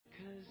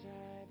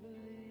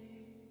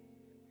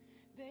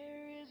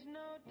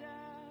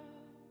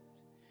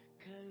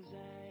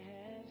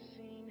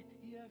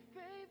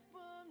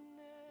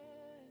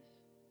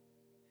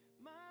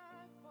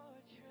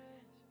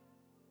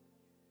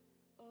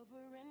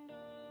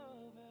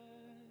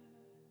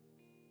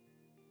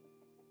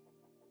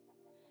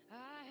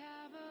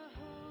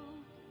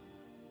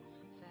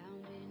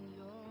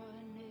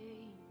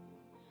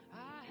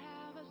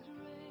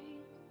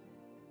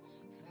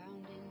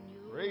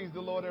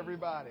the Lord,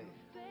 everybody.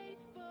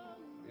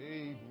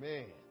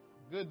 Amen.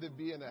 Good to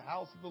be in the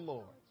house of the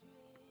Lord.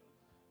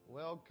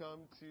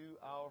 Welcome to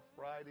our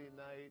Friday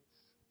night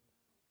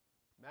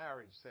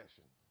marriage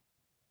session.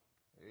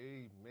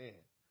 Amen.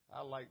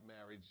 I like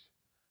marriage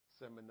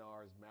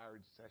seminars,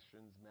 marriage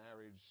sessions,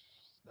 marriage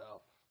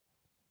stuff.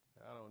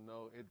 I don't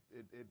know.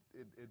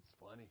 It's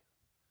funny.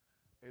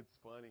 It's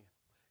funny.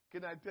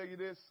 Can I tell you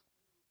this?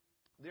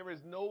 There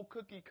is no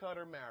cookie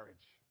cutter marriage.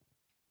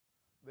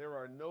 There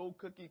are no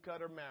cookie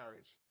cutter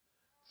marriage.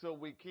 So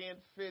we can't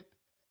fit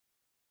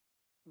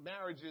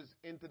marriages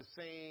into the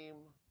same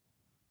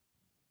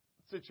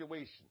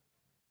situation,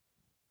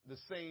 the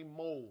same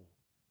mold.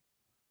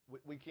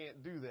 We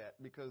can't do that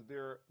because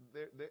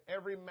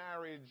every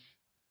marriage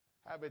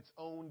have its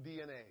own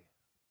DNA.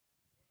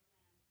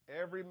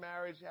 Every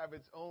marriage have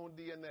its own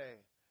DNA.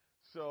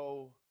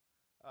 So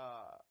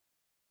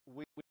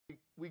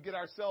we get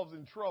ourselves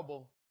in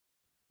trouble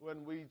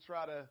when we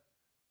try to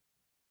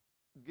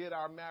get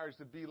our marriage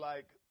to be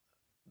like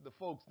the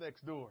folks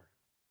next door.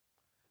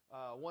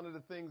 One of the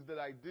things that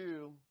I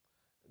do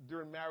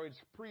during marriage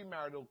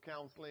premarital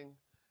counseling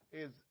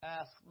is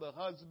ask the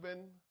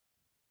husband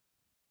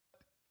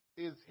what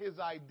is his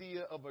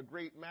idea of a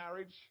great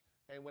marriage.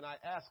 And when I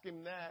ask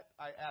him that,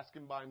 I ask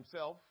him by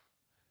himself.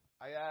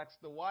 I ask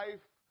the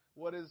wife,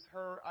 what is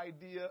her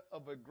idea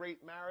of a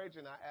great marriage?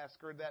 And I ask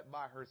her that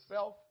by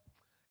herself.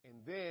 And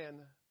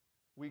then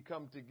we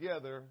come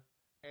together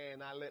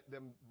and I let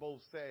them both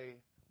say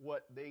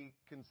what they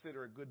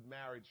consider a good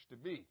marriage to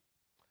be.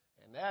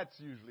 And that's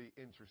usually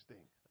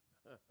interesting.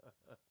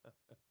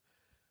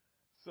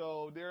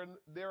 So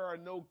there are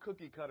no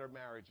cookie cutter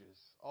marriages.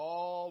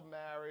 All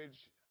marriage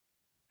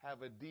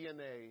have a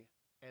DNA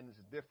and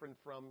it's different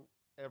from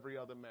every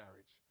other marriage.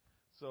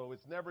 So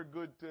it's never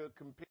good to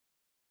compare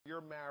your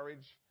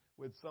marriage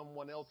with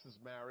someone else's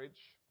marriage.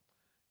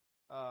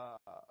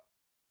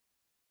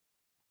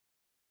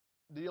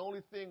 The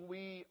only thing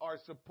we are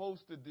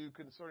supposed to do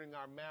concerning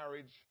our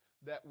marriage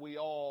that we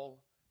all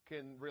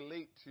can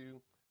relate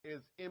to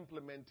is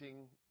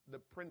implementing the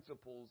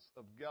principles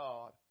of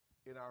God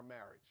in our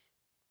marriage.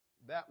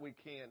 That we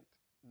can't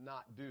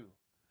not do.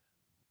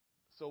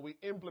 So we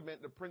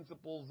implement the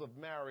principles of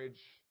marriage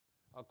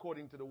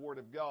according to the Word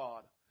of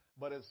God.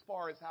 But as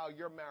far as how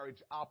your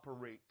marriage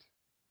operates,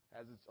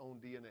 has its own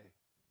DNA.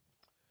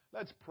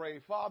 Let's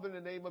pray. Father, in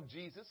the name of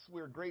Jesus,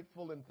 we're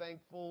grateful and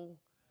thankful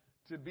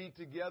to be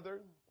together,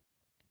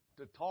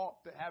 to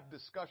talk, to have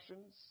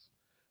discussions,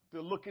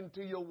 to look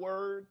into your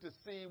word, to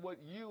see what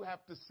you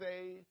have to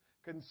say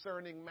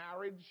concerning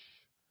marriage.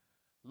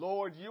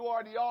 Lord, you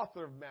are the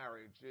author of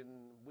marriage, and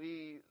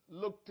we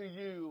look to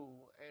you,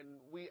 and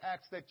we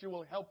ask that you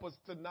will help us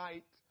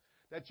tonight,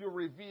 that you'll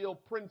reveal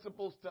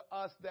principles to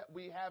us that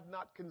we have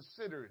not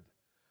considered,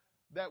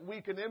 that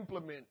we can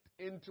implement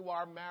into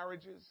our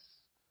marriages,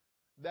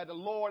 that,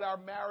 Lord, our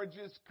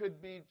marriages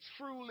could be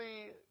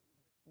truly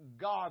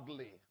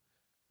godly,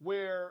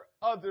 where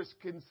others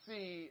can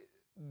see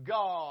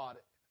God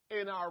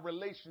in our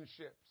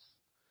relationships.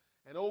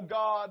 And, oh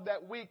God,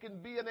 that we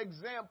can be an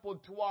example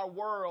to our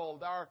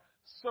world, our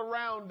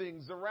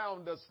surroundings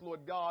around us,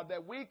 Lord God,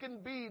 that we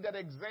can be that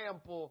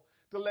example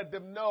to let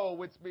them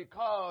know it's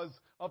because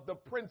of the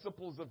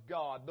principles of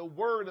God, the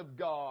Word of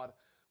God,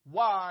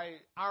 why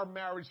our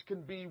marriage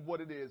can be what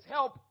it is.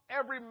 Help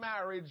every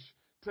marriage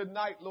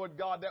tonight, Lord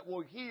God, that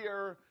will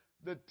hear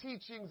the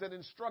teachings and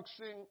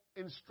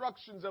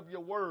instructions of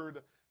your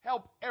word.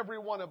 Help every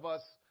one of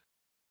us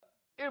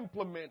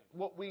implement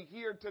what we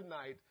hear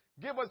tonight.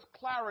 Give us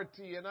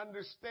clarity and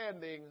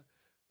understanding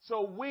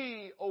so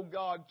we, oh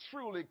God,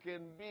 truly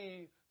can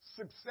be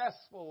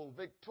successful,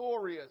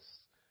 victorious,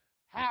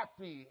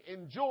 happy,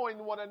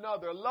 enjoying one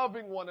another,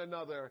 loving one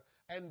another,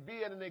 and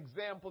being an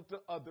example to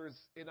others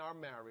in our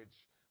marriage.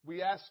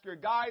 We ask your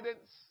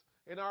guidance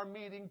in our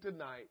meeting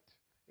tonight.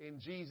 In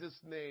Jesus'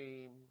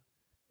 name,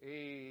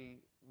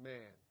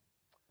 amen.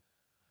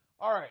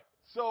 All right,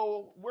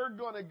 so we're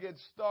going to get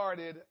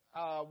started.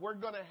 We're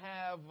going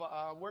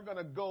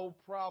to go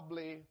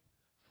probably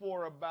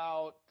for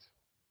about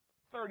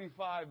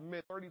 35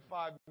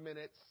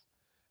 minutes,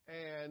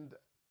 and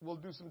we'll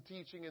do some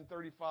teaching in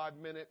 35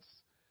 minutes.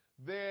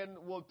 Then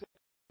we'll take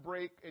a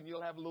break, and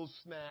you'll have a little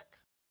snack.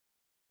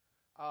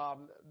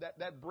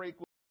 That break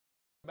will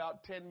be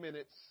about 10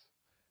 minutes,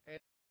 and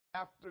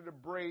after the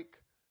break,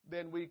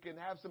 then we can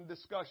have some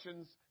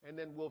discussions, and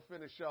then we'll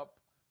finish up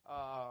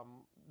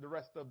the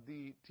rest of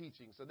the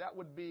teaching. So that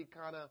would be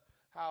kind of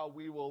how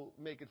we will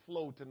make it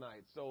flow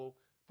tonight. So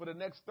for the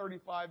next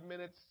 35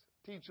 minutes,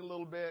 teach a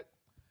little bit.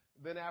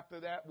 Then after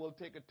that, we'll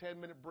take a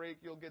 10-minute break.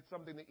 You'll get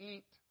something to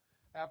eat.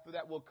 After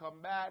that, we'll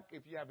come back.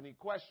 If you have any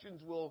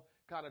questions, we'll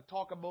kind of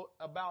talk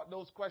about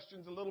those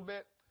questions a little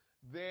bit.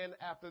 Then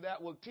after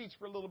that, we'll teach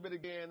for a little bit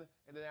again.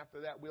 And then after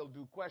that, we'll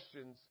do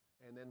questions,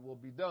 and then we'll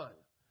be done.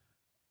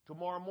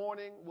 Tomorrow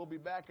morning, we'll be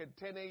back at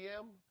 10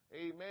 a.m.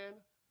 Amen.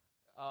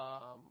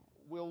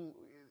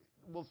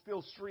 We'll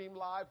still stream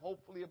live,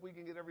 hopefully, if we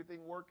can get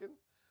everything working.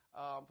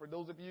 For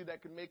those of you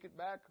that can make it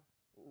back,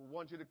 we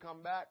want you to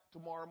come back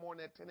tomorrow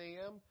morning at 10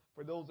 a.m.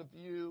 For those of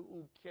you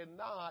who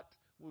cannot,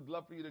 we'd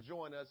love for you to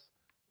join us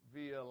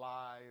via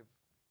live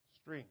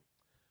stream.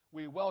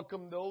 We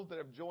welcome those that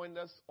have joined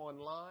us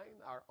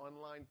online, our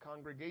online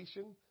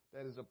congregation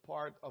that is a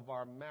part of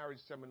our marriage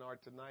seminar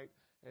tonight,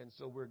 and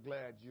so we're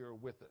glad you're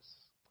with us.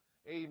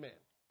 Amen.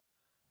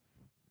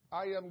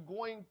 I am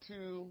going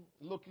to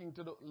look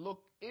into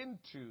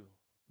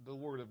the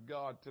Word of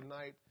God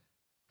tonight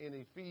in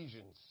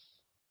Ephesians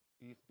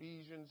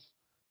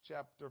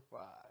chapter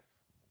 5.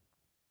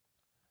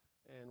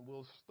 And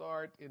we'll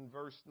start in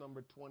verse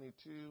number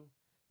 22.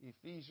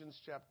 Ephesians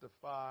chapter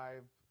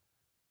 5.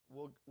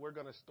 We're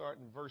going to start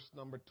in verse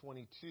number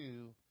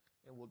 22,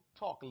 and we'll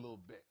talk a little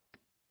bit.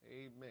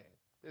 Amen.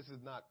 This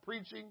is not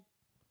preaching.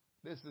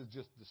 This is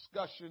just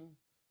discussion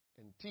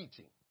and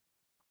teaching.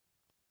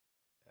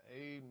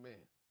 Amen.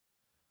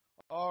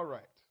 All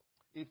right.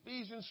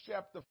 Ephesians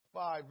chapter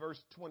 5, verse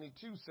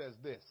 22 says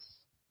this: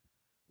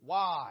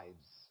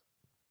 Wives,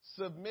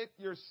 submit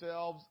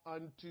yourselves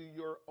unto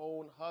your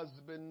own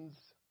husbands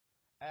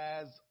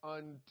as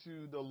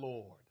unto the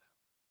Lord.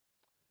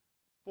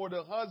 For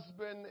the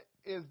husband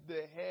is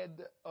the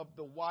head of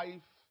the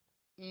wife,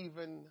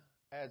 even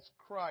as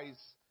Christ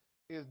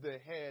is the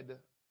head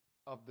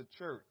of the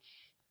church,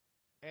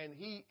 and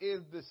he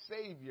is the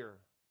Savior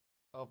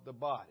of the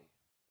body.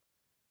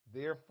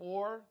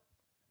 Therefore,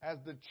 as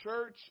the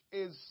church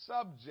is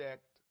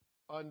subject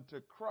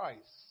unto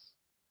Christ,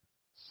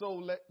 so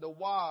let the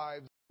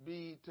wives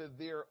be to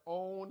their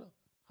own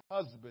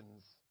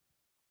husbands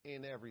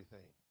in everything.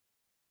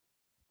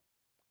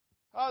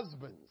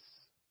 Husbands,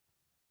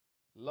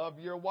 love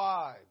your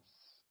wives,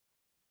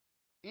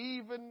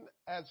 even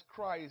as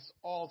Christ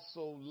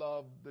also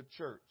loved the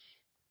church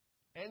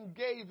and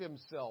gave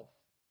himself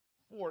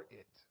for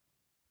it,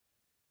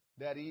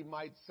 that he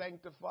might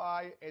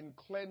sanctify and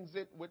cleanse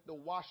it with the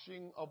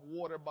washing of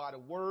water by the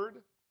word,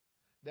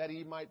 that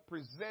he might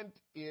present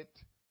it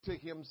to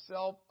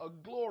himself a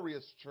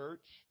glorious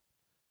church,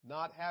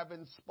 not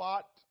having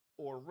spot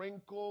or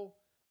wrinkle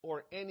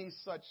or any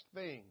such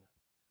thing,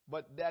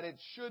 but that it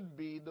should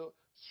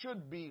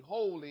be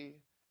holy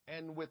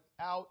and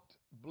without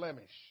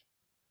blemish.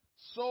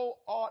 So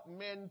ought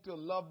men to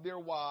love their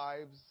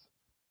wives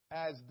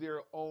as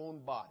their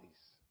own bodies.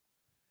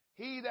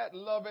 He that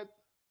loveth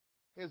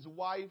his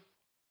wife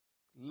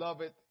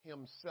loveth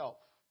himself.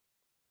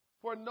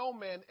 For no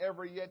man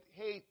ever yet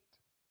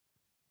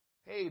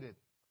hated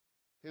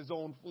his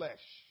own flesh,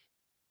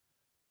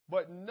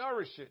 but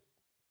nourish it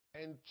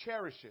and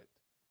cherish it,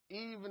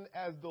 even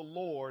as the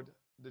Lord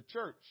the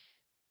church.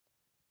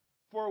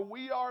 For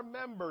we are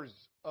members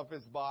of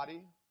his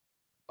body,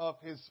 of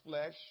his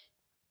flesh,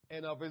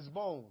 and of his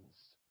bones.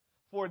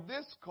 For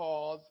this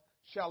cause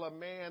shall a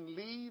man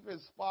leave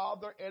his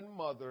father and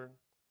mother,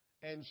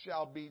 and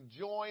shall be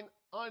joined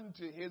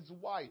unto his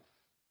wife,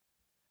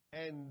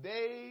 and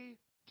they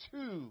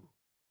two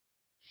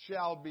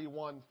shall be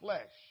one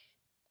flesh.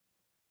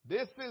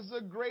 This is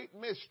a great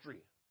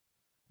mystery,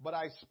 but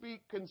I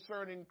speak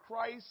concerning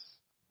Christ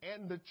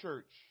and the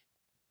church.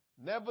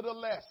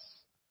 Nevertheless,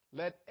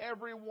 let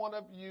every one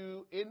of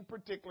you in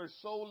particular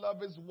so love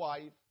his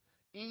wife,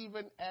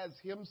 even as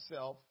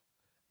himself,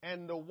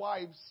 and the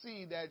wife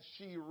see that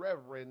she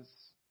reverence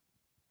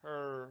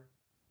her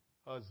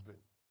husband.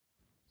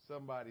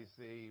 Somebody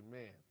say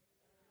amen.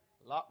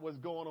 A lot was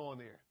going on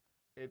there.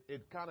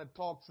 It kind of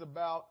talks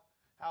about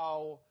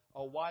how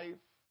a wife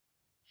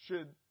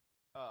should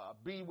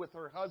be with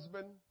her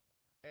husband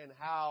and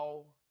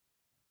how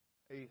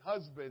a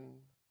husband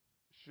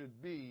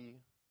should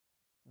be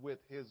with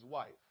his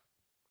wife.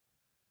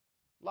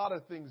 A lot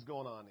of things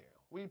going on there.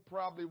 We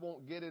probably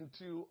won't get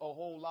into a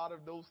whole lot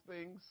of those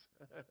things.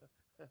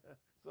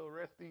 So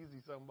rest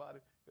easy, somebody,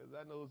 because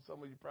I know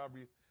some of you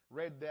probably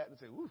read that and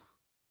say, "Ooh,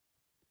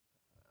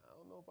 I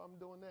don't know if I'm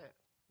doing that."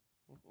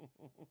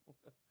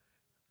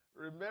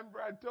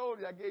 Remember, I told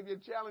you I gave you a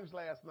challenge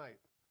last night.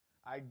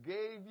 I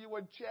gave you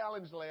a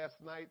challenge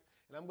last night,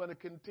 and I'm going to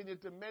continue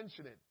to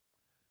mention it.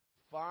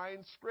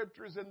 Find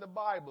scriptures in the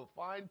Bible.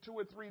 Find 2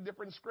 or 3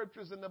 different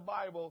scriptures in the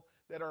Bible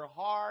that are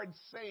hard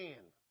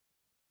saying.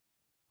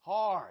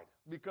 Hard,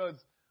 because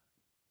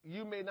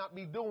you may not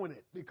be doing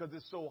it because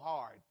it's so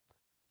hard.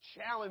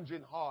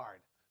 Challenging hard,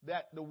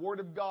 that the Word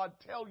of God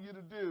tell you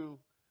to do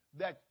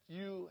that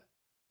you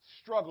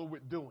struggle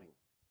with doing.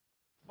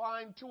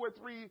 Find 2 or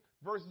 3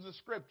 verses of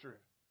Scripture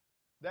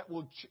that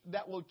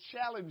will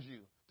challenge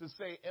you to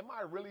say, am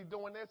I really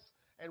doing this?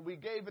 And we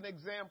gave an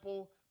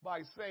example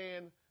by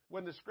saying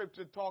when the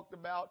Scripture talked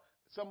about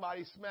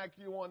somebody smack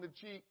you on the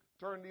cheek,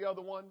 turn the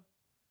other one.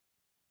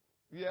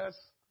 Yes.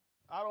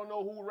 I don't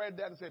know who read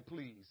that and said,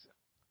 please.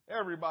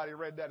 Everybody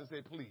read that and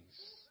said, please.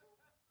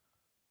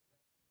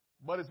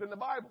 But it's in the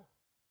Bible.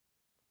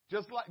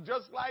 Just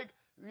like,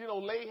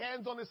 lay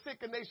hands on the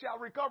sick and they shall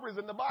recover is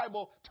in the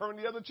Bible. Turn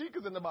the other cheek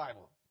is in the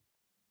Bible.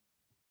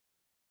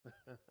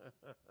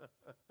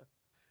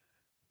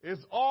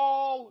 It's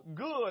all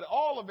good,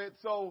 all of it.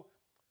 So,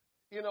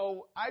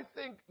 I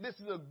think this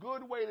is a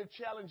good way to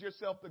challenge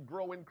yourself to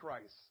grow in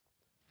Christ.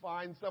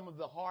 Find some of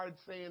the hard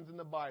sayings in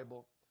the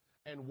Bible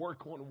and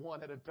work on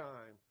one at a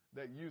time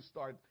that you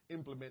start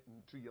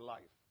implementing to your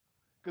life.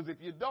 Because if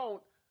you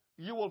don't,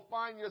 you will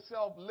find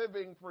yourself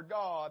living for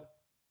God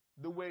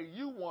the way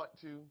you want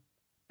to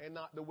and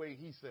not the way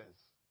he says.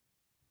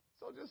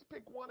 So just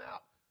pick one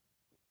out.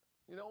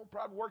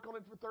 Probably work on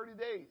it for 30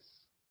 days.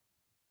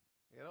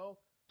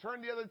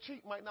 Turn the other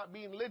cheek might not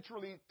mean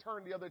literally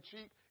turn the other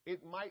cheek.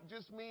 It might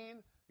just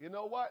mean, you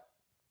know what?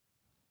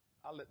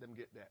 I'll let them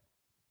get that.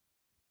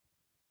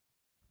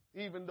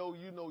 Even though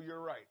you know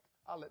you're right,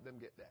 I'll let them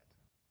get that.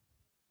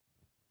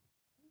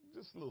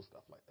 Just little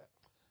stuff like that.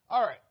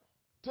 All right.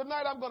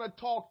 Tonight I'm going to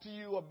talk to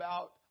you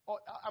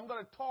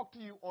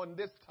on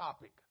this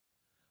topic.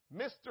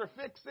 Mr.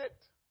 Fix-It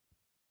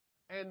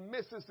and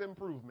Mrs.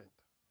 Improvement.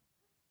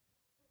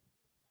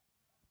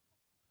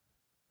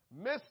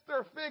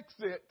 Mr.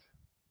 Fix-It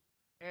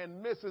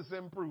and Mrs.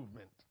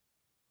 Improvement.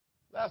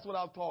 That's what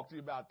I'll talk to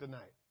you about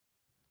tonight.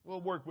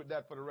 We'll work with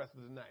that for the rest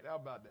of the night. How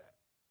about that?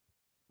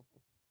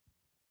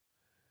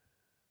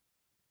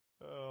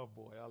 Oh,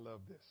 boy, I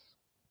love this.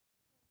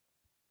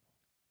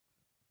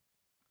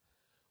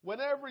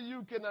 Whenever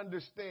you can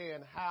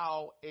understand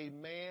how a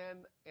man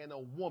and a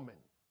woman,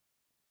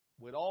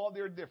 with all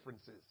their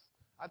differences,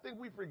 I think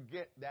we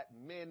forget that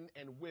men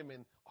and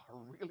women are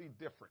really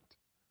different.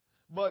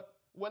 But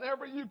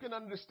whenever you can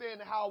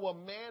understand how a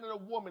man and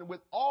a woman,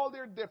 with all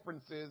their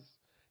differences,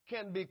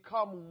 can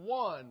become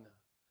one,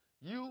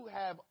 you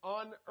have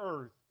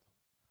unearthed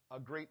a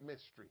great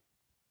mystery.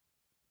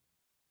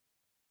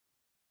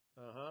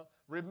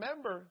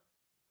 Remember,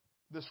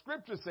 the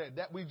scripture said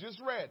that we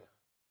just read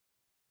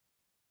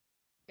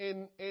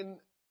in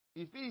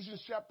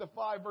Ephesians chapter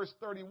 5, verse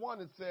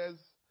 31, it says,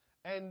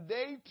 and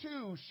they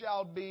two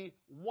shall be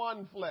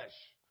one flesh.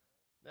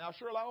 Now,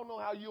 Shirley, I don't know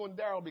how you and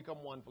Daryl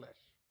become one flesh.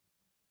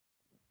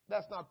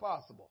 That's not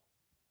possible.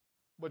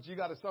 But you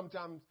got to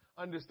sometimes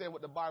understand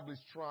what the Bible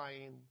is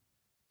trying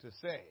to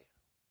say.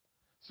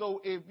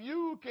 So if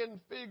you can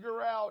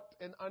figure out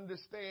and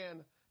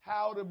understand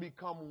how to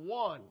become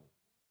one,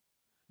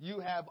 you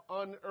have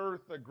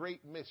unearthed a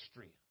great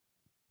mystery.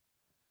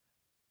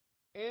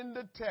 In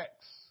the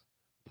text,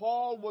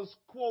 Paul was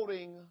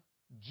quoting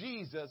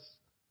Jesus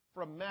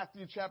from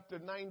Matthew chapter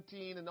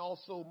 19 and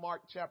also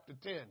Mark chapter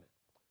 10.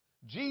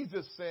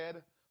 Jesus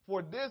said,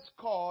 for this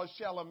cause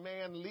shall a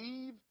man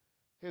leave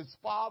his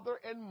father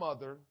and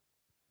mother,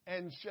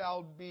 and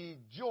shall be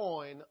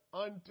joined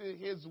unto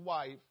his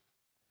wife,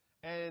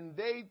 and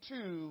they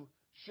two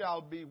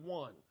shall be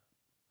one.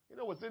 You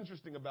know what's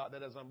interesting about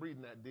that as I'm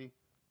reading that, D?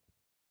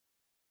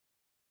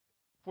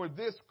 For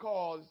this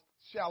cause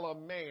shall a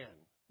man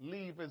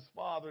leave his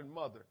father and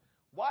mother.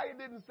 Why it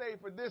didn't say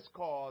for this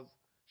cause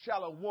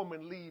shall a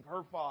woman leave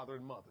her father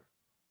and mother?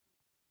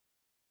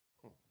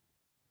 I'm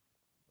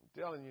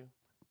telling you,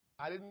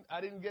 I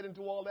didn't get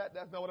into all that.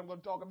 That's not what I'm going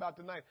to talk about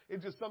tonight.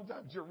 It's just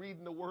sometimes you're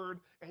reading the word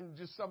and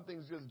just some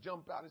things just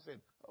jump out and say,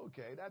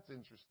 okay, that's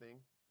interesting.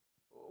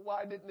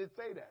 Why didn't it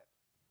say that?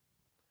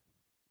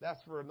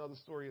 That's for another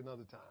story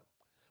another time.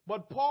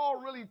 But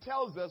Paul really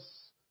tells us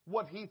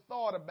what he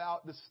thought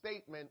about the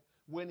statement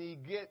when he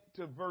get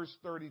to verse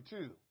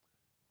 32.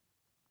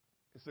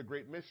 It's a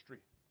great mystery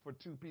for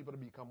two people to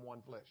become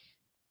one flesh.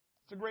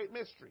 It's a great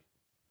mystery.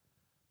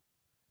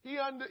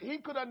 He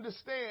could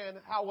understand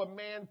how a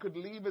man could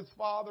leave his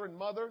father and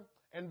mother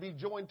and be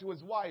joined to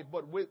his wife,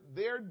 but with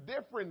their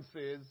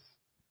differences,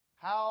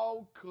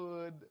 how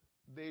could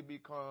they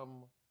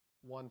become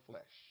one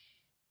flesh?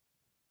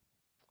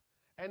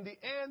 And the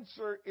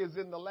answer is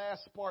in the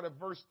last part of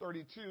verse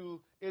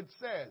 32. It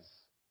says,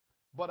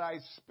 but I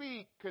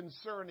speak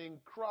concerning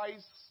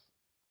Christ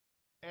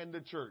and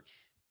the church.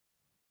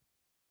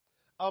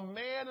 A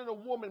man and a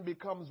woman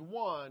becomes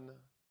one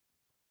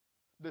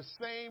the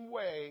same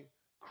way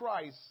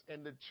Christ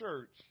and the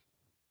church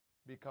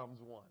becomes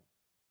one.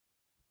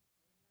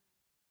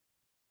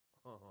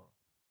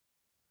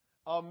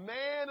 A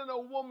man and a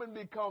woman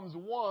becomes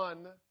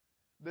one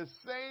the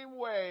same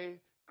way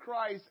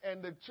Christ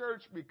and the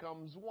church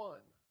becomes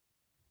one.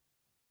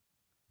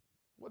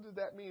 What does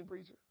that mean,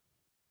 preacher?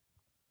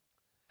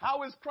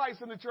 How is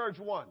Christ and the church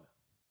one?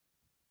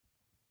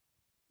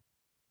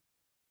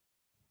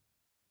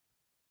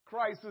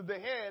 Christ is the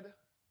head.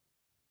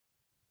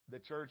 The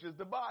church is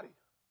the body.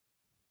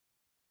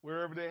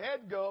 Wherever the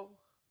head go,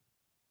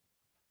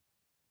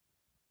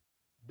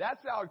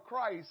 that's how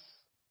Christ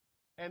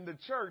and the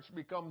church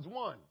becomes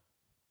one.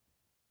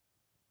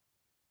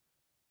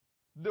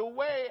 The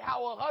way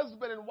how a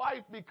husband and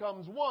wife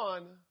becomes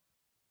one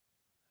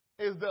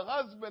is the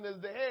husband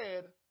is the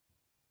head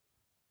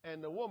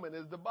and the woman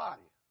is the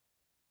body.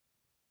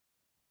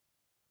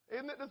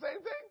 Isn't it the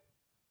same thing?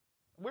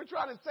 We're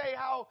trying to say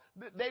how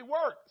they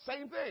work.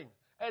 Same thing.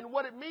 And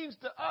what it means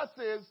to us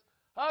is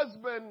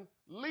husband,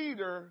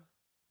 leader,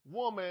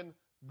 woman,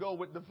 go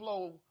with the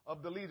flow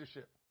of the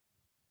leadership.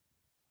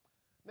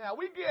 Now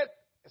we get,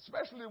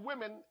 especially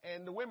women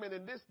and the women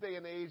in this day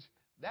and age,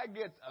 that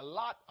gets a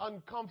lot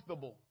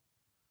uncomfortable.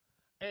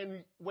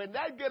 And when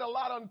that get a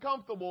lot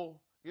uncomfortable,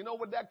 you know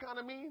what that kind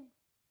of mean?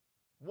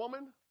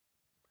 Woman,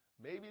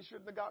 maybe you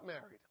shouldn't have got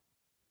married.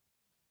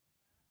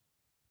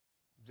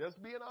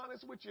 Just being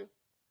honest with you.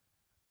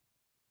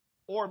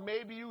 Or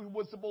maybe you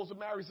were supposed to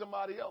marry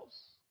somebody else.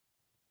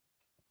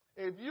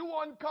 If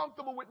you're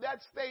uncomfortable with that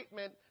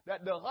statement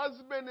that the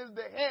husband is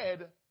the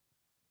head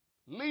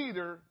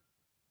leader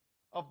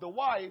of the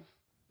wife,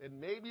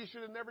 then maybe you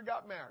should have never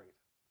got married.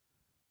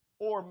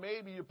 Or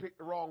maybe you picked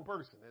the wrong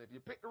person. And if you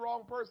picked the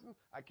wrong person,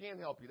 I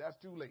can't help you.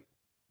 That's too late.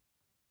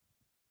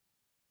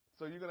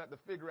 So you're going to have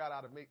to figure out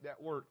how to make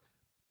that work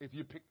if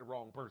you pick the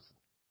wrong person.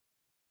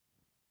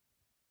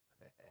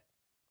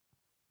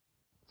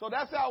 So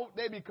that's how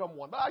they become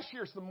one. But I'll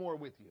share some more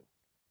with you.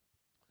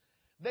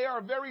 They are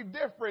very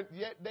different,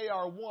 yet they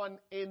are one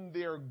in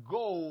their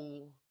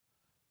goal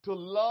to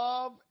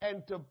love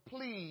and to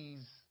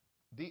please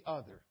the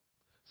other.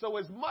 So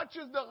as much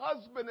as the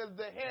husband is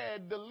the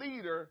head, the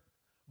leader,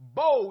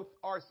 both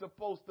are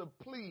supposed to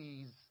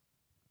please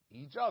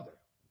each other.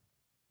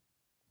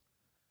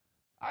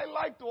 I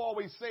like to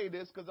always say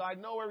this because I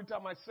know every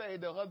time I say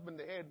the husband,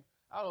 the head,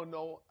 I don't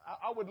know.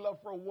 I would love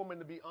for a woman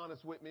to be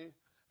honest with me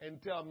and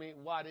tell me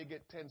why they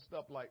get tensed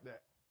up like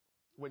that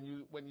when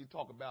you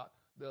talk about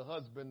the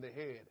husband, the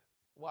head.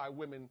 Why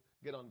women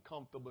get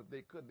uncomfortable. If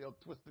they could, they'll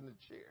twist in the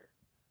chair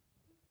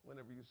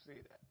whenever you say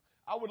that.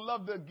 I would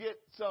love to get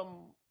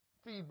some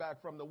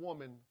feedback from the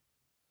woman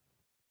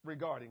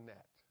regarding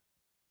that.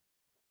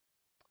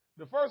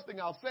 The first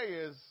thing I'll say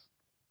is,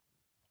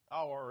 I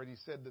already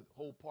said the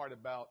whole part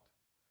about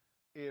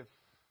if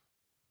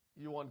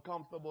you're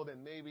uncomfortable,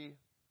 then maybe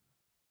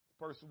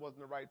the person wasn't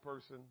the right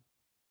person,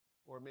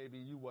 or maybe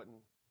you wasn't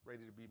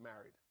ready to be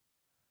married.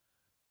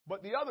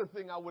 But the other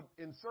thing I would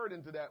insert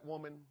into that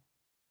woman,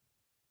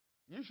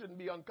 you shouldn't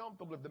be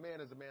uncomfortable if the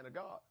man is a man of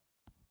God.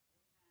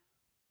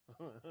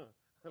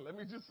 Let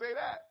me just say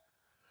that.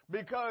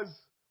 Because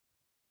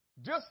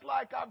just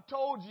like I've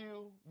told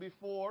you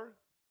before,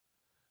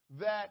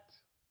 that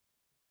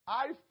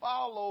I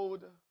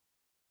followed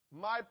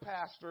my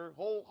pastor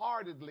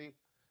wholeheartedly,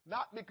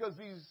 not because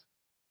he's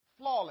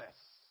flawless,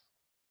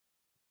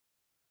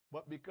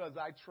 but because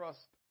I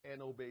trust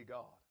and obey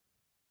God.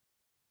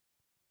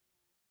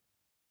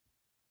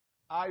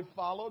 I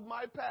followed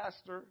my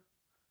pastor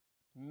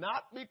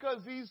not because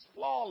he's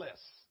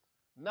flawless,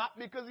 not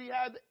because he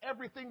had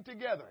everything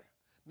together,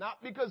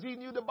 not because he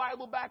knew the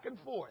Bible back and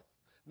forth,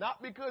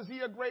 not because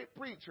he's a great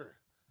preacher,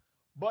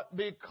 but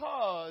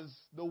because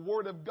the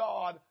Word of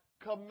God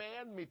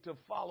command me to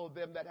follow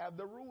them that have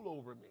the rule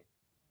over me.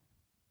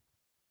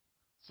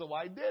 So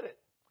I did it.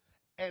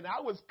 And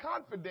I was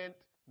confident,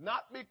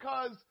 not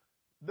because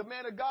the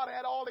man of God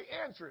had all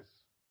the answers,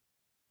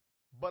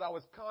 but I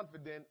was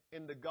confident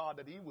in the God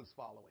that he was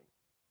following.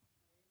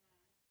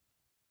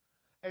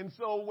 And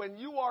so when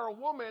you are a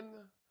woman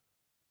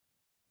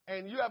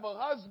and you have a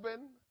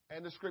husband,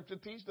 and the scripture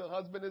teaches the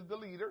husband is the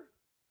leader,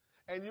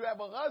 and you have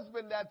a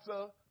husband that's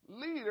a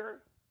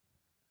leader,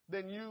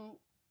 then you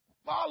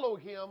follow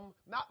him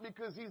not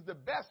because he's the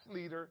best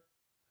leader,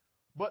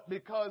 but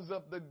because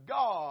of the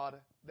God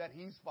that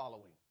he's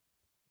following.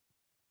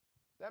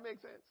 That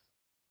makes sense?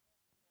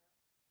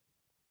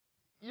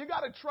 You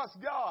got to trust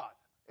God.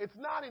 It's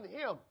not in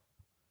him,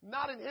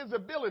 not in his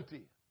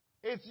ability.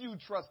 It's you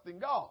trusting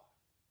God.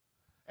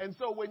 And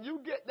so when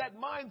you get that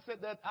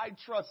mindset that I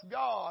trust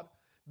God,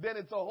 then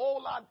it's a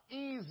whole lot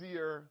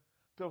easier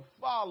to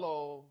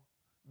follow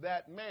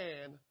that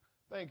man.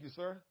 Thank you,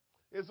 sir.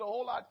 It's a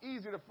whole lot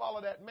easier to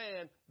follow that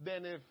man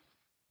than if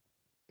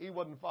he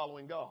wasn't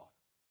following God.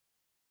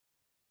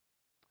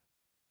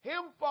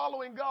 Him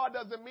following God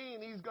doesn't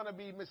mean he's going to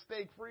be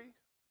mistake-free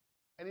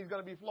and he's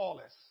going to be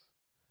flawless.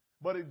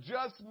 But it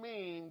just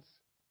means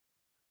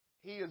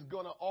he is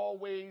going to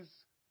always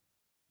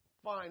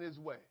find his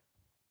way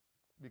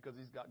because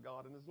he's got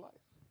God in his life.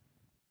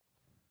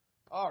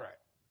 All right.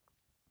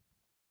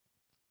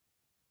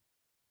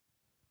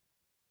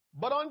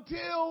 But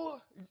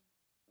until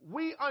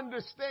we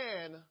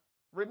understand,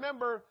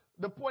 remember,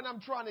 the point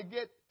I'm trying to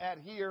get at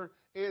here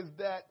is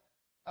that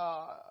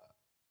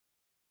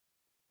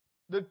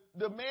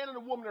the man and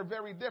the woman are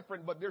very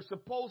different, but they're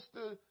supposed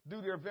to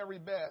do their very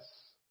best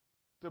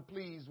to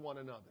please one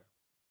another.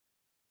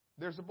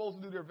 They're supposed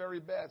to do their very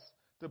best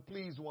to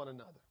please one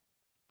another.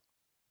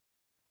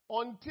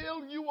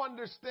 Until you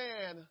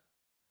understand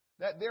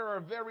that there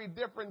are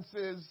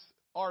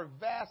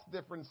vast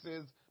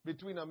differences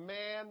between a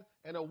man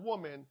and a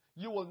woman,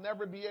 you will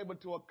never be able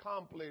to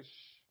accomplish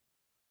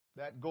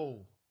that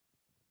goal.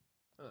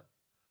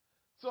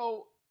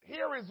 So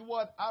here is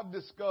what I've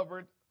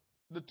discovered.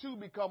 The two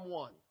become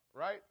one,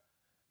 right?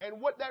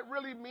 And what that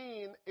really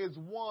means is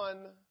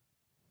one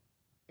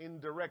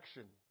in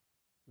direction,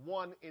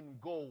 one in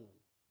goal.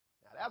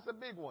 Now, that's a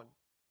big one.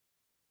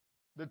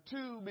 The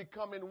two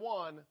becoming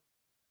one,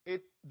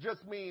 it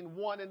just means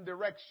one in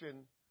direction,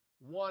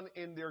 one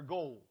in their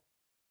goal.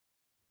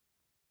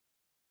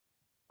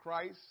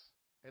 Christ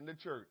and the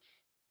church,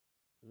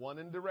 one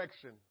in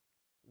direction,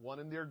 one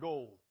in their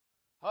goal.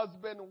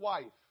 Husband,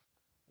 wife,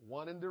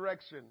 one in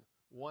direction,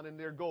 one in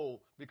their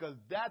goal. Because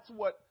that's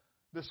what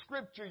the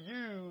scripture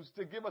used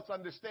to give us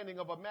understanding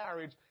of a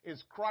marriage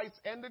is Christ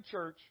and the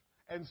church.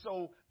 And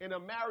so in a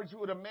marriage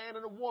with a man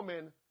and a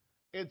woman,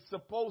 there's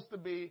supposed to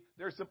be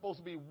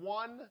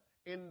one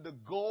in the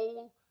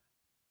goal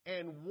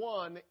and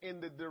one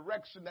in the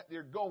direction that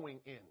they're going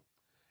in.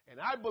 And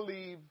I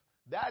believe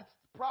that's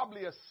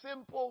probably a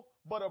simple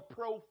but a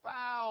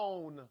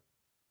profound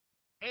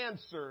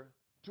answer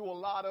to a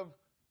lot of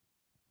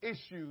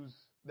issues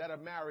that a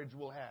marriage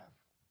will have.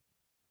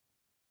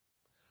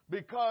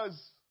 Because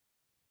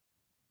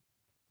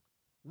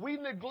we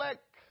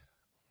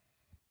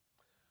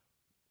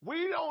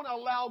don't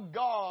allow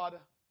God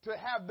to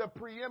have the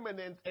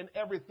preeminence and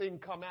everything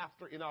come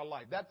after in our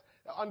life. That's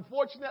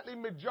unfortunately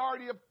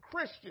majority of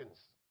Christians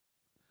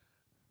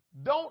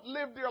don't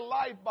live their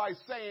life by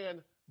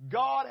saying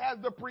God has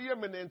the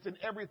preeminence and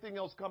everything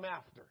else come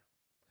after.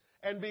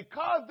 And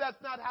because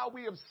that's not how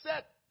we have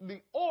set the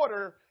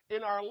order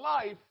in our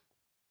life,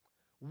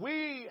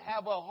 we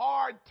have a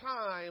hard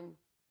time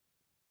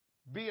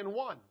being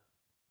one.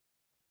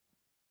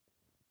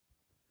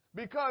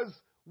 Because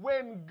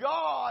when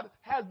God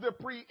has the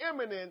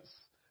preeminence,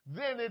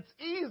 then it's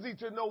easy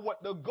to know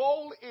what the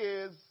goal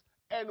is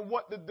and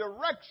what the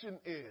direction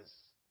is.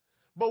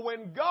 But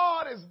when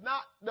God is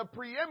not the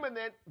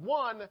preeminent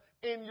one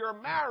in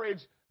your marriage,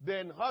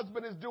 then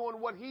husband is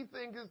doing what he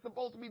thinks is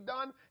supposed to be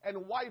done,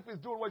 and wife is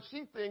doing what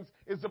she thinks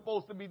is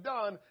supposed to be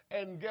done,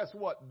 and guess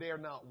what? They're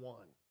not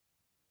one.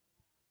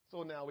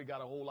 So now we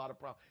got a whole lot of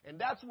problems. And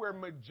that's where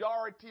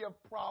majority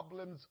of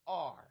problems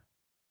are.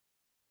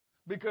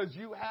 Because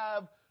you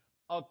have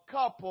a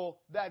couple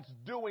that's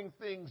doing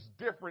things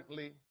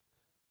differently,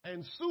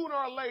 and sooner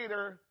or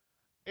later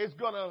it's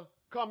going to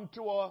come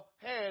to a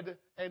head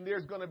and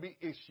there's going to be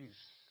issues.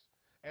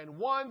 And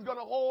one's going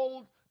to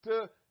hold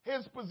to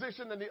his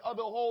position and the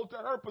other hold to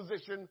her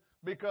position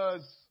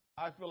because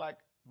I feel like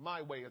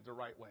my way is the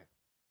right way.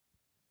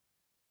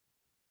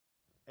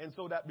 And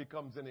so that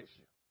becomes an issue.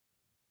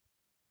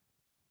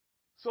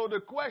 So the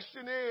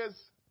question is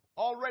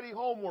already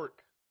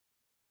homework.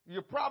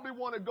 You probably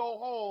want to go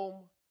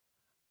home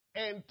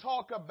and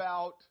talk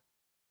about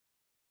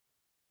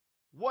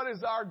what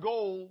is our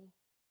goal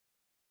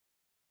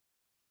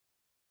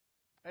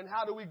and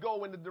how do we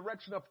go in the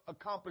direction of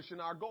accomplishing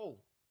our goal.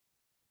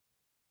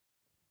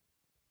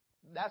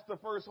 That's the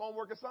first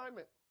homework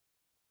assignment,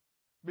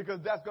 because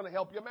that's going to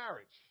help your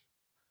marriage.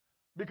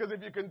 Because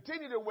if you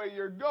continue the way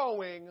you're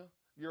going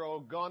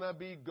to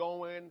be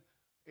going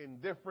in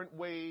different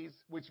ways,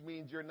 which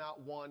means you're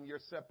not one, you're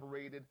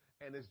separated,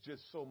 and it's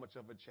just so much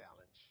of a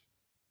challenge.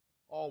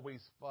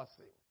 Always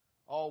fussing.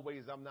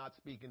 Always, I'm not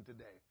speaking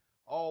today.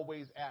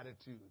 Always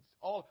attitudes.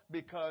 All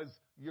because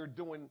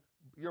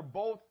you're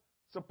both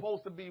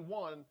supposed to be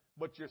one,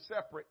 but you're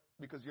separate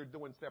because you're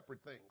doing separate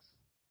things.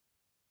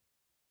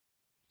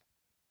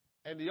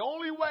 And the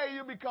only way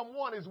you become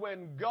one is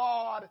when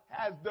God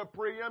has the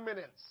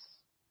preeminence.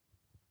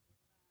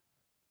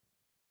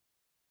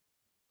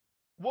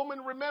 Woman,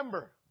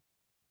 remember,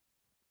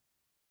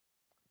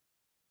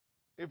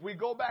 if we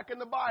go back in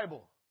the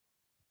Bible,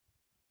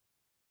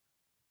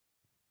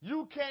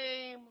 you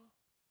came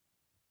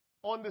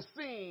on the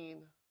scene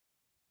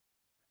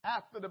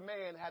after the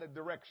man had a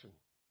direction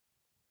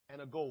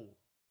and a goal.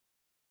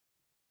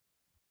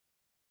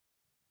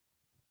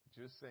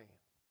 Just saying.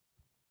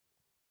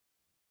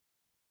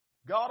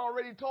 God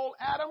already told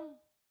Adam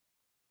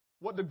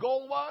what the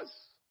goal was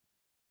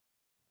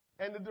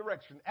and the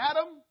direction.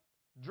 Adam,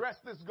 dress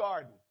this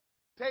garden.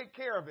 Take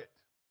care of it.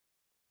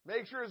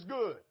 Make sure it's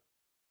good.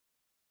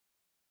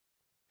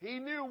 He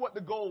knew what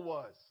the goal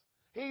was.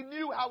 He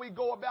knew how he'd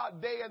go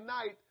about day and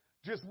night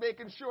just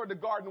making sure the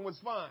garden was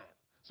fine.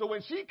 So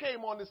when she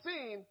came on the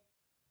scene,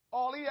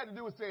 all he had to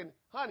do was say,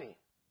 honey,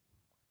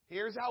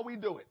 here's how we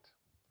do it.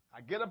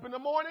 I get up in the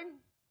morning,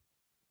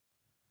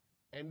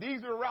 and these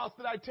are the routes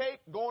that I take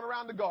going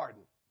around the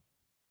garden.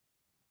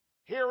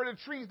 Here are the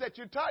trees that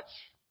you touch.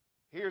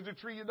 Here's the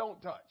tree you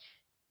don't touch.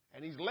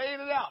 And he's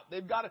laying it out.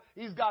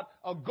 He's got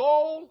a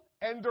goal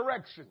and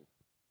direction.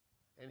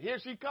 And here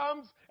she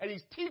comes, and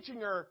he's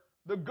teaching her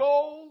the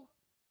goal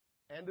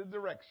and the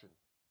direction.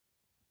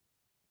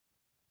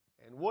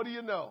 And what do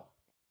you know?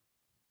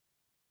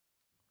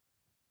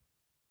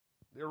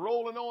 They're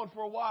rolling on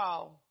for a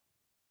while.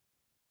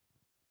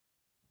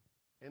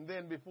 And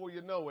then before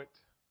you know it,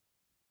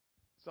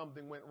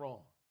 something went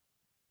wrong.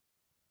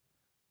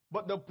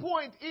 But the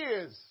point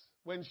is,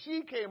 when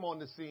she came on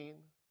the scene,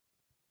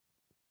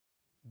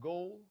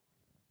 goal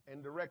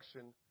and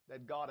direction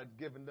that God had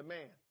given the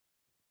man.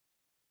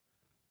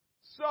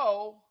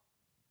 So,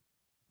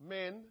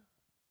 men,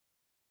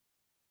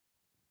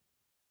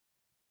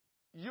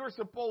 you're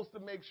supposed to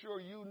make sure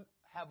you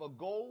have a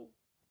goal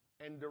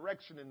and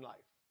direction in life.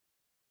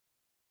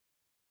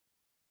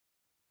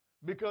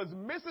 Because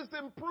Mrs.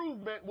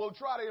 Improvement will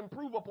try to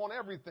improve upon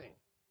everything.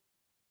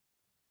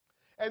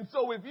 And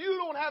so if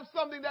you don't have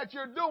something that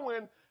you're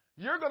doing,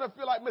 you're going to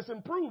feel like Mrs.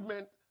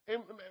 Improvement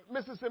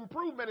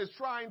is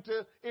trying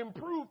to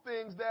improve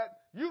things that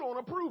you don't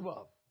approve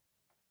of.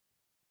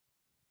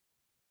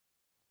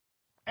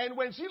 And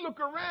when she look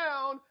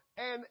around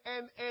and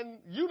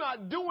you're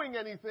not doing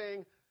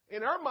anything,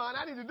 in her mind,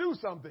 I need to do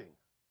something.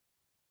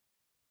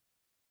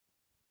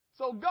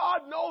 So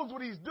God knows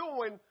what he's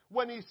doing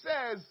when he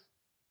says,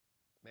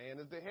 man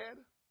is the head.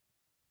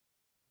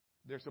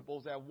 They're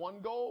supposed to have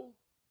one goal,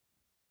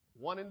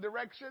 one in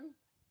direction.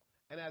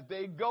 And as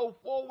they go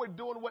forward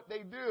doing what they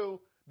do,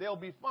 they'll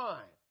be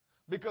fine.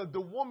 Because the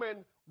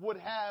woman would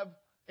have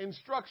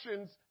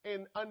instructions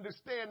and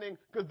understanding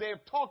because they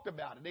have talked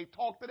about it. They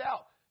talked it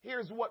out.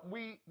 Here's what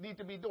we need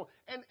to be doing.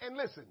 And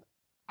listen,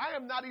 I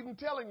am not even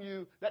telling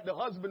you that the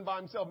husband by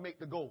himself make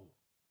the goal.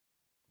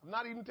 I'm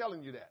not even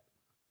telling you that.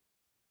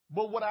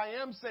 But what I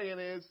am saying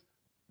is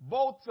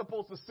both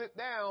supposed to sit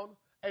down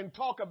and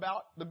talk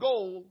about the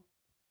goal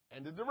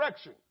and the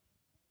direction.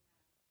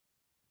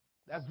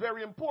 That's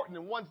very important.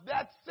 And once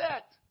that's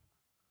set,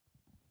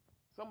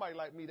 somebody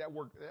like me that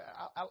work,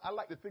 I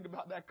like to think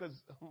about that because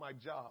of my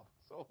job.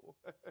 So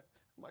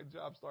my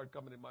job started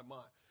coming in my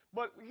mind.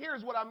 But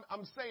here's what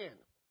I'm saying.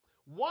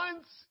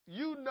 Once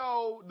you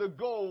know the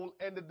goal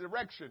and the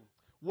direction,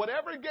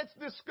 whatever gets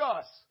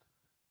discussed,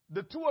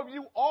 the two of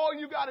you, all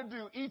you got to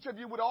do, each of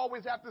you would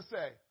always have to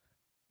say,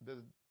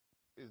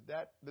 is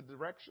that the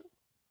direction?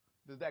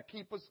 Does that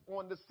keep us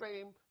on the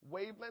same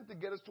wavelength to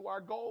get us to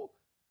our goal?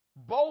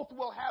 Both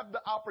will have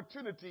the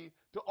opportunity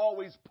to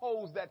always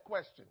pose that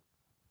question.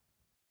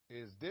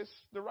 Is this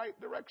the right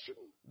direction?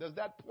 Does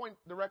that point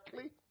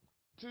directly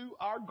to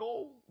our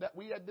goal that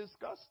we had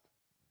discussed?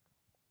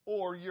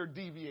 Or you're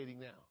deviating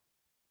now?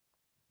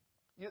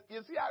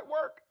 You see how it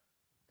works?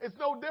 It's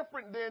no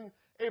different than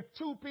if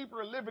two people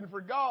are living for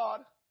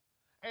God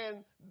and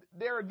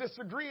they're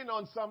disagreeing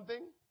on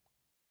something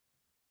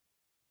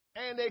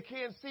and they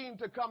can't seem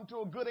to come to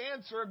a good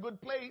answer, a good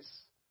place.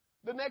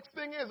 The next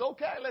thing is,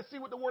 okay, let's see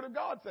what the Word of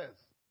God says.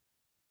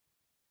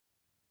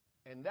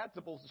 And that's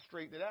supposed to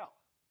straighten it out.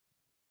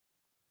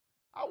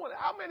 I wonder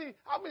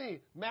how many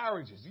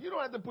marriages, you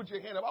don't have to put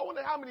your hand up, I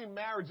wonder how many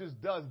marriages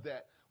does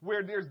that,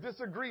 where there's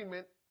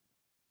disagreement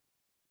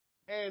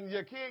and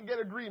you can't get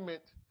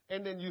agreement,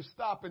 and then you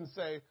stop and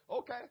say,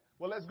 okay,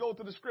 well, let's go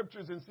to the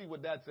scriptures and see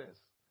what that says.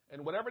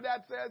 And whatever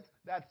that says,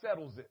 that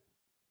settles it.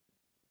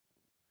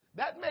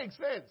 That makes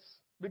sense,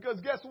 because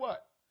guess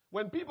what?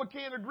 When people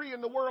can't agree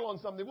in the world on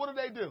something, what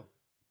do?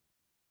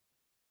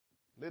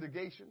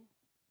 Litigation,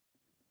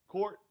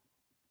 court.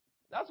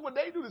 That's what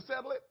they do to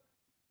settle it.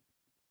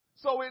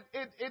 So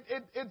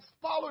it's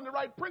following the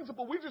right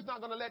principle. We're just not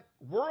going to let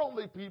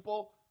worldly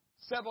people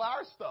settle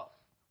our stuff.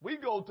 We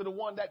go to the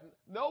one that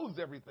knows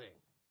everything.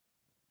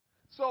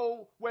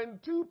 So when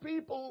two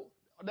people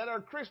that are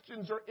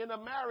Christians are in a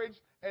marriage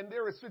and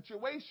there are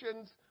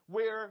situations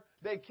where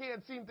they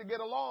can't seem to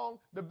get along,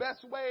 the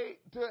best way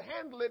to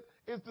handle it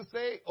is to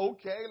say,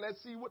 okay,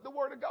 let's see what the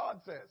Word of God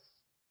says.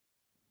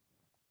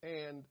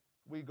 And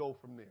we go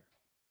from there.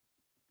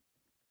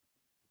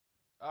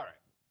 All right.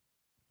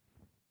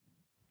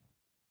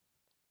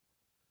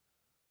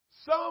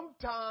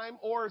 Sometime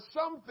or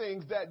some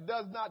things that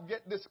does not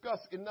get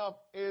discussed enough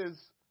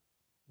is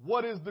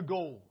what is the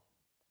goal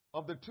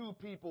of the two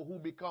people who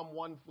become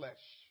one flesh.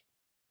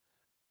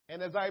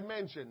 And as I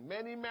mentioned,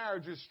 many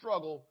marriages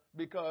struggle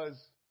because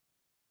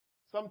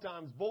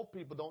sometimes both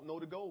people don't know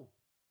the goal.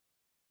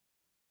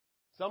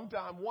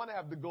 Sometimes one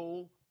have the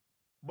goal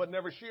but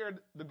never shared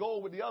the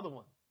goal with the other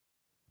one.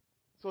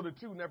 So the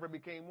two never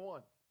became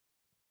one.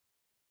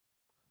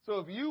 So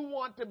if you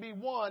want to be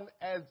one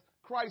as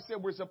Christ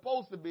said we're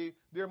supposed to be,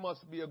 there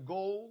must be a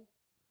goal.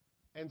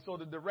 And so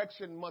the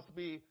direction must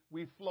be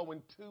we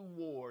flowing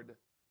toward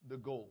the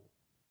goal.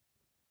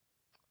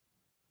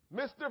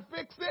 Mr.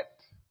 Fix-It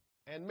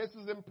and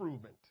Mrs.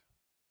 Improvement.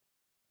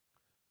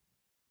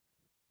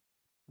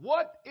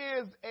 What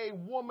is a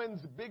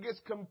woman's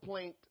biggest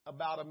complaint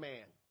about a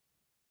man?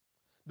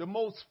 The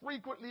most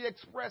frequently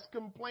expressed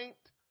complaint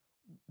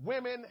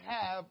women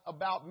have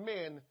about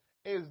men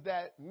is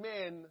that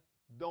men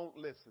don't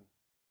listen.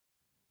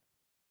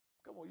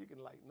 Come on, you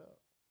can lighten up.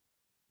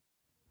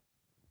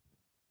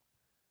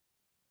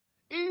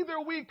 Either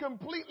we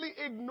completely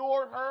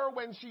ignore her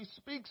when she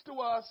speaks to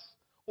us,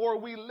 or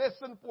we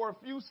listen for a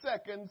few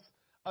seconds,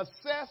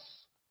 assess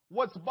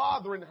what's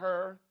bothering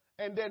her,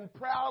 and then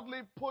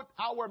proudly put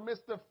our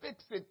Mr.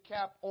 Fix-It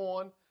cap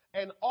on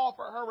and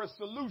offer her a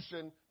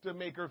solution to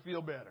make her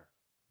feel better.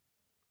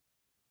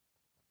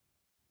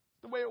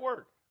 It's the way it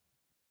works.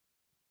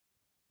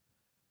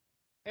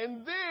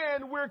 And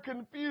then we're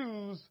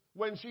confused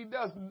when she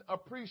doesn't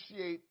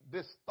appreciate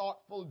this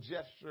thoughtful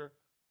gesture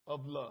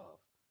of love.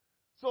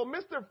 So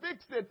Mr.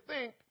 Fix-It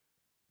think,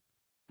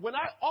 when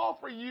I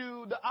offer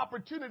you the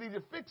opportunity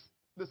to fix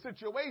the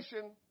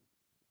situation,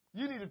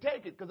 you need to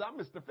take it because I'm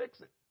Mr.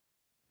 Fix-It.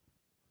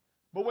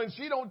 But when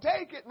she don't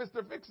take it,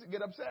 Mr. Fix-It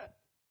get upset.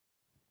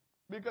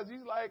 Because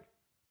he's like,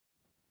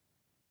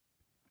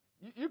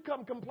 you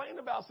come complain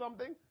about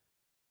something,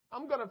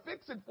 I'm going to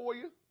fix it for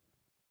you.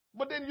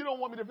 But then you don't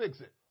want me to fix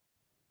it.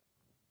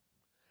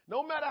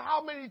 No matter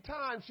how many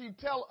times she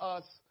tell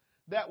us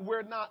that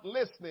we're not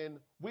listening,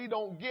 we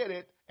don't get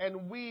it,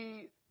 and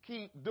we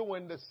keep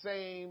doing the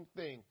same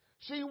thing.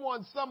 She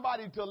wants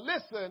somebody to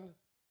listen,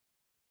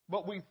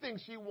 but we think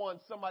she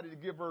wants somebody to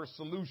give her a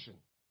solution.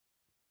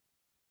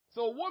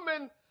 So a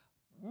woman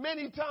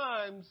many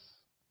times,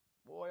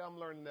 boy, I'm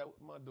learning that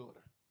with my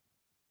daughter.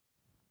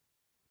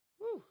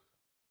 Whew.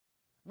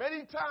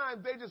 Many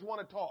times they just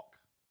want to talk.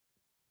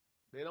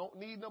 They don't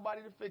need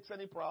nobody to fix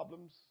any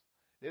problems.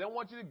 They don't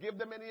want you to give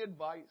them any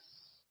advice.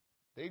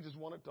 They just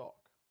want to talk.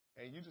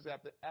 And you just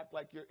have to act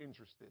like you're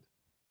interested.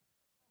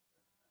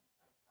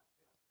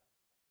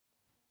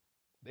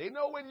 They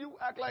know when you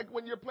act like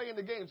when you're playing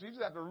the game, so you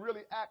just have to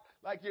really act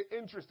like you're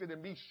interested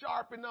and be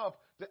sharp enough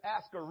to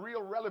ask a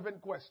real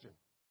relevant question.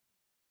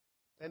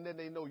 And then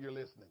they know you're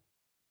listening.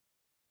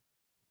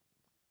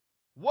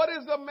 What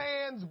is a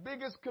man's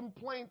biggest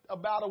complaint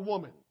about a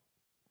woman?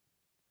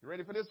 You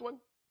ready for this one?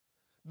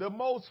 The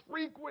most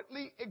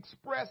frequently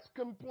expressed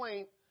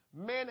complaint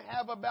men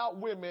have about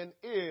women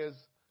is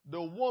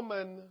the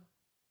woman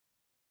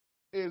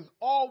is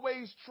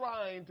always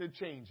trying to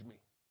change me.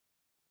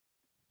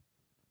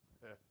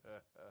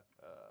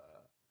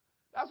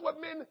 That's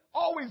what men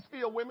always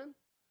feel, women.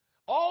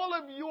 All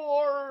of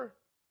your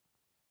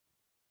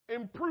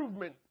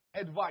improvement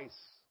advice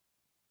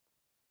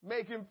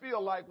make him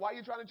feel like, why are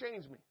you trying to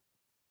change me?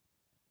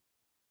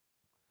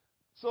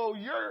 So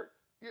you're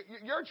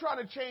trying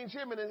to change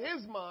him, and in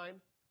his mind,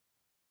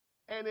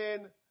 and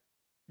in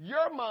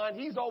your mind,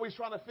 he's always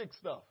trying to fix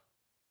stuff.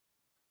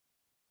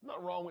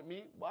 Nothing wrong with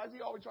me. Why is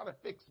he always trying to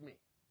fix me?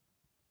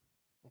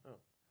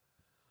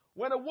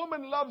 When a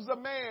woman loves a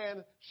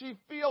man, she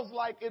feels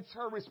like it's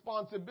her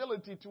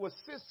responsibility to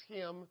assist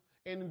him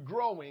in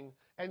growing,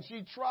 and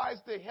she tries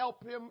to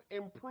help him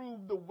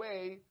improve the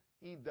way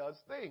he does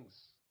things.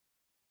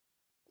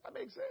 That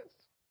makes sense.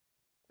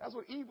 That's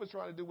what Eve was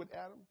trying to do with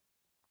Adam.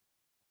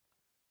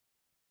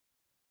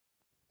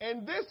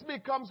 And this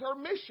becomes her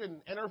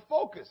mission and her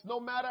focus.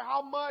 No matter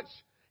how much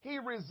he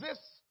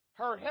resists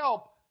her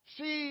help,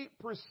 she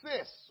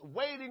persists,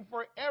 waiting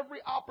for every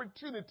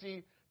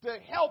opportunity to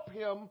help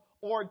him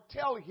or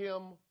tell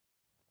him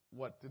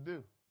what to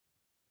do.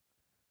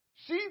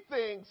 She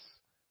thinks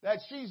that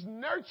she's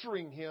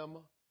nurturing him,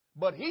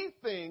 but he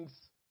thinks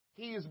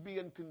he is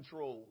being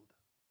controlled.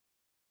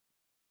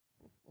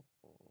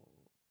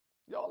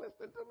 Y'all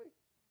listening to me?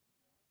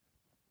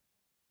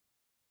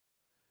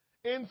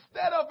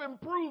 Instead of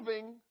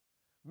improving,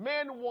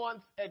 men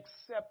want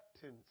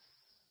acceptance.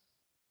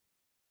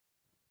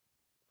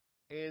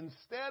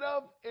 Instead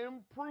of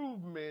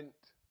improvement,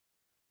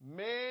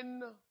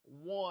 men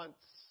want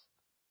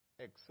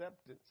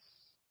acceptance.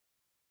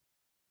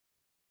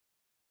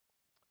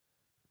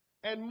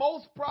 And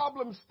most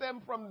problems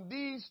stem from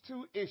these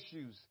two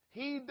issues.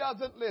 He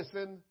doesn't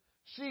listen.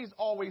 She's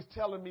always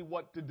telling me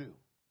what to do.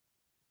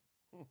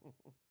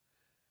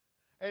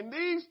 And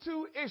these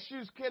two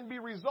issues can be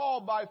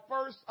resolved by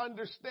first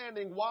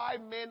understanding why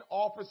men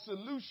offer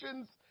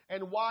solutions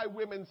and why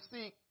women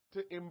seek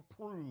to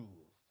improve.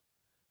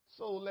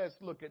 So let's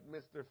look at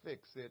Mr.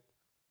 Fix-It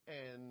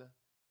and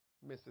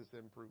Mrs.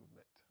 Improvement.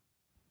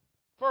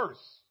 First,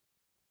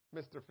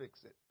 Mr.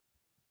 Fix-It.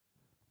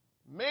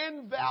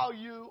 Men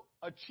value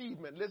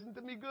achievement. Listen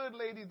to me good,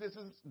 ladies. This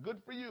is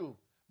good for you.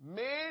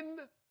 Men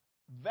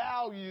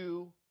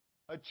value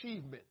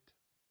achievement.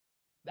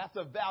 That's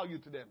a value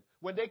to them.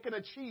 When they can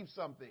achieve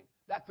something,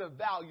 that's a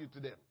value to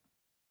them.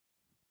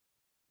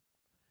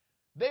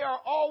 They are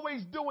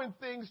always doing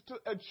things to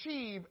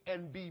achieve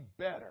and be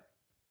better.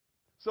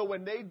 So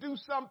when they do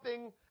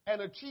something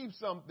and achieve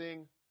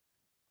something,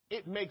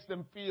 it makes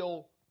them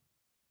feel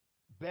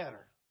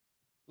better,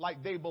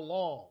 like they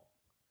belong.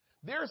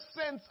 Their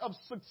sense of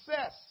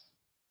success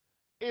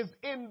is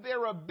in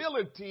their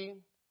ability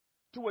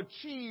to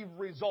achieve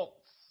results.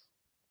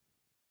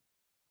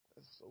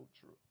 That's so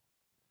true.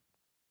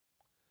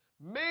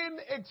 Men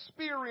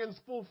experience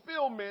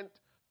fulfillment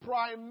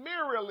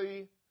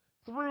primarily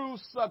through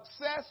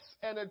success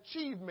and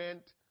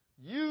achievement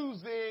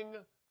using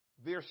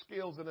their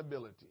skills and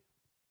ability.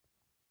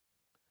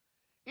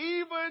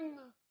 Even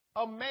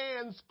a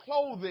man's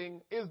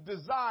clothing is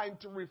designed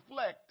to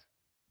reflect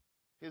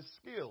his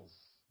skills.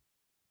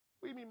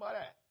 What do you mean by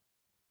that?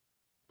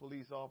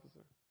 Police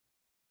officer,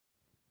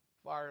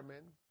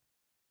 firemen,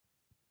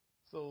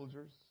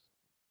 soldiers,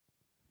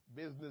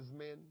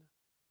 businessmen,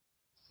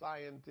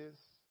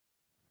 scientists,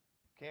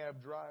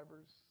 cab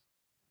drivers,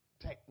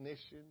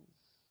 technicians,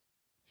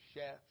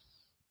 chefs.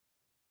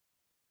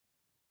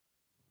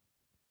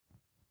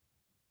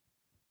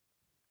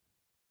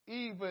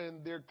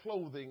 Even their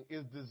clothing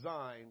is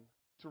designed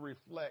to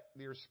reflect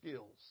their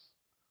skills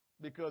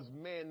because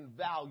men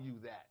value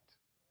that.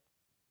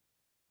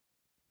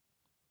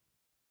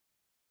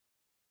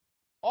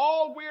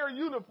 All wear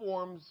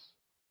uniforms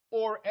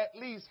or at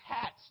least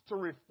hats to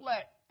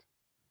reflect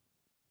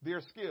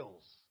their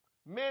skills.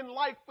 Men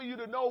like for you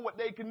to know what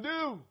they can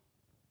do.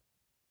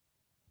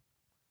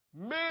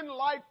 Men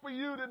like for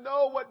you to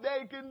know what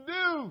they can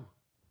do.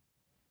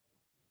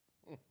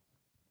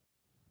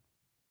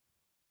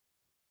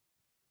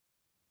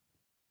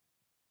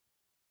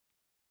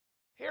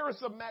 Here are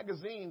some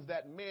magazines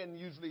that men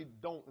usually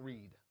don't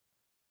read.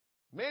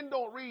 Men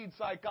don't read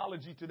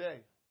Psychology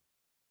Today.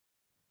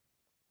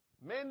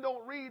 Men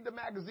don't read the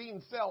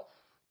magazine Self.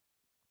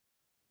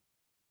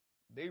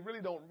 They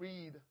really don't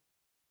read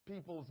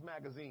People's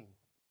Magazine.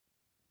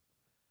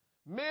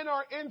 Men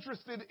are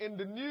interested in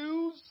the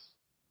news,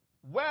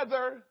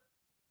 weather,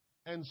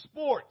 and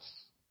sports,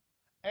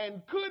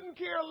 and couldn't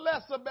care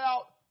less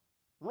about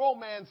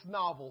romance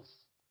novels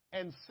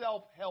and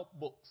self-help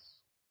books,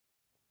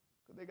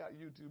 because they got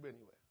YouTube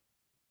anyway,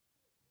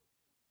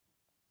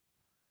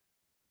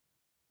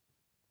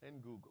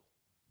 and Google.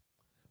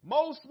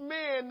 Most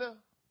men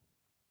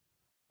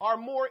are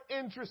more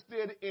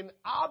interested in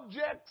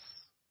objects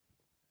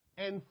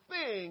and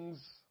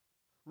things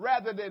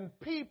rather than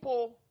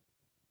people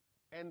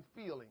and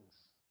feelings.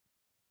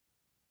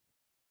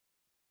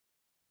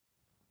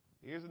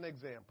 Here's an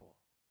example.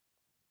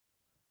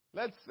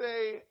 Let's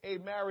say a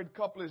married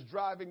couple is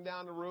driving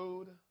down the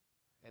road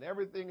and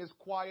everything is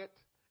quiet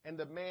and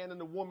the man and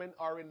the woman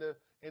are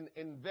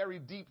in very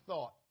deep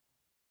thought.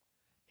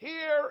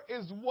 Here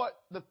is what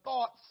the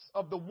thoughts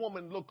of the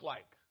woman look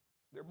like.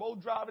 They're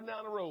both driving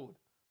down the road.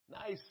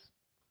 Nice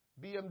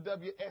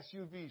BMW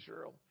SUV,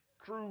 Cheryl,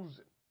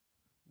 cruising.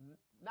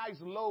 Nice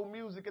low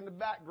music in the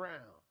background.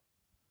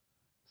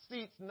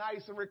 Seats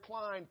nice and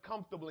reclined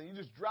comfortably. You're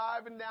just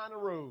driving down the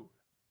road.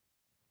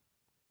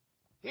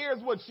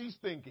 Here's what she's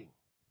thinking.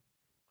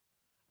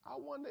 I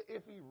wonder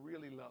if he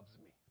really loves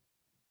me.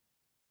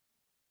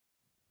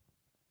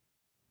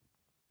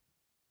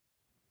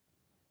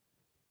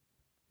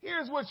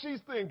 Here's what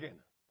she's thinking.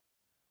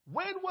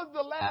 When was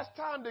the last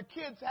time the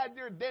kids had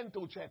their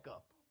dental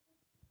checkup?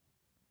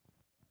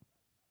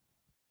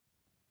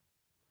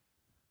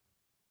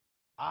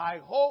 I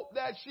hope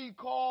that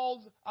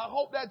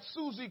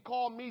Susie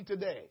called me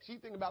today. She's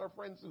thinking about her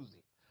friend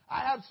Susie.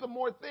 I have some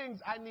more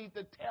things I need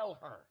to tell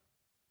her.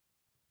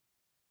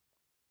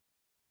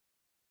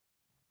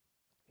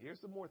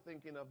 Here's some more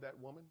thinking of that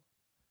woman.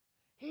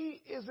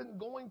 He isn't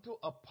going to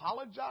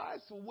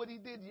apologize for what he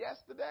did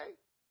yesterday.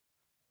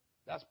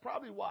 That's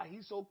probably why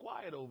he's so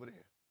quiet over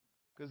there.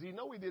 Because he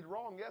know he did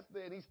wrong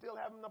yesterday and he still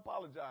haven't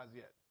apologized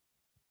yet.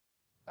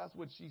 That's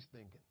what she's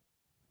thinking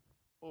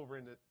over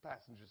in the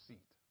passenger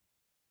seat.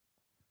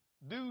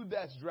 Dude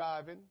that's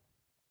driving,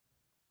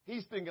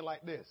 he's thinking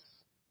like this.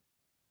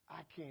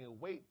 I can't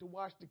wait to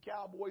watch the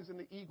Cowboys and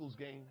the Eagles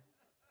game.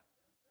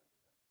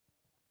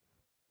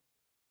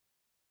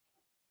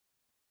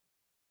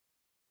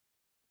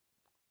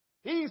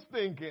 He's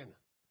thinking,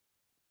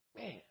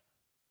 man,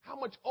 how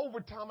much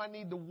overtime I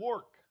need to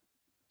work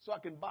so I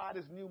can buy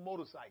this new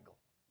motorcycle.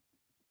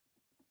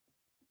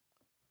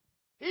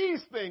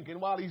 He's thinking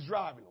while he's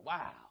driving,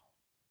 wow,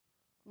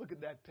 look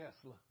at that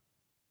Tesla.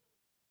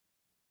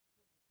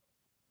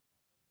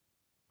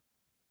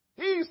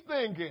 He's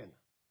thinking,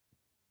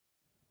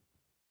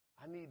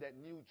 I need that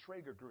new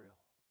Traeger grill.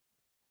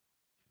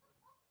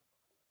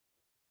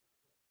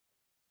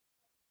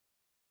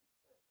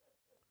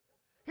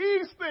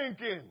 He's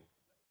thinking,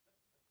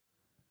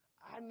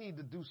 I need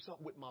to do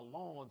something with my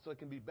lawn so it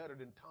can be better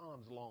than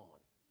Tom's lawn.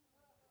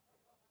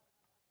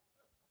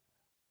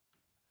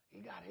 He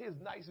got his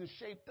nice and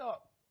shaped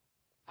up.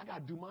 I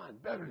got to do mine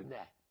better than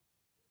that.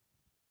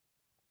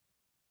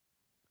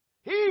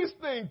 He's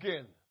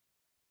thinking,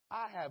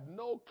 I have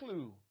no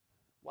clue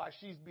why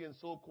she's being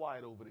so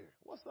quiet over there.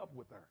 What's up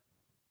with her?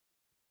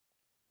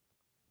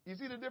 You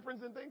see the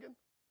difference in thinking?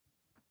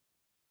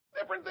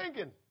 Different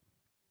thinking.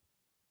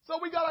 So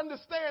we got to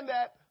understand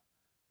that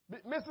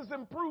Mrs.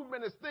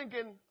 Improvement is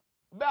thinking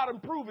about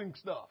improving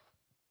stuff.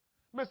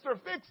 Mr.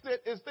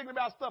 Fix-It is thinking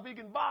about stuff he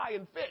can buy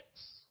and fix.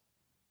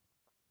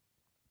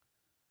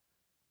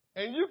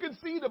 And you can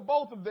see that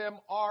both of them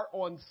are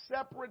on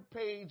separate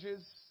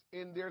pages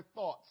in their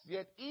thoughts,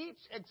 yet each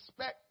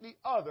expect the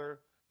other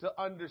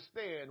to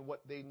understand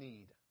what they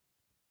need.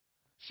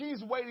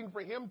 She's waiting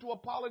for him to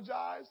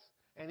apologize,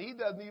 and he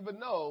doesn't even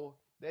know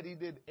that he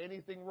did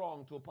anything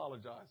wrong to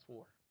apologize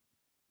for.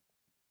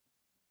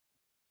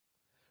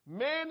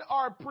 Men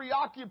are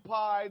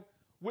preoccupied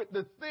with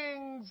the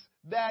things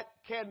that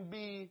can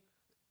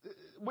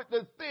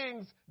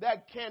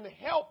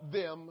help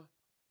them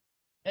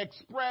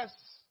express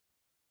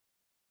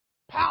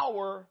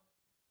power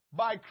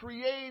by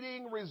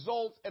creating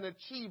results and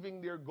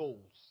achieving their goals.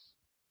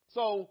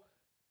 So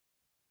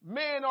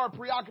men are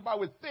preoccupied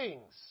with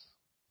things,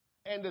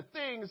 and the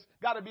things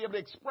got to be able to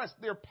express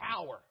their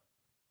power.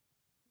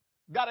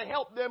 Got to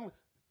help them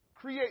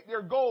create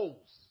their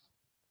goals.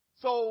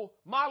 So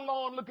my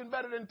lawn looking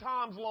better than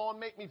Tom's lawn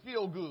make me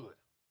feel good.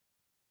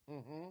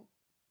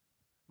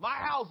 My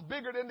house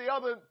bigger than the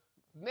other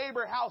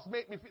neighbor house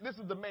make me feel, this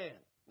is the man,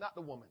 not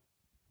the woman.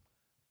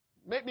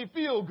 Make me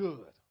feel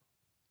good.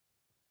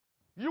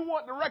 You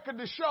want the record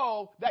to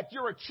show that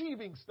you're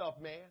achieving stuff,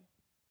 man.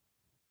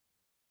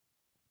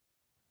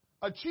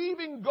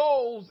 Achieving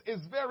goals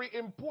is very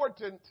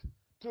important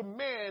to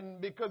men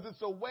because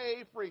it's a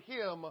way for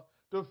him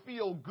to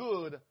feel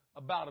good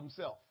about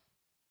himself.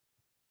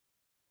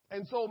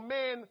 And so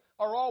men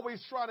are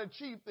always trying to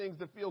achieve things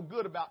to feel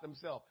good about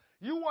themselves.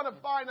 You want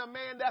to find a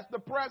man that's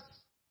depressed,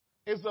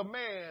 is a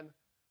man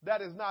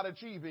that is not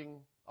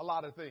achieving a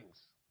lot of things.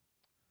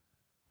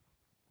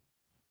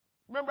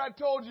 Remember I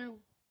told you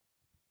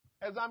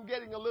as I'm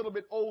getting a little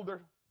bit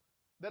older,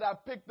 that I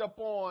picked up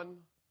on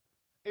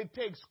it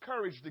takes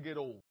courage to get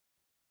old.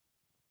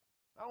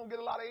 I don't get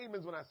a lot of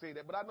amens when I say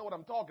that, but I know what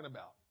I'm talking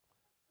about.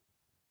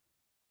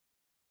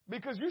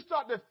 Because you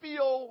start to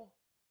feel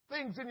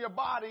things in your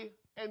body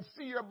and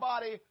see your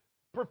body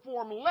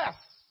perform less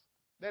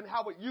than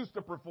how it used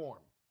to perform.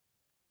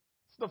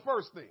 It's the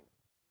first thing.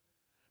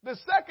 The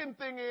second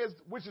thing is,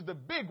 which is the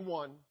big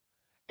one,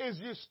 is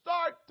you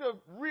start to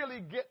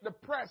really get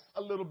depressed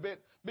a little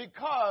bit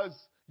because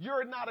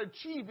you're not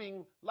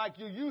achieving like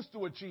you used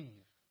to achieve.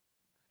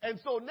 And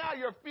so now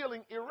you're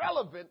feeling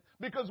irrelevant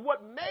because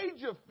what made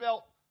you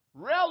felt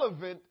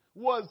relevant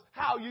was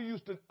how you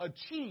used to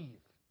achieve.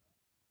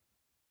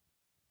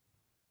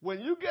 When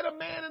you get a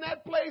man in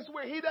that place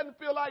where he doesn't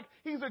feel like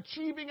he's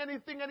achieving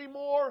anything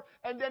anymore,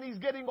 and then he's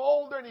getting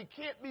older and he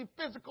can't be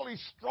physically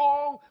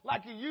strong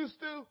like he used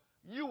to,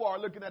 you are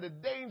looking at a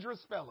dangerous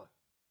fella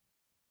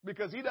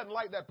because he doesn't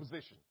like that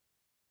position.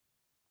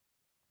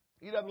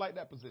 He doesn't like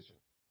that position.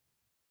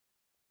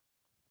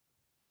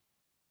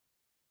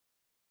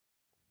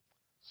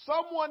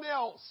 Someone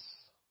else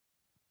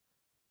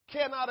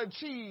cannot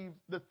achieve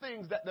the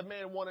things that the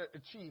man wanted to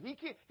achieve.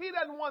 He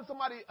doesn't want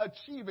somebody to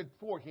achieve it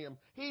for him.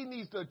 He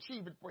needs to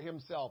achieve it for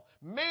himself.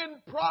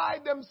 Men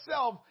pride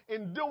themselves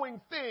in doing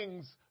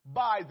things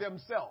by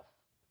themselves.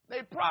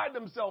 They pride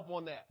themselves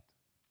on that.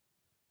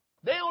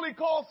 They only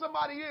call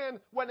somebody in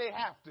when they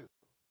have to.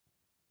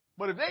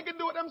 But if they can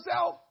do it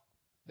themselves,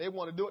 they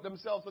want to do it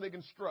themselves so they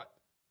can strut.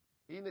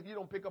 Even if you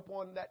don't pick up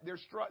on that, they're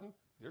strutting.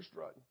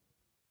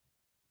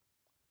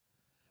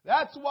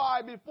 That's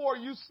why before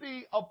you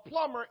see a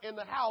plumber in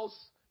the house,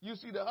 you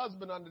see the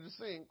husband under the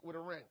sink with a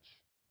wrench.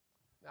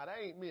 Now, that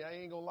ain't me. I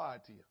ain't going to lie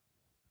to you.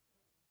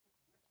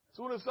 As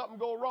soon as something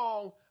go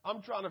wrong,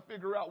 I'm trying to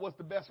figure out what's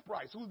the best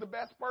price. Who's the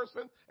best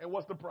person and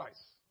what's the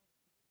price?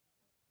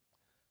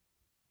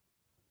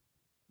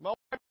 My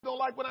wife don't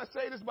like when I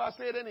say this, but I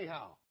say it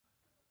anyhow.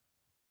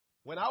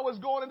 When I was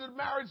going into the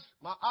marriage,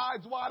 my eyes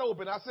wide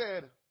open, I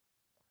said,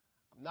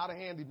 I'm not a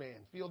handyman.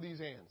 Feel these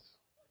hands.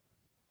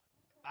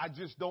 I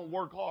just don't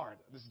work hard.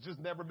 This has just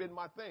never been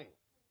my thing.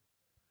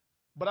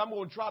 But I'm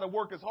going to try to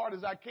work as hard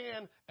as I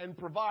can and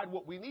provide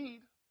what we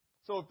need.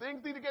 So if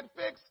things need to get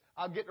fixed,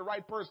 I'll get the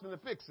right person to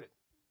fix it.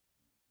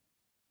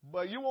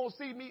 But you won't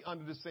see me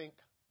under the sink.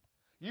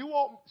 You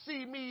won't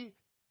see me,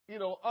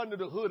 under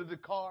the hood of the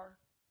car.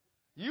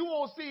 You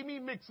won't see me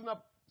mixing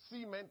up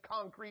cement,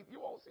 concrete. You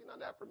won't see none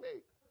of that from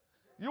me.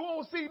 You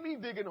won't see me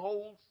digging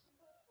holes.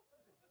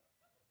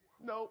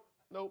 Nope.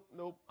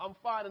 I'm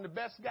finding the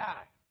best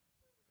guy.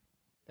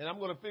 And I'm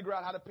going to figure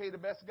out how to pay the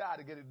best guy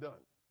to get it done.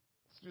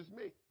 It's just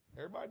me.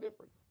 Everybody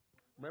different.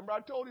 Remember I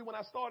told you when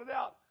I started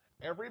out,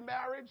 every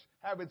marriage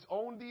have its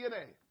own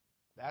DNA.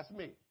 That's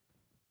me.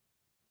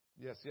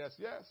 Yes.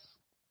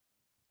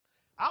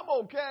 I'm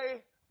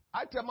okay.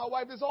 I tell my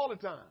wife this all the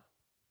time.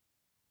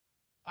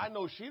 I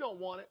know she don't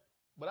want it,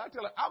 but I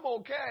tell her I'm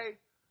okay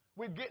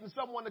with getting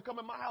someone to come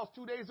in my house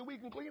 2 days a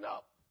week and clean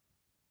up.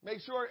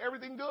 Make sure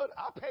everything good.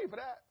 I'll pay for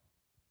that.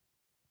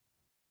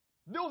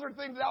 Those are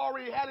things that I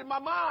already had in my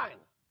mind.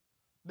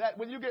 That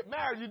when you get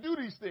married, you do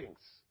these things,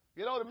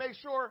 to make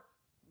sure,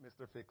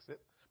 Mr. Fix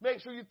It, make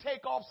sure you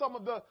take off some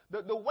of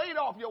the weight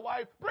off your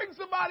wife. Bring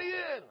somebody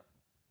in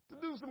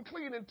to do some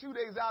cleaning 2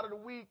 days out of the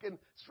week and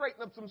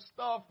straighten up some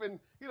stuff and,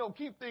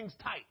 keep things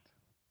tight.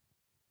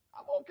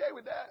 I'm okay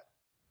with that.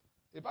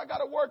 If I got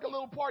to work a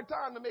little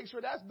part-time to make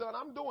sure that's done,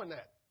 I'm doing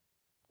that.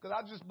 Because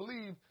I just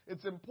believe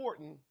it's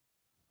important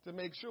to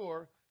make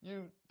sure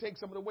you take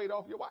some of the weight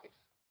off your wife.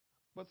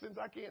 But since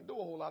I can't do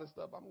a whole lot of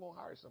stuff, I'm going to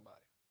hire somebody.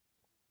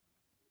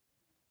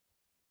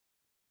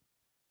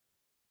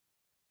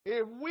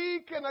 If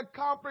we can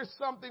accomplish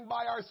something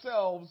by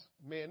ourselves,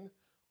 men,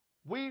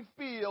 we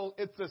feel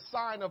it's a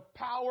sign of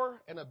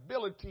power and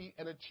ability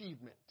and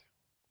achievement.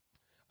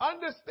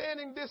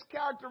 Understanding this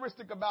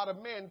characteristic about a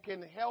man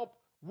can help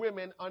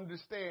women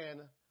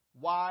understand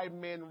why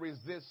men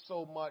resist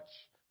so much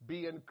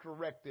being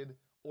corrected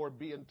or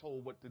being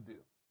told what to do.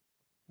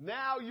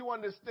 Now you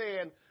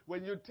understand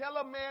when you tell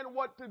a man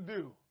what to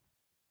do,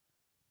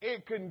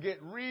 it can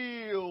get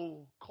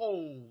real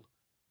cold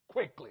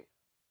quickly.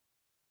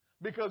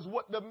 Because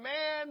what the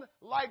man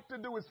like to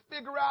do is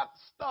figure out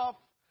stuff,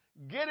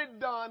 get it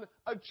done,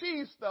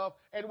 achieve stuff.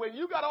 And when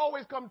you got to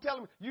always come tell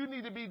him, you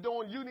need to be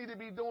doing,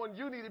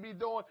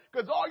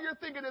 because all you're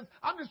thinking is,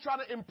 I'm just trying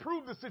to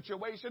improve the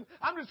situation.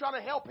 I'm just trying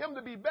to help him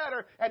to be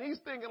better. And he's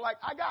thinking like,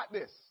 I got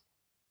this.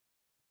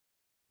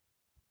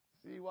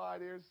 See why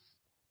there's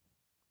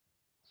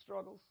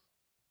struggles?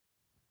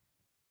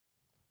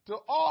 To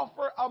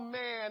offer a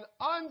man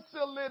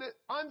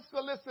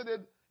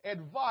unsolicited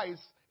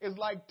advice is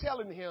like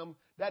telling him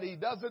that he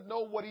doesn't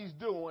know what he's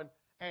doing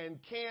and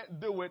can't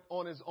do it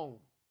on his own,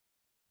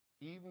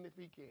 even if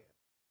he can.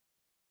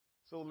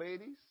 So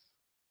ladies,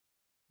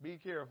 be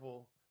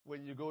careful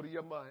when you go to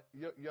your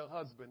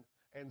husband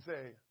and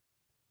say,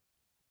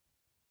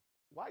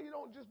 why you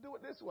don't just do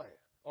it this way?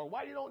 Or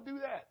why you don't do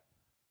that?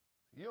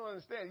 You don't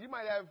understand. You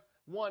might have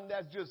one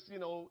that's just,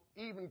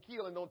 even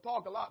keel and don't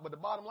talk a lot. But the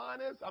bottom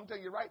line is, I'm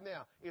telling you right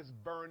now, it's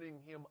burning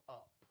him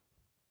up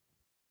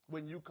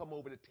when you come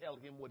over to tell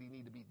him what he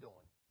need to be doing.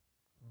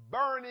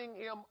 Burning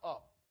him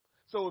up.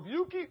 So if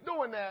you keep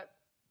doing that,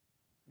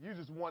 you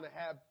just want to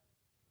have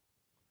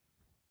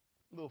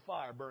a little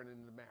fire burning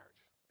in the marriage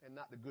and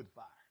not the good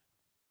fire.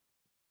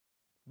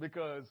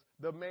 Because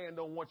the man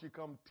don't want you to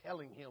come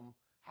telling him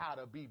how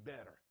to be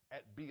better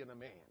at being a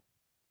man.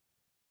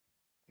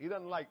 He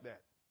doesn't like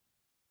that.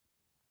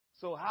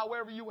 So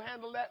however you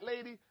handle that,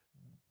 lady,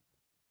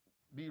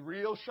 be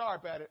real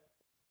sharp at it.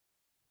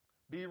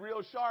 Be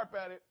real sharp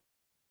at it.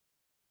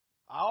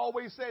 I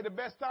always say the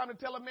best time to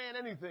tell a man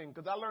anything,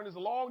 because I learned this a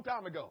long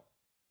time ago.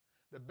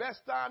 The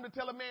best time to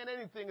tell a man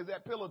anything is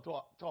at pillow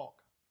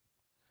talk.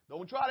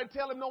 Don't try to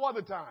tell him no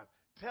other time.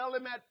 Tell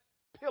him at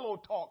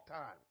pillow talk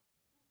time.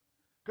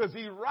 Because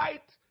he's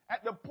right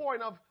at the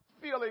point of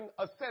feeling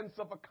a sense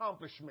of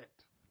accomplishment.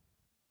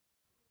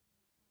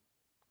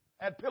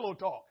 At pillow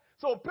talk.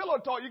 So pillow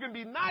talk, you can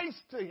be nice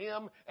to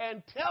him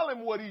and tell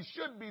him what he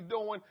should be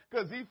doing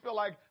because he feel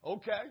like,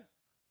 okay,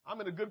 I'm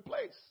in a good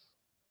place.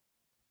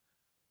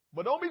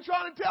 But don't be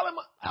trying to tell him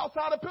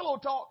outside of pillow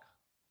talk.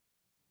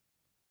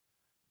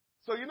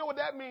 So you know what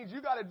that means?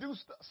 You got to do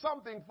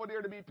something for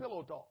there to be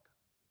pillow talk.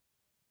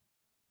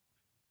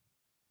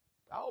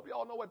 I hope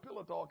y'all know what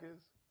pillow talk is.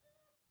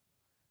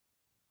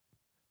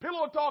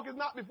 Pillow talk is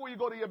not before you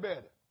go to your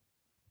bed.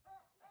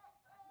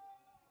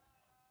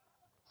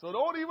 So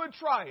don't even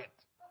try it.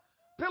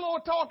 Pillow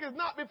talk is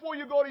not before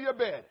you go to your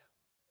bed.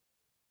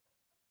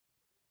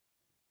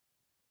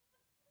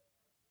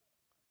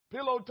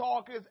 Pillow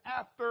talk is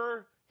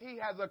after he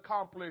has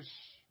accomplished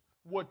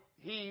what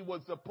he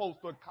was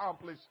supposed to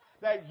accomplish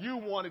that you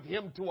wanted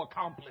him to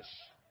accomplish.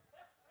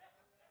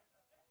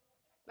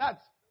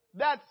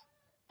 That's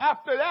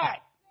after that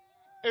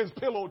is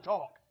pillow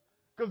talk.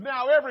 Because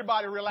now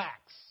everybody relax.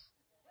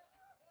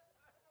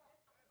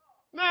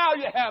 Now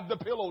you have the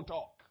pillow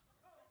talk.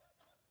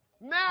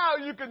 Now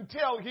you can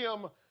tell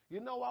him,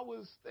 I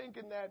was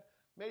thinking that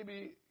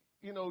maybe,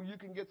 you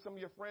can get some of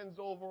your friends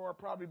over or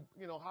probably,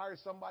 hire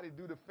somebody to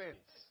do the fence.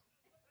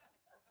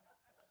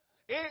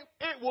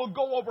 It will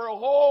go over a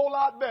whole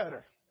lot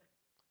better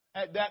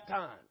at that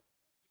time.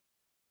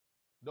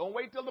 Don't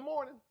wait till the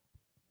morning.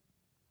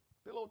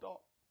 Pillow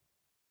talk.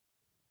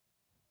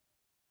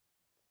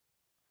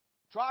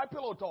 Try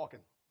pillow talking.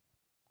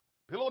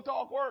 Pillow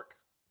talk work.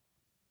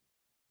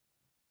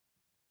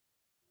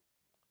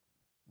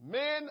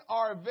 Men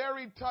are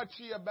very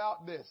touchy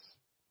about this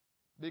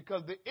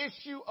because the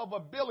issue of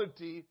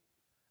ability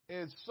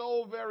is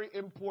so very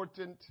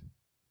important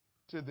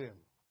to them.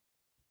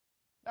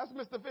 That's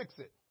Mr.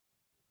 Fix-It.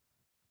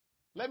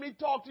 Let me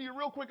talk to you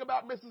real quick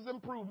about Mrs.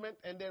 Improvement,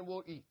 and then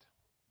we'll eat.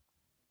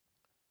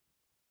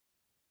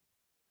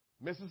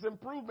 Mrs.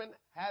 Improvement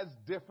has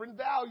different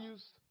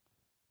values.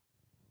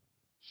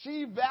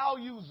 She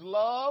values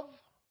love,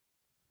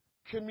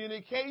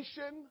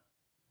 communication,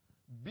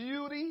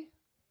 beauty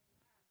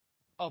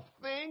of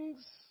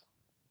things,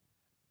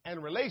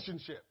 and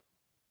relationship.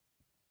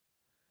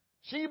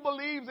 She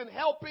believes in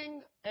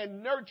helping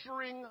and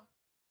nurturing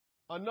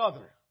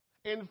another.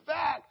 In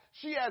fact,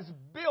 she has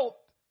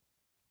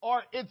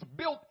it's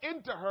built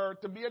into her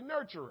to be a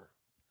nurturer.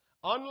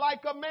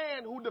 Unlike a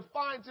man who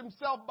defines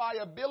himself by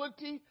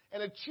ability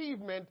and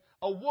achievement,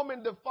 a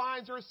woman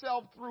defines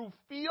herself through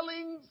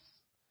feelings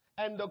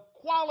and the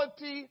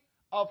quality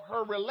of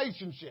her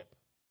relationship.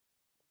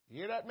 You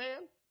hear that,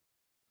 man?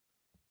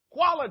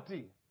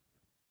 Quality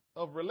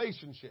of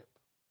relationship.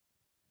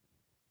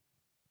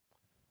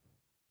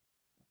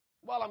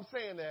 While I'm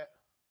saying that,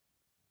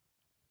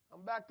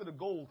 I'm back to the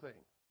goal thing.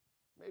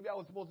 Maybe I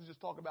was supposed to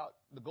just talk about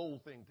the goal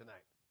thing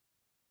tonight.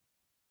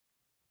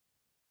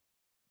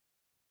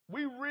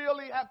 We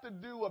really have to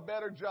do a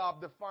better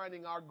job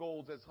defining our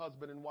goals as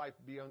husband and wife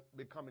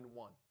becoming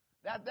one.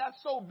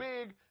 That's so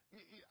big.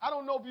 I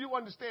don't know if you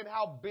understand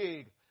how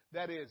big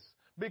that is.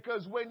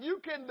 Because when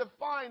you can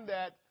define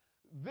that,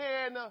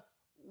 then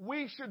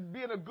we should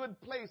be in a good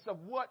place of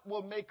what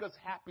will make us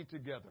happy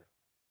together.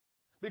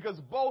 Because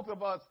both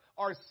of us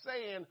are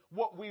saying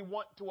what we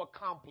want to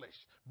accomplish.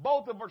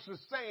 Both of us are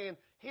saying,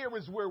 here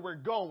is where we're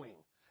going.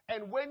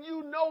 And when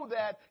you know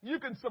that, you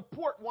can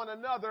support one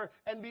another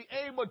and be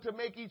able to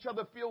make each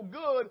other feel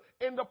good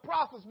in the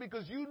process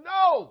because you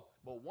know.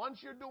 But once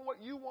you're doing what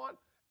you want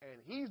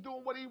and he's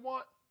doing what he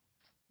wants,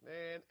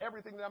 man,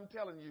 everything that I'm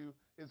telling you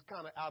is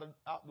kind of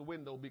out the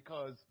window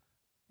because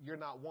you're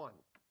not one.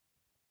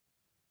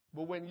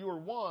 But when you're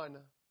one,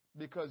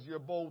 because you're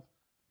both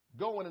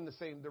going in the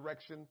same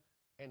direction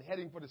and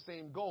heading for the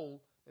same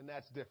goal, then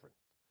that's different.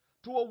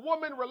 To a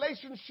woman,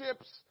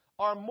 relationships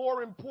are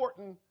more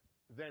important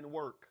than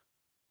work.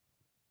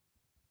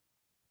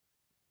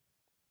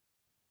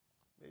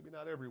 Maybe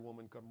not every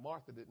woman, because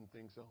Martha didn't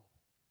think so.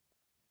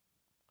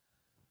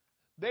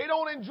 They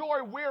don't enjoy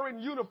wearing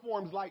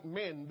uniforms like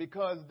men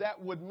because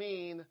that would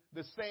mean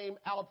the same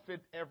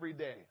outfit every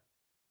day.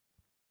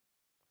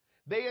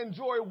 They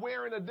enjoy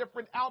wearing a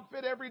different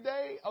outfit every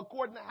day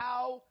according to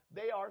how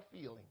they are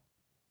feeling.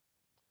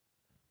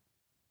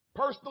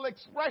 Personal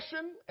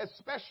expression,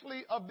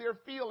 especially of their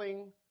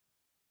feeling,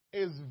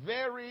 is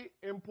very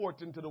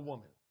important to the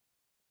woman.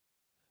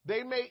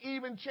 They may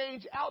even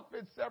change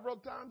outfits several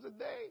times a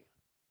day,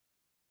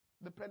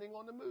 depending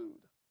on the mood.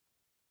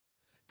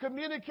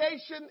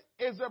 Communication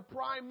is of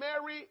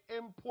primary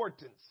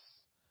importance.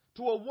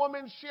 To a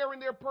woman, sharing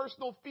their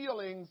personal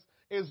feelings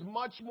is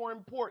much more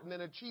important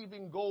than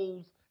achieving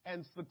goals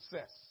and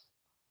success.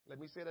 Let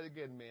me say that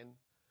again, men.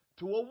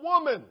 To a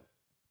woman,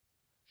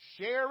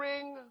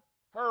 sharing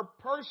her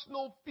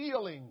personal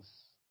feelings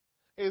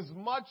is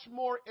much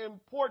more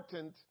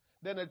important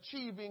than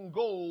achieving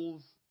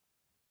goals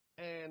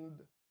and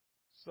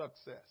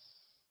success.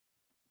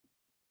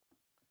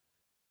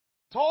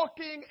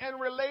 Talking and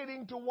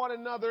relating to one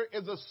another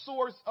is a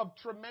source of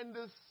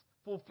tremendous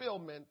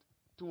fulfillment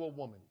to a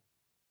woman.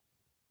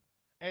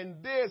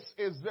 And this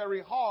is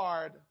very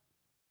hard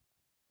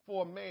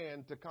for a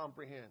man to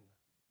comprehend.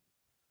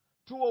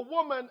 To a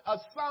woman, a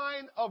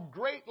sign of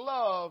great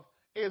love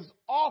is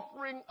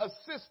offering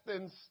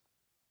assistance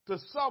to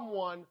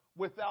someone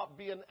without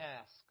being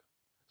asked.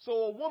 So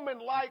a woman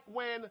like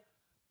when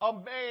a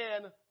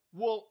man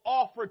will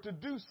offer to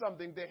do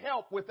something to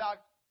help without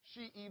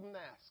she even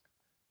asks.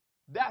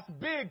 That's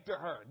big to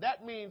her.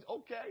 That means,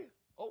 okay,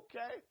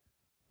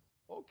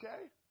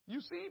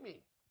 you see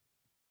me.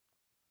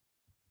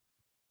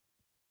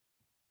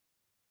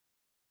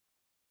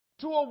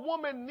 To a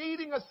woman,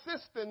 needing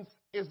assistance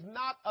is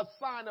not a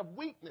sign of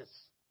weakness,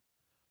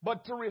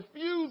 but to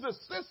refuse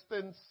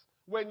assistance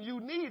when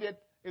you need it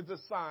is a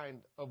sign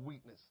of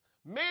weakness.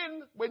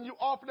 Men, when you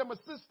offer them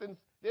assistance,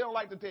 they don't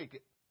like to take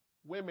it.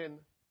 Women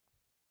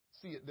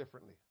see it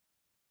differently.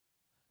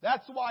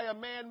 That's why a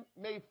man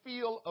may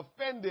feel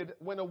offended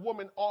when a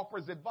woman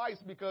offers advice,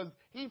 because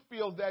he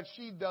feels that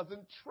she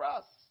doesn't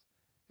trust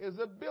his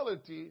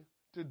ability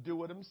to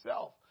do it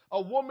himself.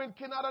 A woman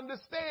cannot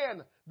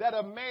understand that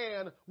a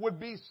man would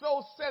be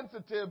so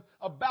sensitive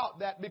about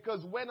that,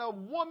 because when a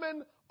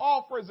woman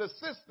offers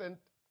assistance,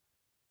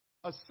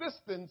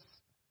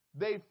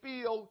 they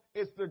feel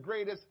it's the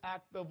greatest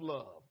act of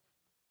love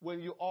when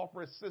you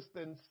offer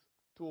assistance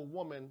to a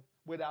woman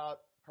without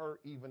her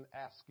even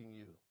asking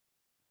you.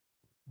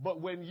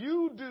 But when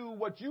you do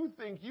what you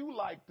think you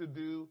like to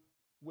do,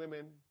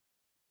 women,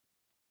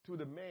 to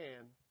the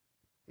man,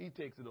 he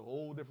takes it a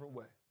whole different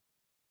way.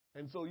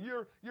 And so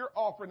you're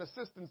offering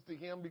assistance to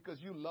him because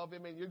you love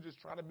him and you're just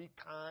trying to be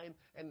kind,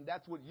 and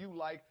that's what you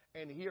like,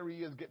 and here he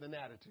is getting an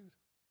attitude.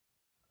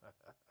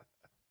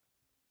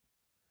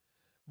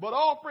 But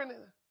offering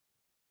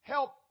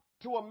help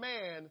to a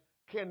man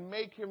can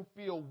make him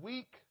feel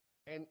weak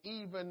and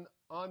even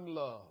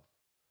unloved.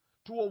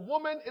 To a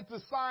woman, it's a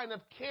sign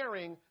of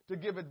caring to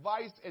give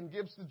advice and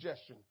give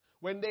suggestion.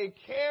 When they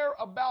care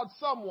about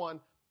someone,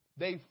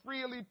 they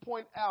freely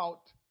point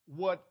out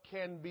what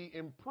can be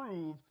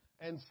improved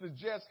and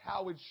suggest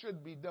how it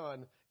should be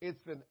done.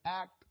 It's an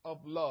act of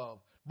love.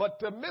 But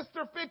to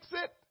Mr.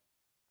 Fix-It,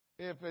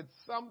 if it's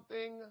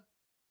something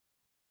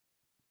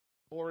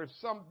or if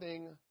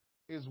something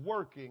is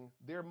working,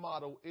 their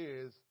motto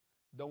is,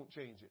 don't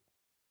change it.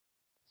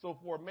 So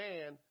for a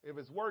man, if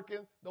it's working,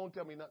 don't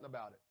tell me nothing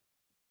about it.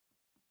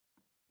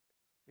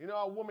 You know,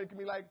 a woman can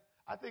be like,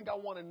 I think I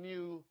want a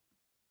new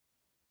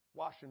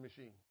washing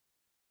machine.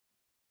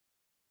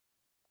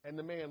 And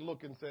the man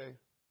look and say,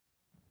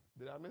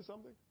 did I miss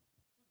something?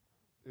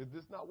 Is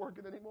this not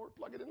working anymore?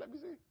 Plug it in, let me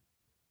see.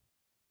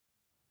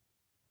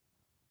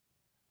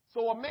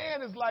 So a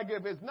man is like,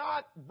 if it's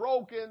not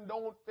broken,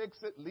 don't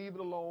fix it, leave it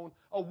alone.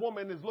 A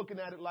woman is looking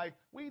at it like,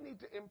 we need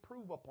to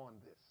improve upon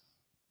this.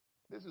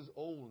 This is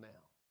old now.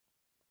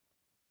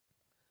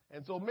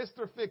 And so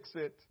Mr.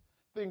 Fix-It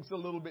thinks a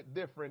little bit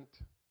different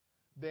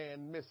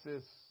than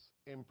Mrs.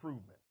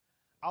 Improvement.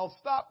 I'll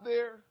stop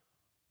there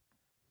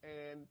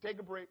and take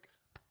a break,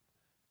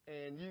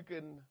 and you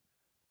can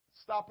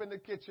stop in the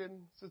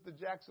kitchen. Sister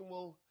Jackson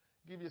will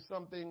give you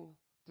something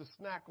to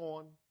snack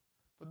on.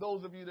 For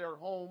those of you that are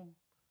home,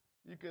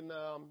 you can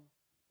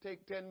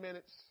take 10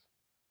 minutes,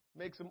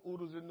 make some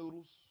oodles and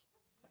noodles,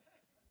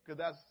 because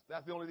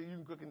that's the only thing you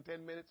can cook in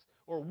 10 minutes,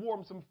 or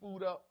warm some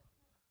food up,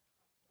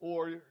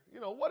 or,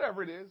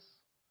 whatever it is.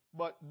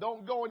 But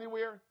don't go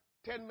anywhere.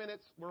 10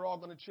 minutes. We're all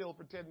going to chill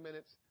for 10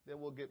 minutes. Then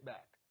we'll get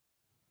back.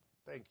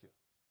 Thank you.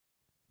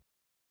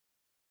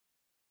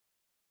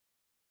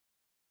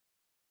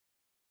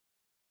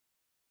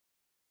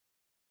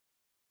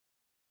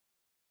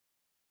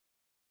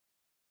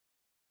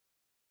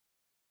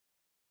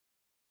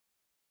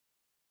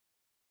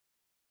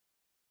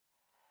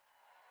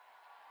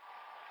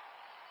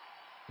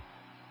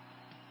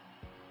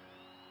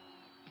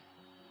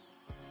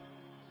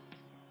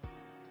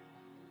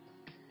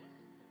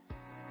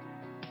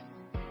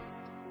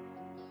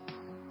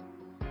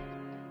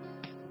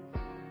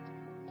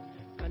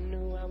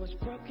 I was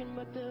broken,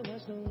 but there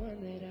was no one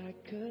that I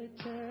could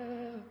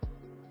tell.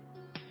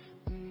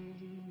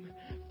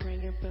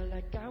 Praying felt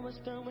like I was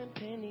throwing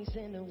pennies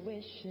in a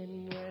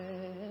wishing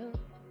well.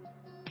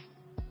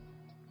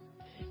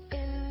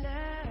 And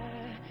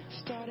I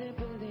started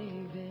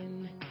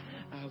believing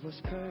I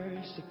was cursed.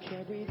 words to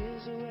carry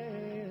this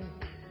away.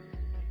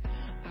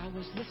 I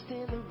was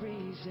listing the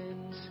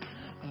reasons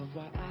of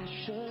why I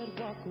should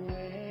walk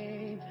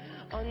away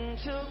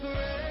until grace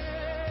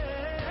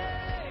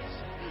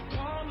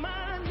called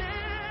my name.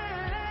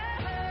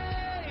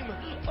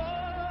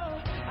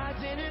 Oh, I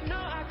didn't know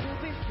I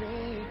could be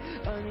free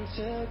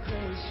until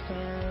grace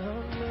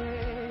found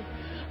me.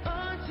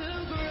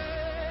 Until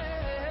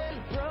grace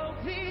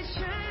broke these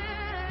chains.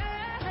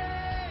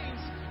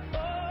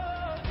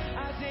 Oh,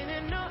 I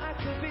didn't know I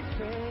could be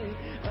free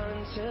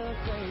until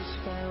grace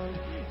found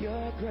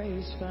your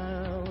grace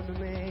found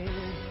me.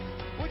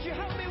 Would you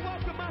help me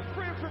welcome my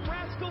friend from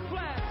Rascal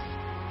Flats,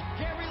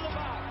 Gary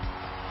LeVox?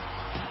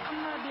 I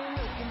might be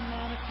looking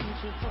at a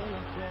future full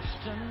of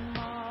question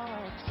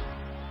marks,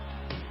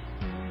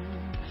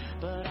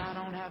 but I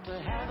don't have to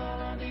have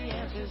all of the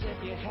answers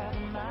if you have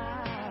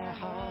my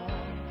heart.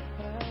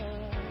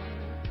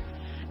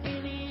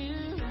 In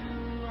you,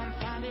 I'm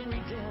finding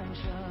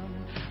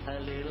redemption, a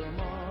little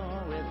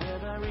more with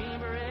every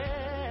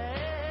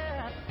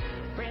breath,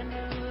 brand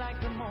new like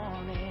the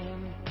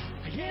morning,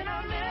 and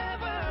I'll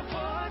never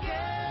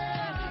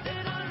forget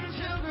that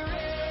until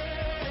grace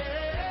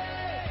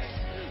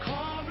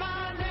called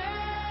my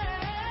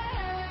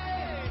name.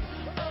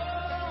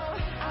 Oh,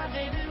 I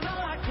didn't know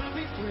I could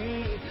be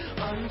free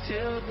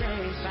until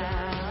grace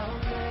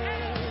found me.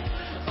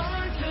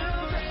 Until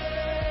grace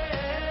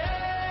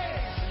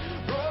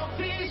broke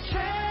these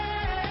chains.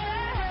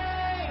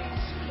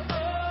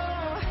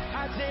 Oh,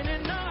 I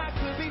didn't know I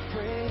could be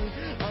free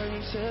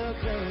until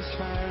grace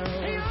found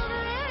me.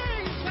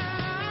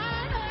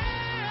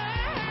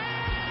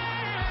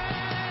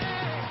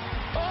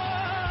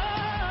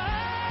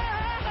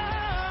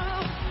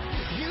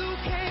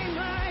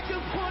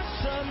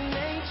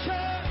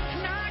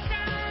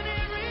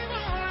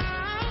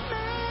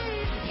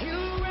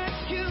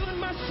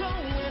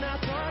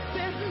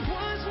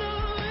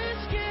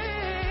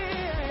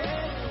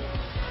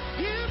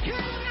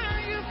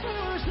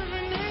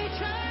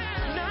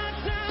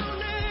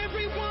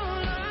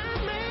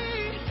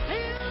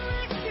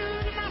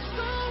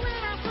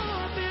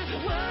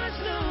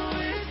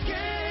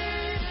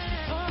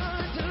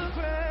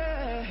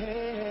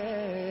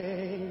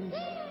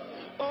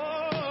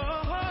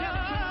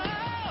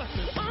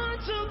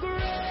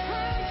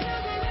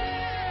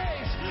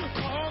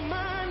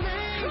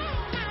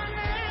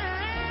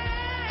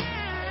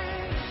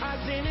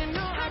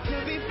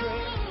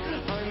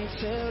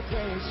 Until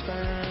grace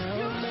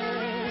found me.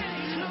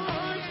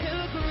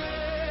 Until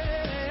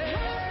grace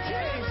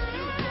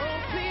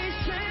broke these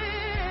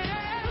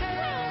chains.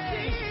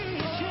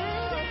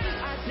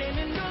 I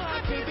didn't know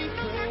I could be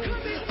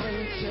free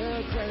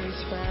until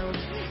grace found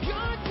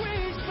your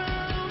grace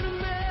found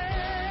me.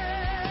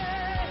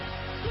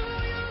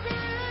 Oh, your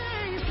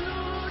grace,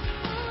 Lord.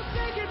 Oh,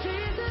 thank you,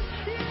 Jesus.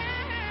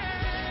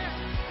 Yeah.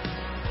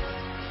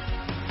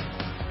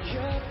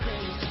 Your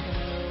grace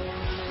found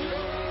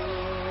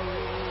me.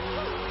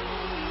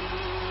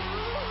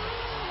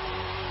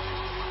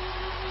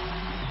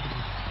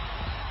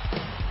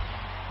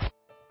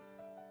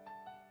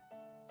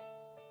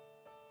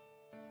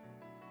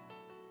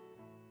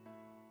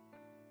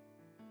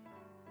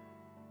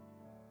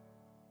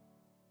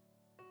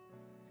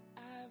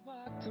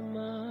 Walked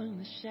among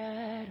the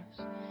shadows,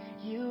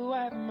 you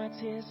wiped my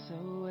tears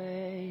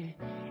away,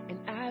 and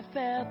I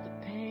felt the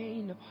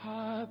pain of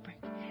heartbreak,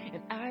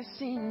 and I've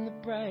seen the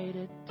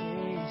brighter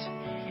days,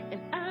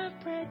 and I've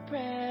prayed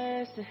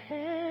prayers to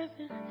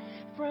heaven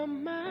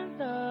from my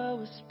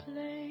lowest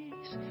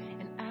place,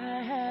 and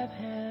I have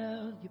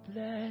held your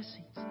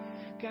blessings.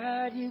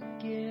 God, you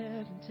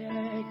give and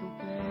take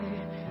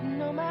away.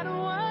 No matter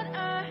what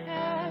I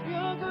have,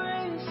 your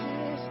grace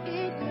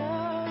is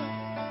enough.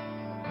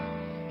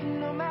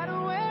 No matter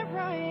where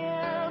I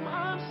am,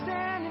 I'm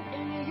standing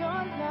in your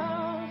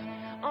love.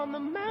 On the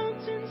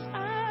mountains,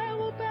 I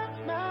will bow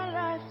my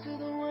life to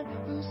the one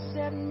who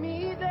set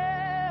me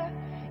there.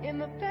 In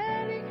the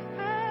valley,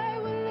 I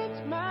will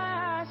lift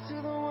my eyes to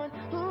the one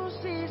who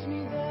sees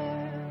me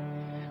there.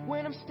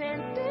 When I'm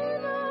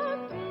standing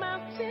on the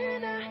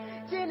mountain,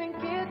 I didn't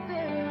get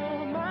there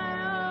on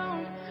my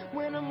own.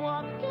 When I'm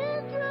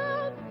walking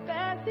through the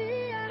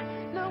valley,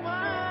 I know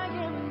I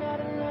am not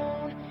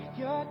alone.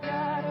 You're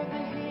God of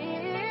the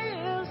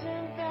hills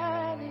and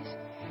valleys,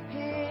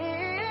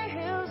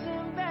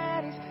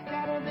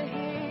 God of the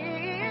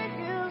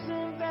hills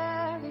and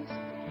valleys,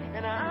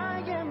 and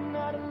I am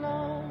not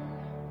alone.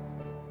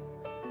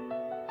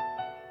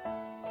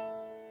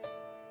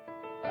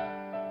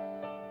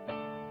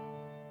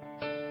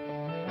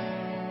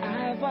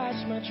 I've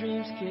watched my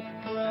dreams get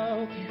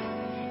broken.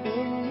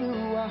 In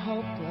you I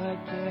hope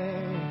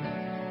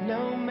again.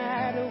 No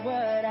matter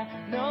what, I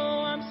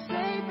know I'm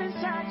safe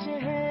inside your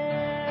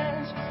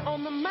hands.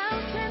 On the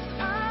mountains,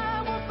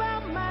 I will bow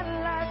my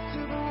life to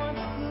the one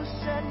who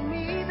set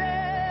me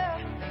there.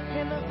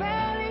 In the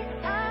valley,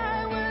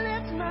 I will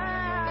lift my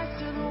eyes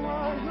to the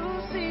one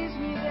who sees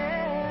me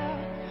there.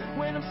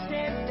 When I'm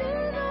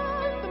standing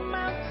on the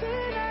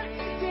mountain, I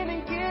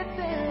didn't get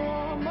there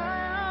on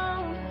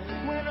my own.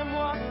 When I'm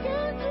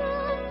walking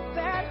through the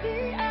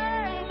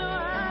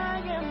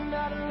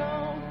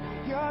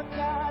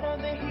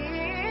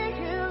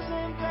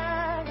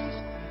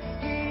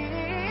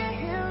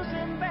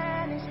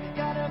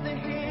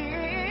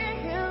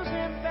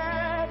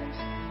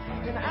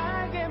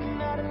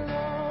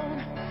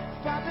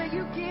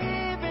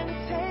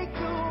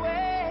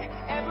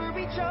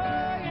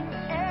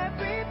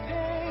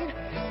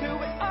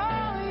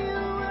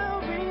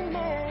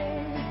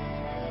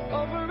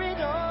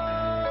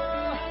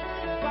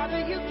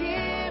you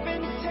give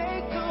and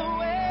take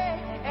away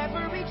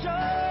every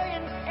joy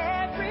and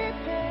every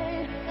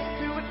pain.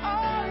 Through it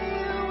all,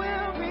 you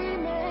will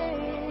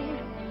remain.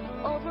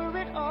 Over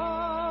it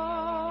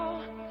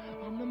all,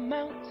 on the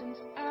mountains,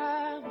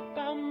 I will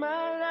bow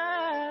my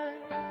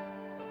life.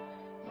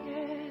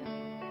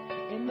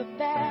 Yeah, in the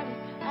valley,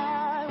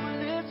 I will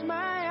lift my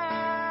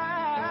eyes.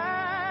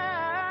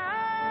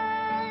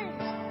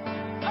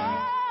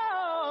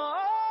 Oh,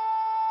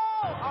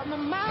 on the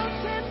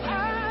mountains,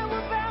 I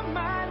will bow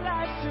my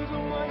life to the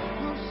one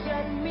who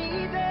set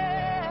me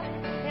there.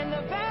 In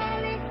the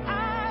valley,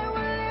 I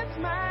will lift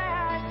my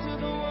eyes to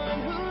the one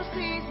who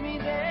sees me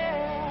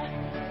there.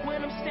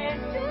 When I'm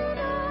standing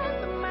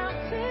on the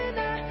mountain,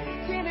 I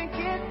didn't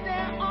get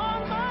there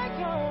on my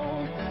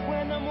own.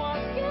 When I'm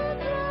walking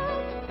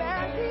through the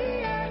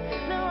valley, I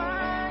know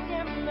I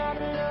am not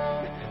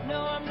alone. No,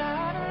 I'm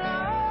not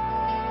alone.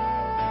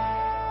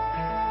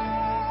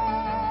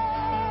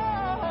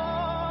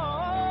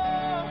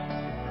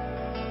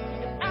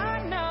 And I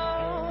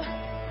know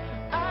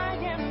I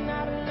am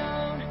not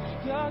alone.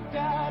 You're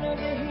God of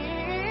the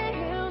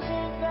hills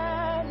and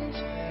valleys,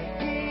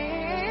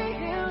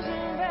 hills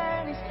and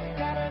valleys,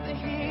 God of the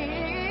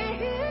hills.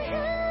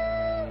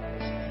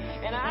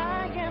 And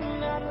I am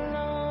not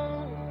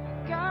alone.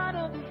 God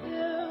of the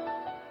hills,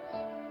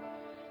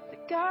 the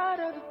God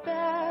of the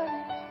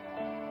valleys,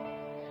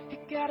 the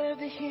God of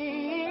the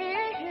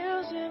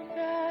hills and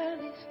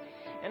valleys.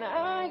 And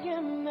I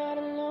am not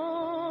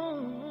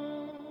alone.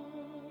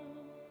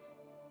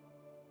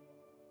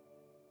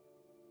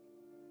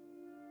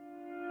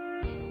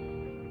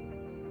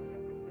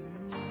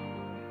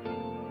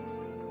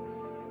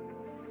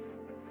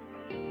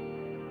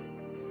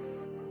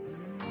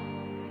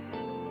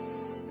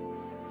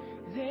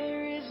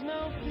 There is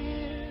no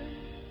fear,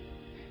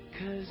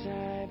 'cause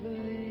I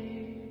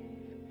believe.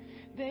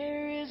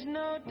 There is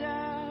no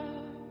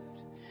doubt,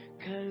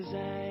 'cause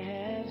I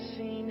have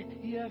seen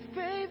your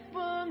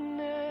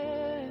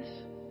faithfulness.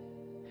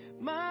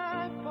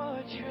 My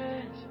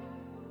fortress,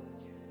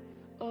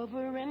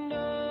 over and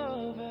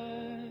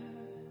over.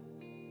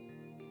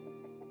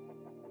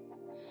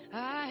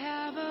 I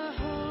have a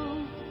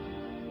home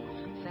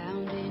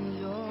found in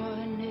your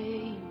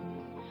name.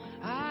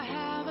 I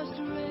have a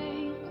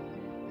strength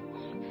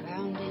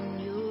found in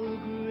your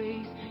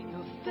grace,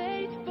 your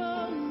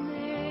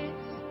faithfulness,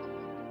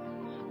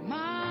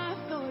 my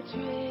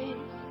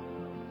fortress,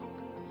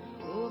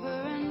 over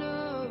and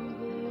over.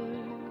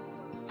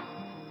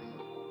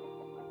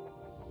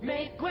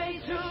 Make way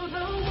through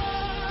the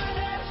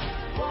waters,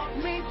 walk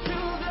me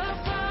through the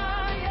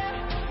fire,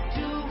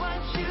 do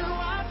what you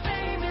are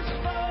famous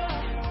for,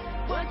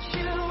 what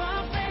you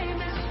are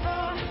famous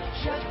for.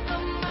 Shut the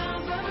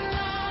mouths of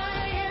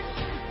lions,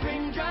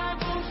 bring dry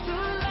bones to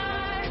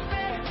life.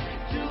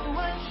 Do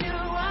what you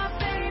are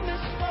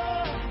famous for,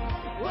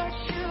 what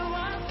you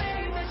are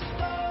famous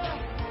for.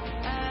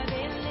 I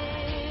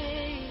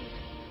believe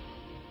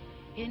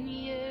in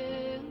you,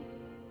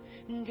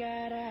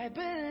 God, I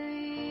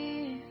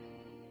believe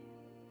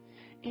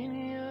in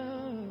you.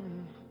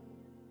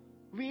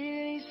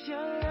 Release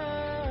your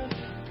love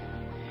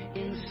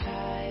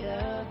inside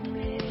of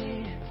me.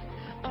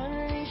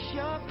 Unleash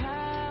your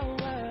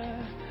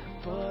power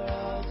for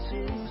all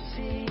to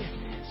see.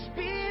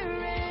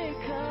 Spirit,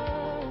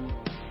 come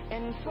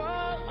and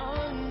fall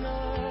on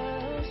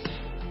us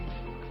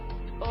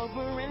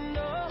over and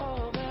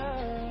over.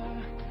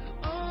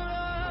 Oh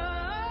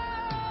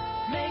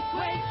Lord, make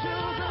way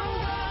through the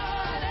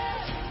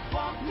waters,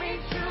 walk me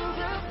through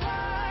the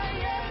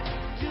fire.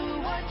 Do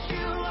what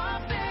you are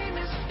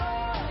famous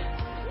for,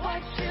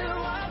 what you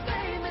are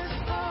famous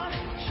for.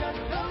 Shut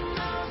the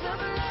mouths of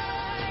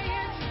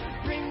lions,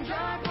 bring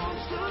dry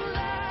bones to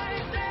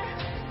life.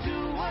 Do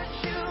what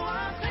you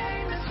are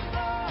famous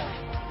for,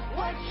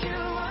 what you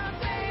are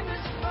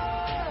famous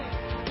for.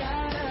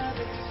 God of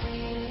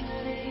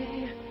exceedingly,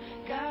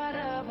 God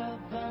of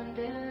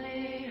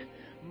abundantly,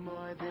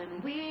 more than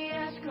we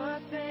ask or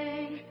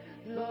think.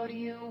 Lord,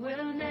 you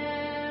will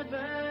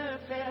never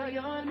fail.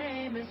 Your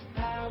name is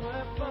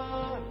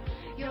powerful,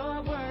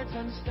 your word's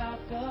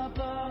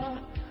unstoppable.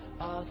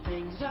 All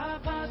things are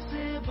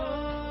possible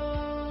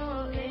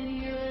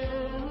in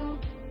you.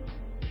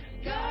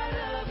 God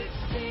of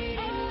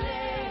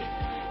exceedingly,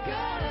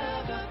 God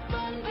of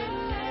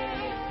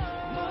abundantly,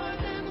 more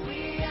than we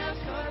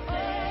ask or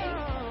think.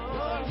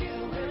 Lord, you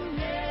will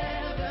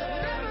never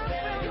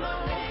fail. Your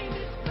name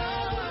is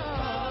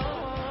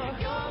powerful,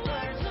 your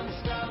word's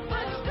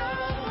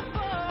unstoppable.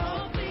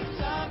 All things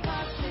are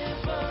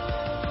possible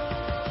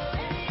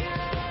in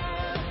you.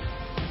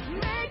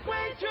 Make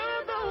way through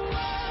the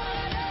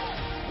water,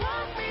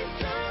 walk me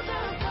through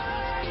the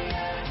fire.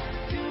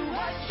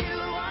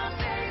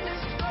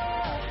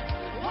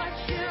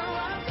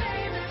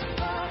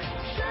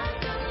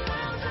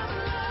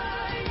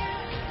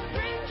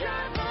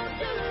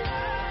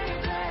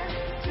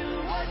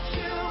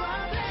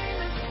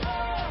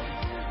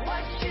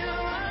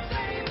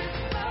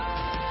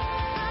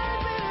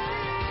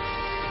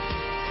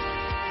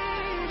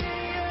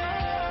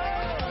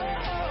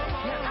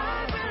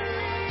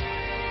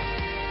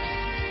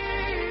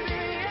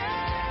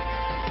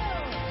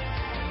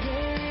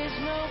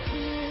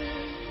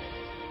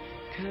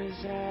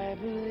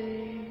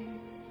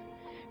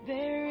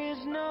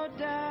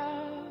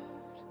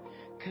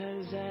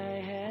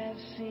 I have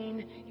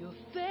seen your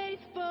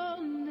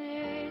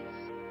faithfulness,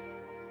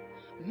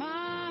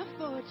 my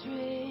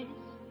fortress,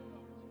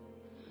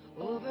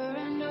 over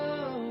and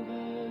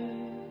over.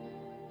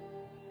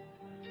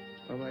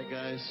 All right,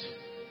 guys.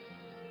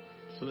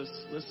 So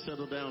let's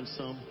settle down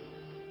some.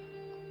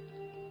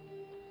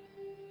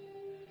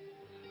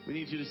 We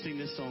need you to sing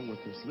this song with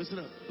us. Listen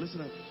up.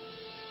 Listen up.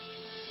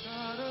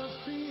 God of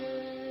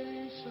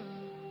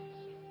creation,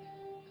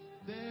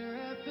 there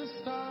at the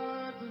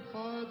start,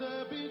 before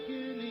the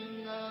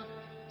beginning of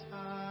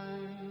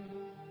time.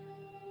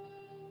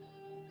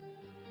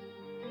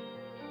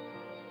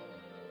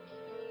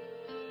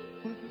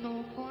 With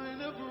no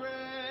point of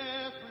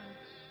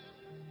reference,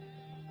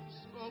 you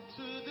spoke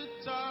to the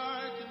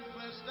dark and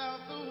fleshed out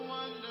the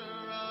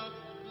wonder of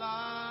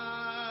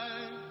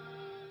life.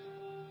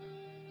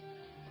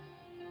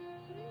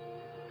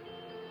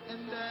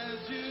 And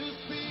as you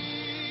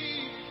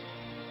speak,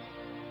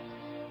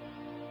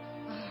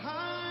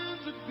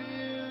 100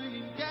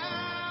 billion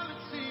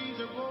galaxies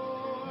are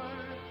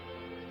born.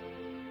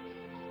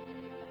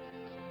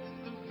 In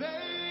the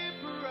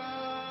vapor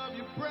of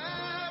your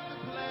breath, the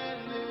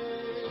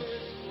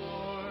planets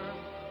form.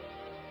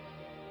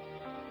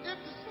 If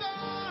the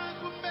stars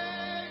were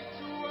made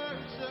to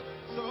worship,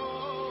 so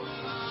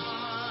will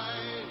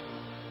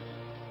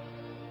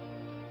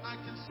I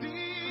can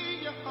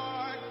see your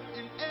heart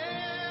in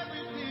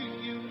everything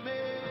you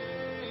made.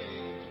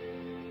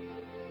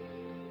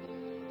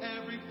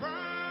 Every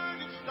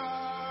burning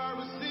star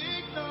will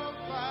signal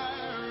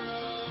fire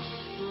of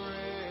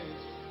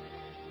grace.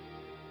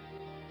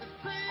 If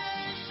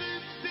creation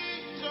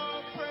sings your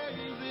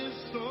praises,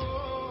 so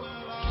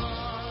will I.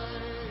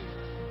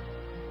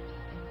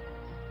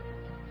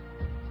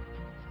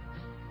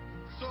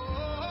 So will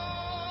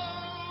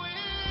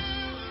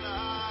I.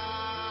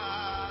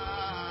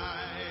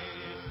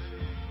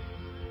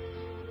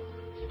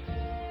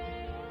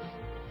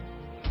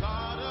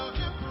 God of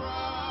your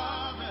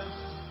promise,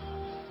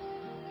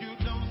 you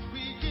don't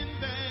speak in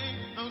vain,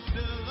 no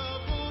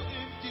syllable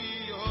empty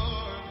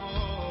your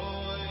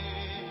voice.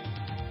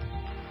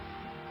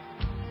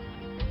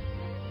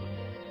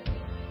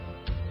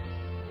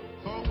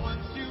 For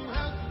once you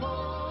have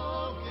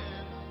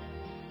spoken,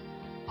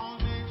 all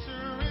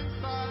nature and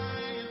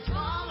science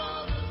follow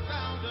the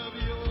sound of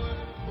your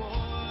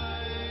voice.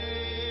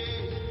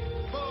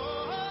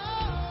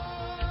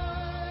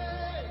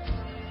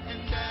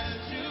 And as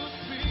you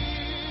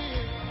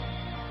speak,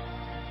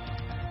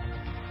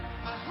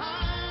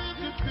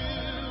 100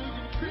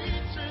 billion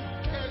creatures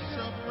catch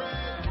your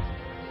breath,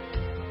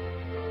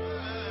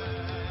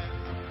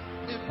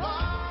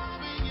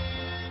 evolving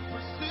in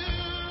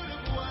pursuit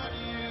of what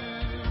you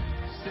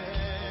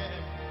said.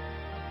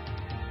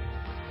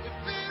 If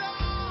it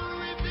all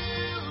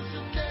reveals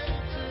your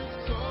nature,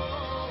 so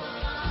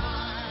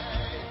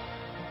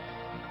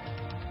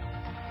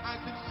I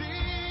can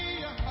see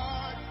your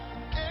heart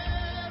in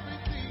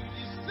everything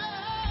you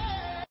say.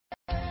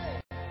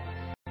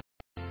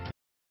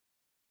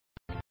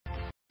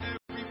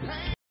 Every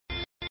pain.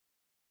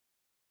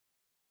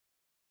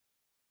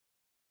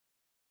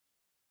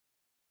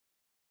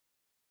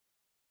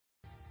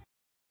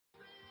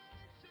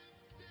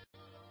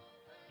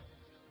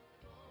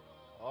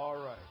 All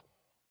right.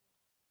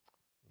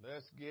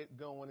 Let's get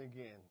going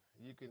again.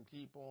 You can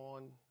keep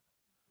on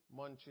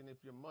munching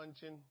if you're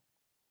munching,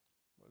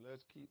 but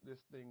let's keep this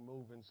thing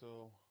moving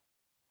so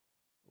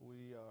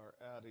we are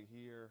out of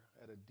here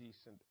at a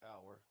decent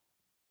hour.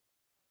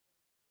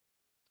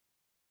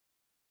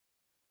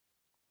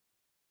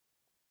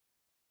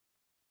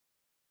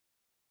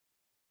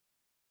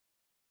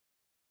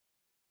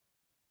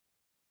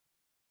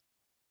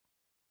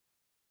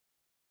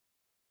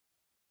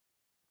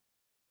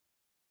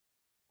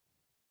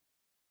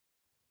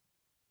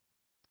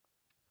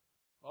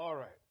 All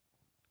right.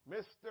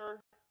 Mr.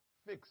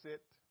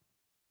 Fix-It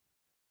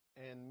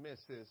and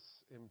Mrs.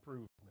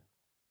 Improvement.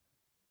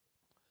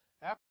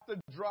 After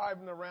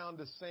driving around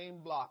the same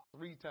block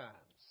 3 times,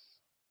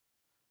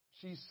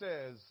 she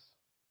says,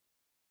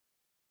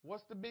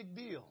 "What's the big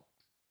deal?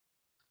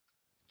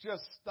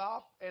 Just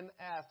stop and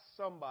ask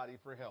somebody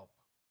for help."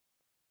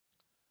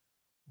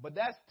 But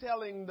that's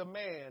telling the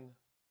man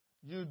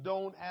you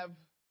don't have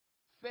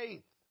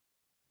faith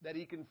that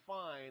he can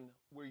find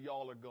where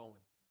y'all are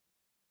going.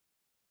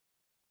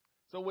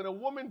 So when a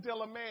woman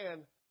tell a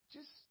man,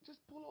 just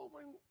pull over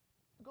and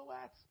go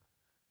ask,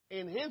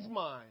 in his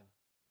mind,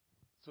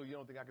 so you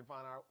don't think I can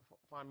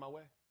find my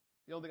way?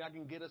 You don't think I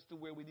can get us to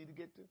where we need to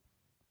get to?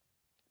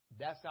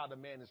 That's how the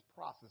man is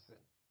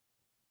processing.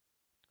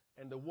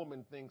 And the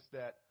woman thinks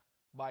that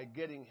by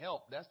getting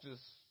help,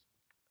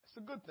 it's a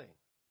good thing.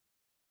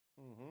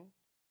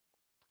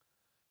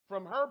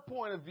 From her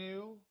point of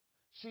view,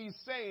 she's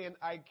saying,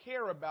 I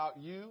care about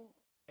you,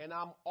 and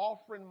I'm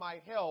offering my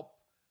help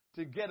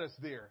to get us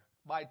there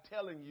by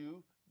telling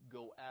you,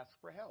 go ask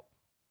for help.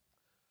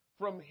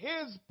 From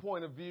his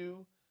point of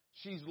view,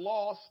 she's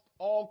lost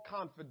all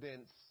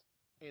confidence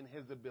in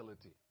his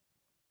ability.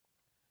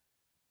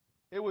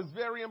 It was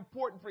very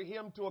important for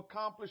him to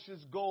accomplish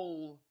his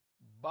goal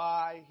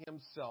by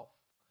himself.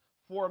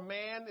 For a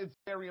man, it's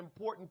very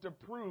important to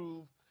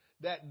prove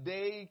that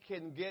they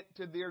can get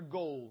to their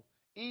goal,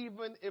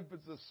 even if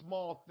it's a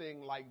small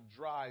thing like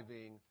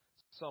driving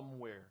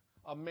somewhere.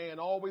 A man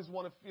always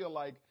want to feel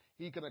like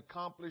he can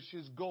accomplish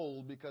his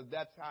goal because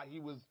that's how he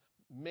was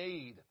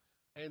made.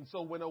 And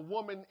so when a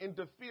woman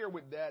interfere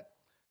with that,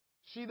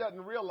 she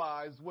doesn't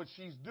realize what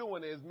she's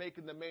doing is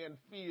making the man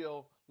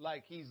feel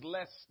like he's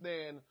less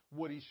than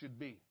what he should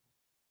be.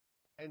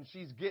 And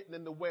she's getting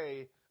in the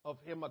way of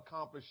him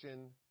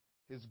accomplishing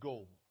his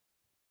goal.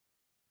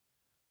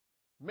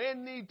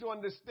 Men need to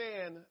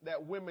understand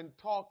that women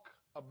talk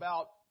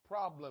about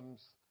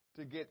problems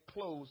to get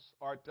close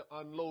or to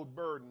unload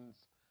burdens,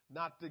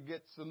 not to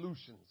get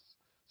solutions.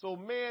 So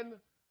men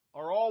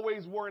are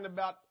always worrying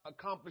about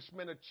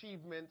accomplishment,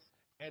 achievements,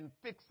 and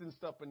fixing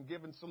stuff and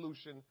giving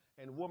solution.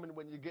 And women,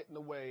 when you get in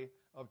the way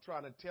of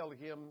trying to tell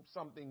him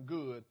something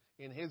good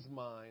in his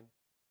mind,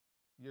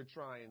 you're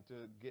trying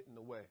to get in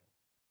the way.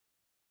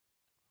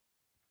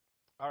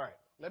 All right,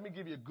 let me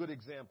give you a good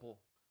example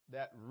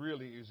that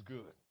really is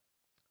good.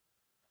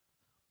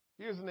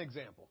 Here's an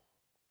example.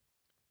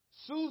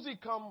 Susie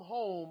come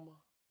home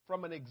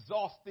from an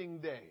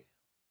exhausting day.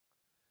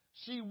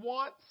 She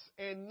wants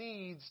and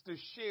needs to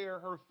share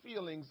her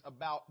feelings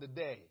about the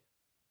day.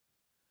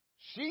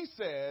 She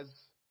says,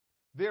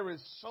 there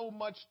is so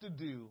much to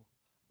do,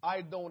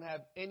 I don't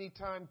have any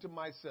time to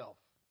myself.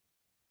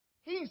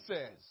 He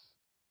says,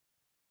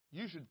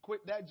 you should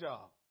quit that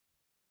job.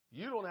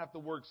 You don't have to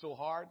work so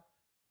hard.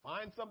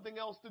 Find something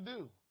else to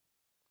do.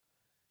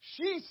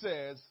 She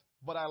says,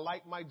 but I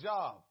like my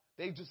job.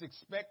 They just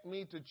expect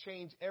me to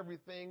change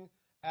everything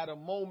at a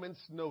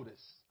moment's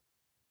notice.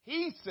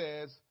 He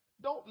says,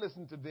 don't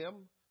listen to them.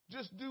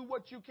 Just do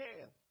what you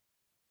can.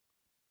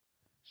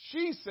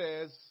 She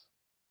says,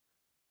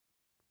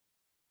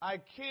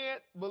 I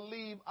can't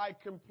believe I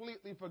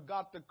completely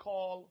forgot to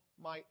call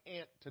my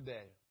aunt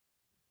today.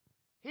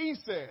 He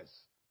says,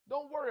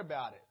 don't worry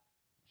about it.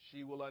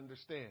 She will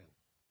understand.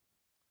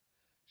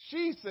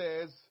 She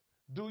says,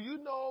 do you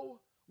know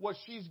what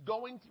she's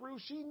going through?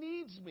 She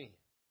needs me.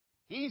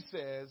 He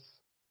says,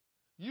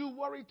 you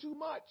worry too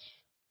much.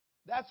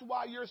 That's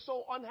why you're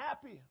so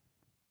unhappy.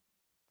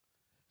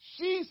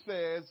 She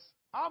says,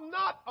 I'm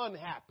not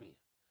unhappy.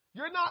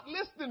 You're not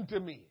listening to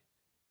me.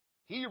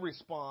 He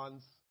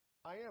responds,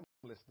 I am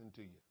listening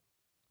to you.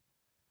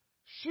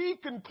 She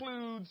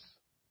concludes,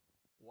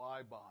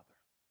 why bother?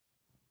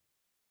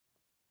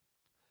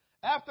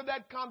 After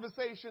that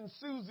conversation,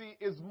 Susie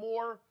is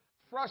more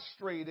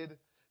frustrated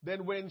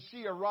than when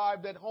she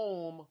arrived at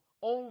home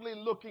only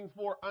looking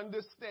for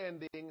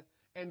understanding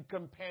and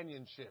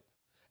companionship.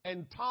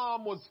 And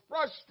Tom was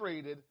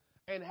frustrated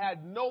and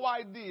had no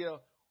idea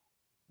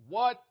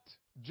what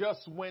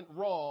just went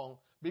wrong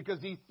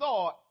because he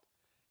thought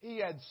he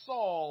had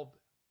solved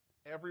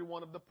every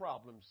one of the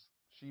problems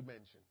she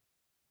mentioned.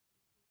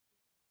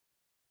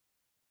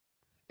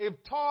 If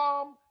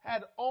Tom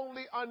had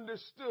only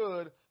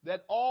understood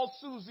that all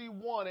Susie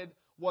wanted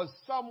was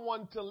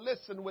someone to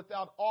listen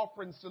without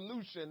offering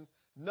solution,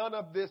 none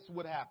of this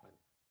would happen.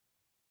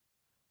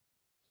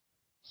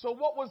 So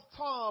what was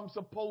Tom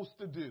supposed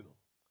to do?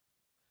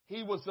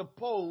 He was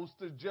supposed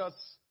to just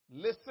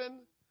listen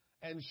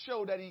and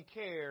show that he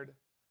cared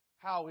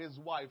how his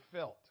wife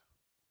felt.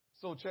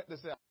 So check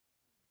this out.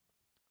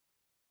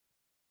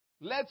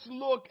 Let's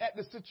look at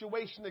the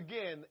situation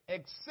again,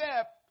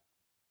 except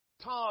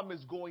Tom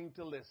is going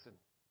to listen.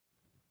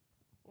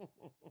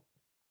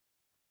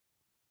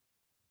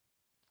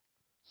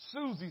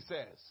 Susie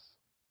says,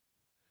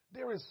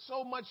 there is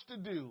so much to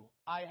do.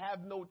 I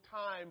have no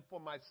time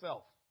for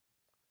myself.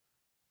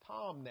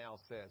 Tom now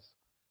says,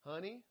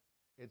 honey,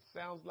 it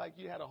sounds like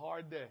you had a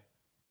hard day.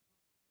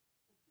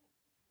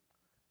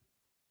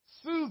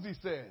 Susie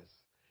says,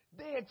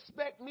 they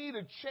expect me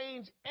to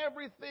change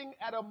everything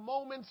at a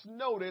moment's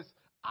notice.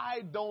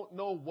 I don't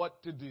know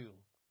what to do.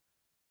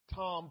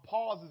 Tom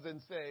pauses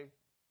and says,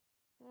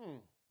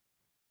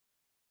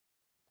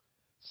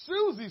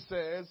 Susie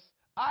says,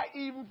 I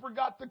even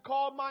forgot to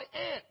call my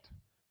aunt.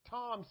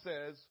 Tom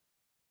says,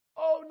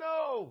 oh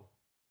no.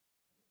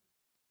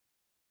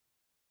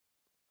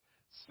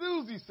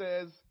 Susie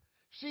says,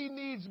 she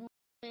needs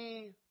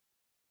me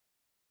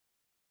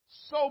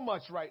so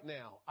much right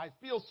now. I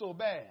feel so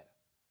bad.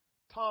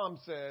 Tom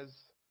says,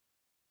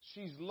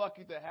 she's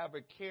lucky to have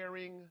a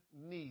caring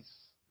niece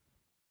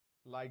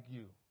like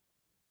you.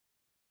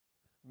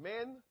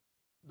 Men,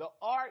 the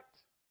art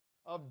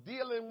of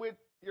dealing with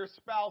your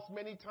spouse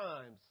many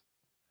times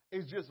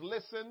is just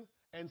listen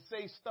and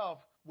say stuff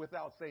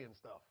without saying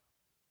stuff.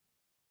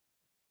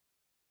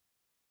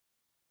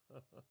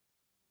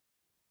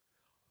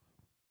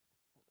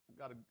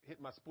 Got to hit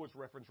my sports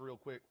reference real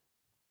quick.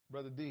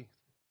 Brother D.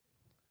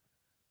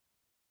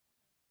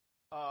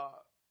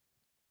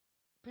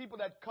 People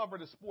that cover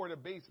the sport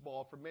of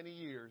baseball for many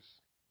years.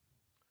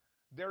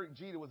 Derek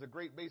Jeter was a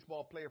great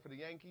baseball player for the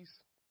Yankees.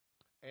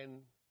 And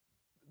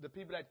the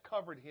people that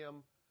covered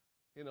him,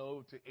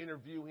 to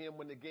interview him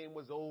when the game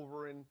was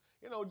over and,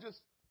 just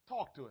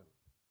talk to him.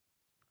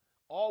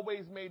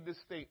 always made this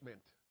statement.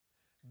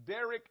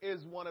 Derek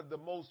is one of the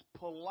most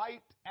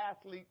polite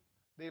athletes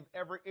they've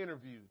ever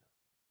interviewed.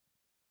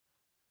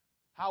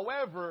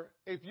 However,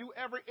 if you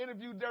ever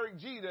interview Derek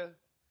Jeter,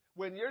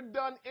 when you're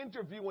done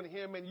interviewing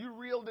him and you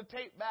reel the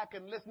tape back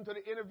and listen to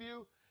the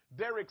interview,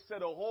 Derek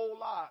said a whole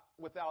lot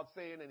without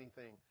saying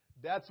anything.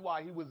 That's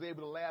why he was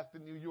able to last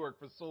in New York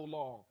for so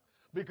long,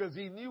 because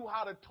he knew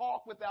how to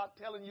talk without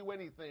telling you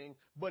anything,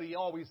 but he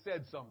always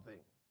said something.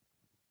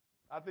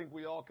 I think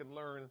we all can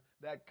learn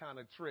that kind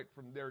of trick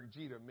from Derek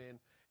Jeter, men,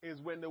 is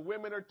when the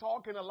women are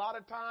talking a lot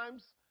of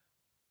times,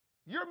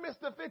 you're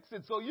Mr.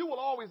 Fix-It, so you will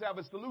always have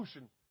a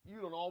solution. You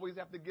don't always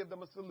have to give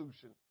them a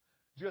solution.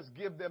 Just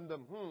give them the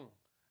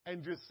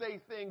and just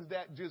say things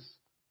that just,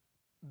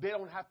 they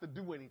don't have to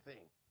do anything.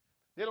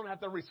 They don't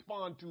have to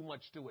respond too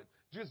much to it.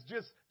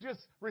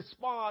 Just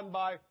respond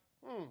by,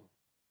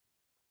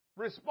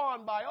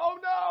 Respond by, oh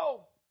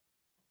no.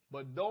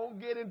 But don't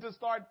get into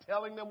start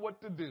telling them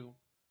what to do,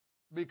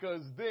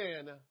 because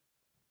then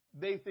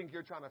they think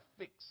you're trying to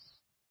fix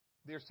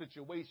their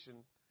situation,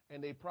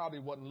 and they probably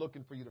wasn't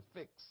looking for you to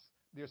fix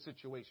their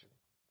situation.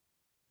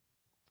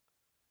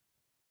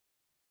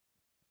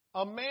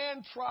 A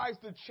man tries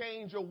to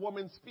change a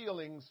woman's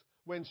feelings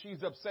when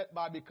she's upset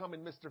by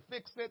becoming Mr.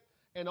 Fix-It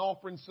and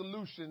offering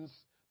solutions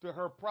to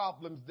her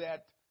problems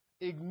that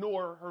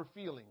ignore her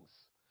feelings.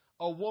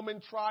 A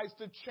woman tries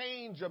to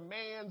change a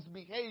man's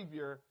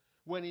behavior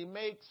when he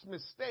makes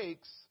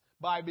mistakes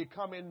by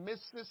becoming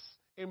Mrs.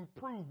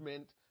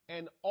 Improvement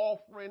and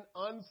offering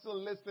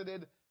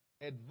unsolicited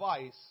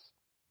advice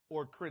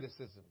or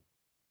criticism.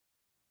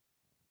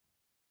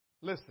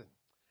 Listen,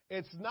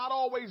 it's not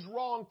always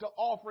wrong to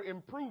offer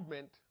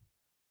improvement.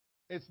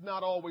 It's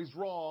not always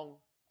wrong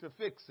to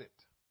fix it.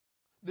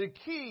 The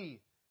key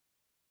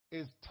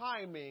is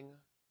timing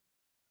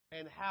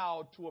and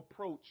how to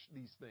approach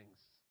these things.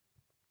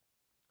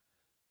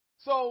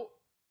 So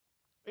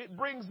it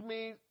brings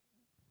me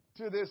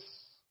to this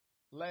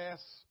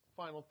last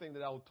final thing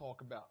that I will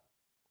talk about.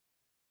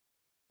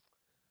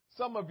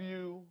 Some of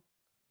you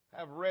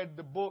have read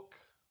the book,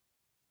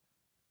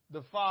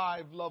 The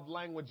 5 Love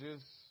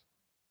Languages,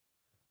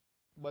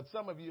 but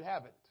some of you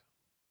haven't.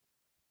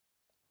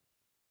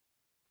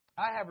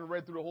 I haven't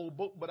read through the whole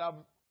book, but I've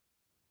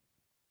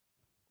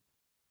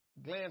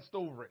glanced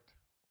over it.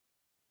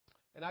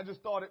 And I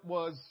just thought it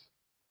was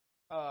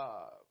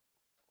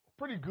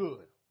pretty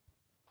good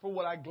for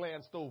what I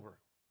glanced over.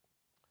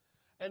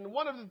 And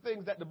one of the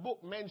things that the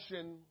book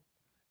mentioned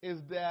is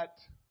that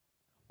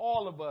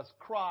all of us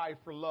cry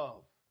for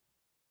love.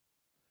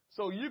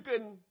 So you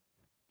can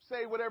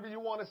say whatever you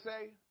want to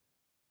say.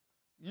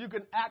 You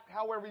can act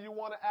however you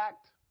want to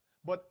act.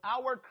 But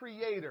our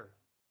Creator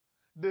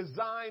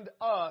designed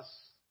us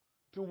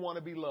to want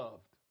to be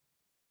loved.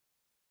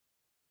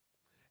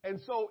 And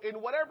so in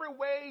whatever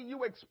way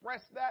you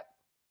express that,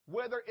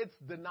 whether it's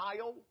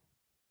denial,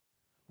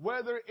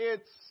 whether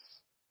it's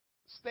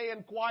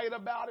staying quiet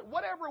about it,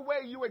 whatever way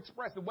you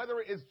express it, whether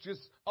it's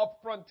just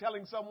upfront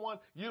telling someone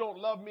you don't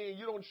love me and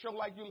you don't show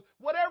like you,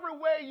 whatever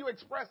way you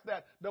express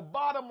that, the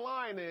bottom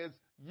line is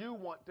you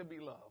want to be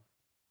loved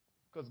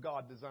because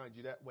God designed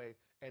you that way,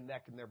 and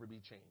that can never be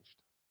changed.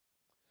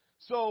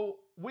 So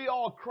we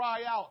all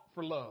cry out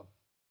for love.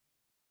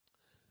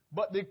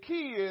 But the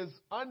key is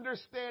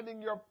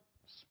understanding your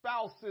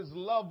spouse's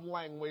love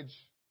language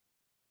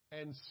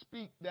and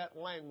speak that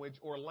language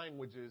or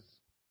languages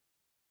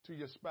to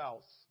your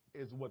spouse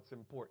is what's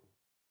important.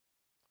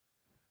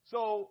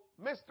 So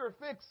Mr.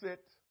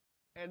 Fix-It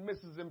and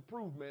Mrs.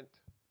 Improvement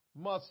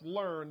must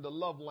learn the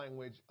love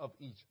language of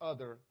each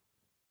other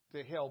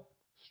to help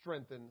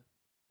strengthen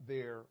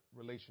their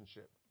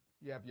relationship.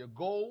 You have your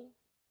goal.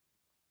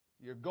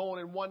 You're going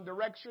in one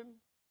direction,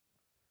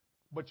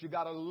 but you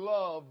got to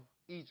love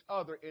each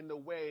other in the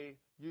way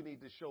you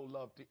need to show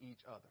love to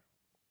each other.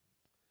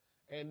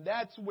 And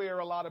that's where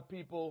a lot of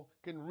people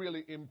can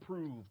really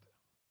improve,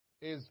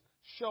 is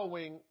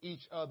showing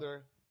each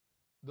other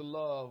the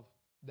love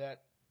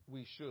that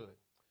we should.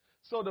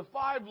 So the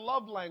 5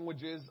 love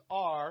languages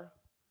are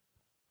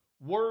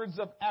words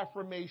of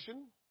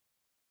affirmation,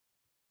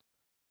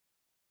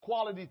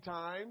 quality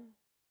time,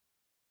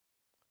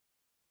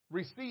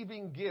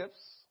 receiving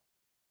gifts,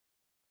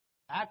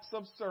 acts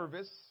of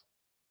service,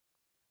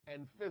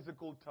 and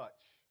physical touch.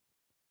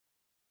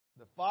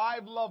 The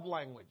 5 love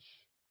language: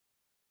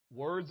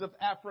 words of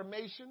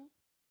affirmation,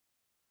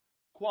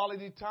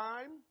 quality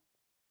time,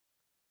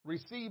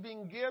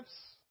 receiving gifts,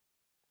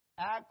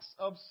 acts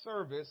of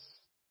service,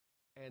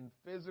 and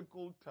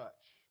physical touch.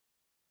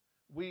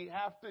 We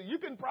have to, you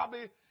can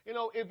probably,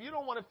 if you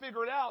don't want to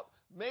figure it out,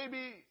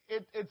 maybe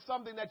it's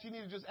something that you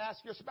need to just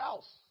ask your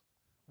spouse.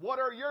 What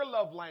are your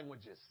love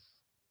languages?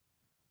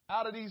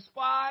 Out of these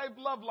 5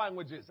 love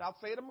languages, I'll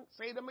say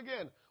them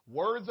again.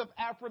 Words of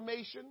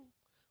affirmation,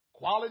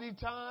 quality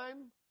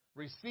time,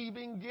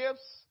 receiving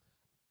gifts,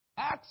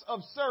 acts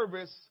of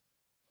service,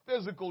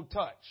 physical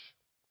touch.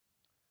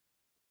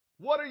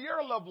 What are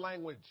your love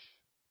language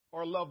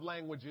or love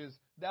languages?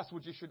 That's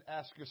what you should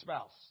ask your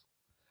spouse.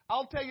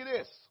 I'll tell you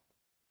this.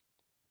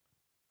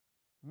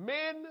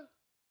 Men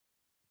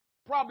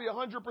probably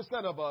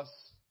 100% of us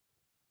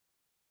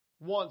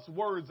wants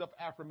words of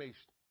affirmation,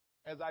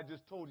 as I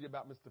just told you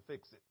about Mr.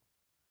 Fix-It.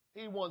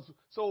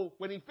 So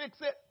when he fix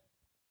it,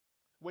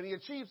 when he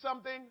achieves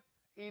something,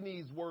 he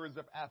needs words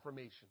of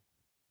affirmation.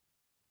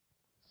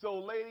 So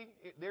lady,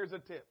 there's a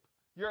tip.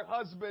 Your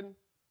husband,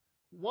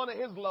 one of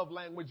his love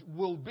language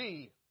will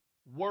be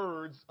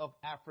words of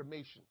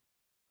affirmation.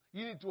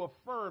 You need to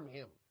affirm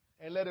him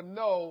and let him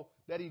know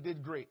that he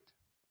did great.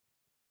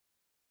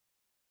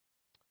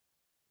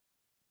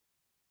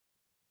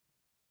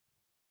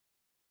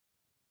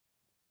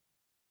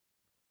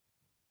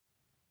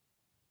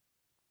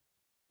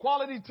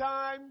 Quality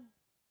time,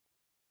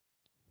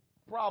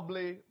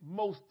 probably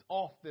most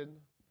often,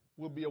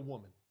 will be a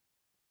woman.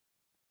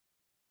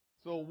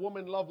 So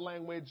woman love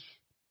language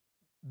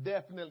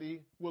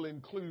definitely will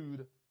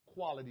include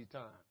quality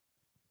time.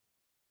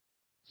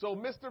 So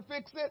Mr.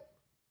 Fix-It,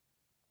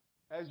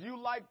 as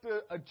you like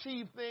to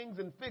achieve things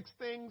and fix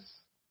things,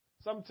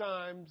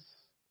 sometimes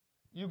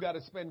you got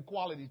to spend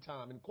quality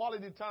time. And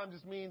quality time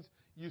just means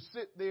you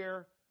sit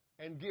there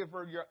and give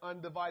her your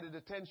undivided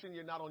attention.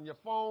 You're not on your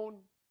phone.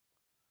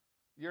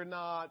 You're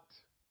not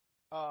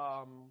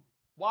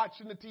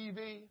watching the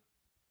TV.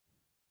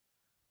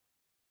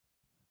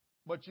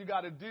 But you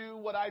got to do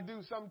what I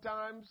do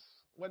sometimes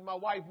when my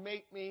wife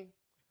make me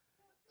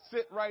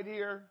sit right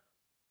here.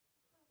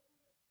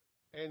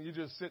 And you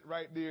just sit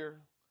right there.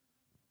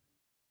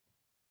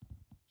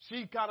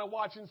 She kind of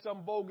watching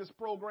some bogus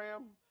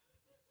program,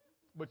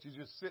 but you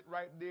just sit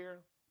right there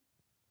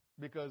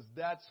because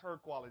that's her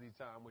quality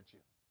time with you.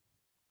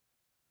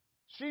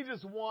 She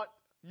just want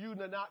you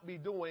to not be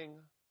doing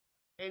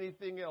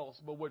anything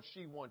else but what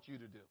she wants you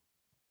to do.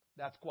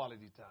 That's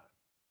quality time.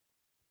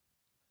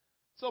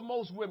 So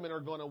most women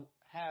are going to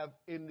have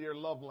in their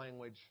love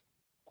language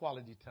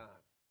quality time.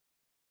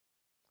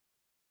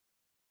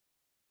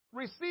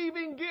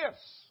 Receiving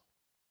gifts.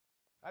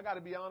 I got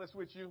to be honest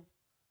with you.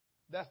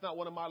 That's not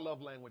one of my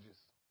love languages.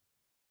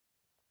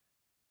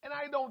 And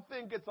I don't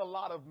think it's a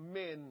lot of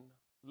men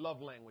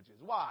love languages.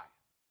 Why?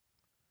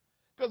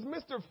 Because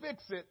Mr.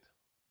 Fix-It,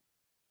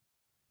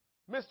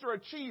 Mr.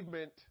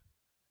 Achievement,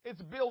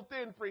 it's built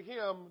in for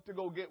him to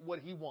go get what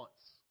he wants.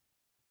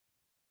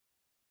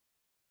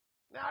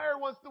 Now,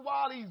 every once in a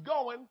while he's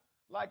going,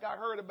 like I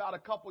heard about a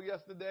couple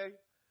yesterday.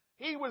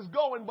 He was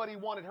going, but he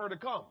wanted her to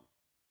come.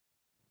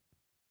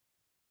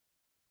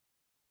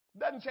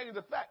 Doesn't change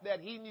the fact that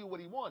he knew what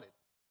he wanted,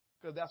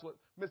 because that's what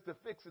Mr.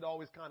 Fix-It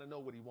always kind of know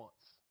what he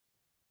wants.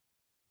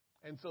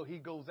 And so he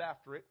goes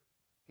after it.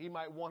 He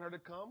might want her to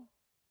come,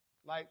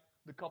 like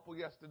the couple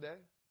yesterday,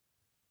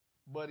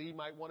 but he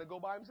might want to go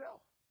by himself.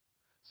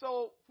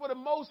 So for the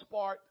most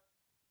part,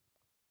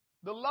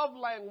 the love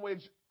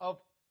language of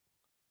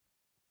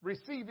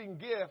receiving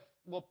gift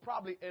will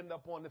probably end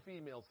up on the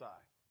female side.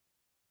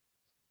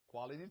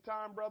 Quality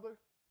time, brother.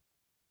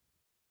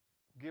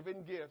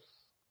 Giving gifts.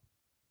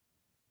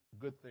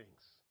 Good things.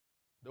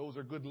 Those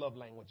are good love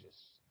languages.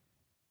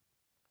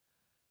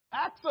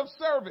 Acts of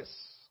service.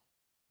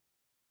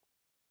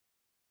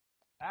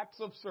 Acts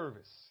of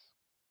service.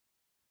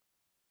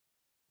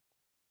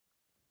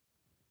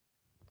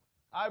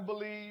 I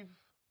believe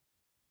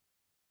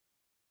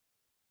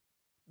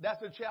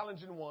that's a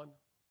challenging one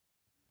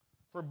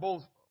for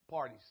both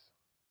parties.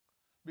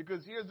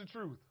 Because here's the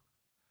truth.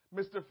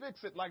 Mr.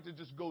 Fix-It likes to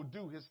just go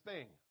do his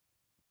thing.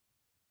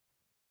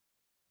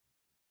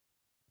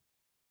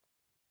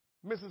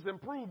 Mrs.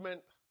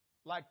 Improvement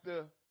like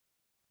to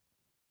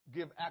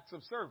give acts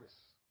of service.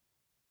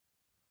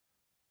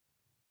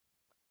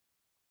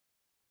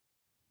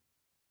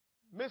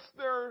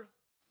 Mr.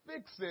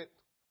 Fix-It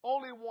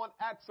only want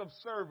acts of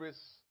service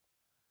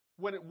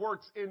when it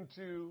works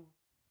into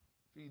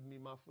feed me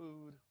my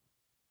food.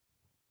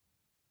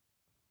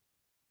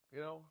 You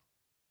know?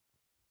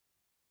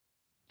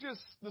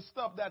 Just the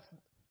stuff that's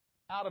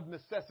out of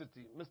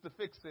necessity. Mr.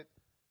 Fix-It,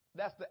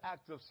 that's the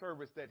act of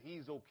service that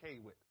he's okay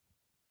with.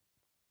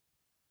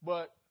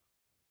 But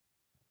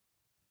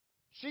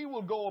she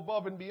will go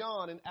above and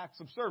beyond in acts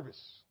of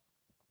service.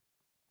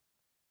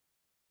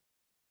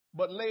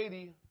 But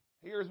lady,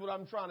 here's what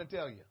I'm trying to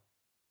tell you.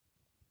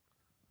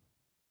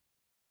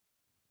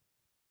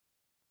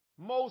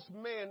 Most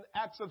men,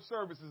 acts of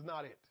service is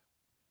not it.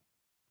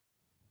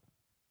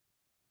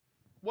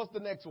 What's the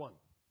next one?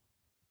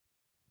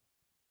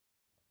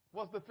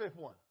 What's the fifth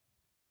one?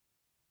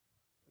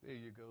 There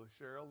you go,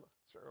 Cheryl.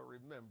 Cheryl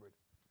remembered.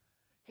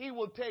 He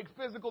will take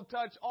physical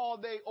touch all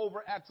day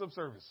over acts of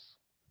service.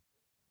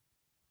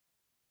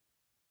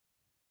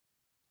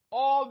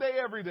 All day,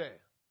 every day.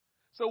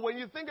 So when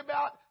you think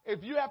about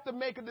if you have to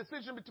make a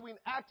decision between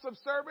acts of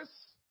service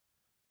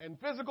and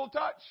physical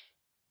touch,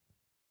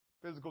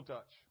 physical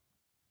touch.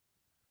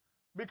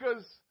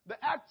 Because the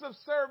acts of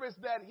service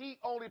that he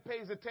only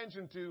pays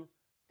attention to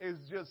is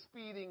just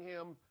feeding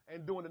him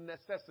and doing the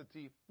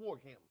necessity for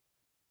him.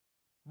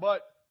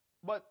 But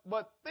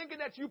thinking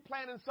that you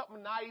planning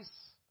something nice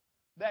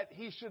that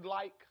he should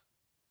like,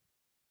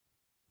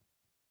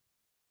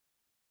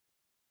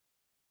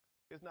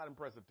 it's not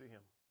impressive to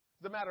him.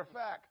 As a matter of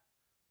fact,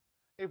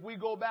 if we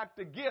go back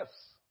to gifts,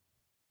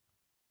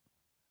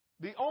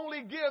 the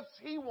only gifts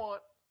he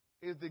wants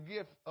is the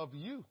gift of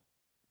you.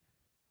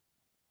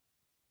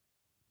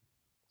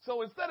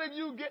 So instead of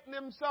you getting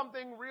him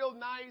something real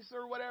nice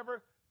or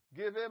whatever,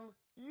 give him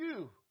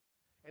you.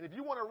 And if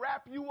you want to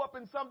wrap you up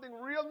in something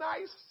real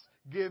nice,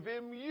 give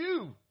him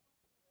you.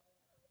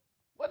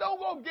 But don't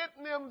go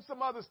getting him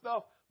some other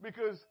stuff,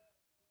 because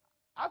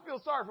I feel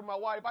sorry for my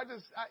wife.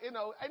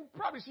 And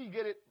probably she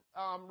get it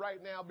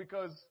right now,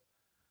 because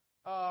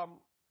I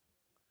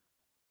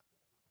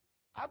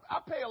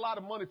pay a lot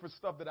of money for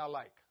stuff that I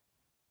like.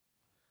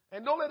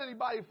 And don't let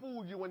anybody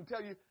fool you and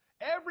tell you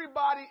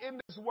everybody in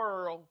this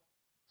world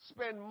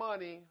spend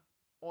money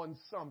on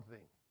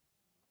something.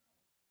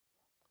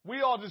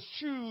 We all just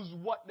choose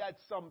what that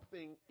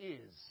something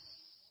is.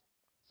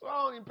 So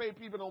I don't even pay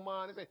people no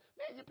mind. They say,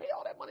 man, you pay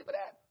all that money for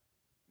that?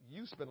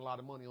 You spend a lot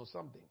of money on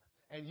something.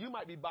 And you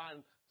might be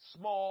buying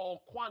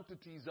small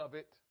quantities of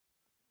it,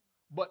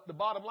 but the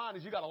bottom line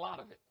is you got a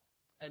lot of it.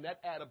 And that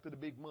add up to the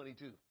big money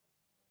too.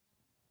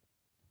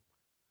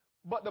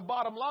 But the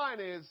bottom line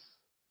is,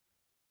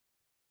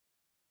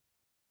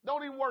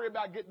 don't even worry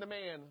about getting the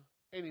man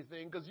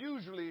anything, because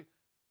usually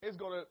it's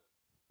going to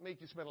make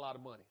you spend a lot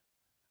of money.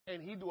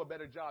 And he do a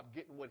better job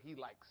getting what he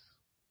likes.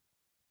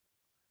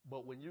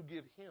 But when you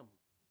give him,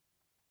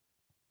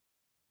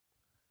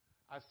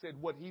 I said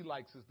what he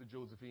likes, Sister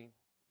Josephine.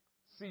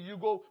 See, you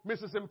go,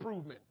 Mrs.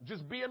 Improvement.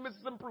 Just being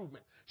Mrs.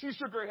 Improvement. She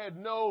shook her head.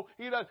 No,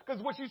 he doesn't.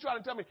 Because what she's trying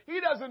to tell me, he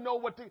doesn't know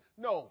what to.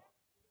 No.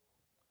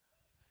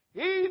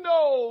 He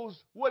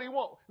knows what he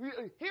wants.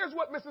 Here's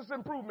what Mrs.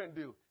 Improvement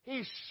do.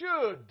 He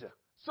should.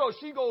 So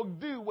she go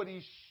do what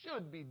he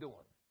should be doing,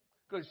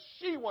 because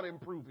she want to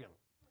improve him.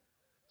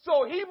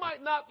 So he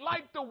might not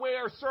like to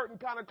wear certain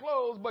kind of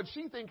clothes, but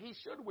she think he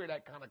should wear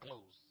that kind of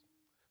clothes.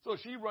 So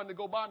she run to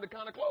go buy him the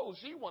kind of clothes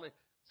she want to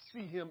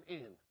see him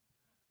in.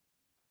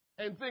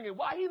 And thinking,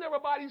 why he never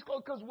buy these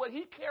clothes? Because what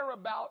he care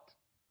about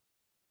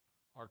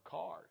are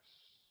cars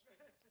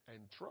and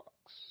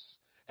trucks.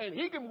 And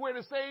he can wear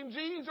the same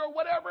jeans or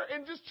whatever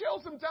and just chill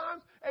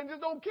sometimes and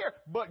just don't care.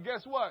 But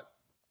guess what?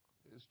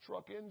 His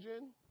truck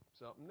engine,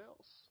 something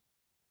else.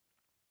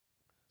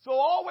 So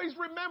always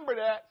remember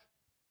that.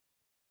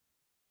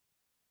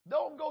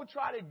 Don't go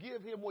try to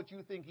give him what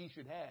you think he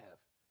should have.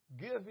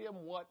 Give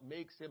him what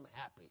makes him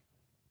happy.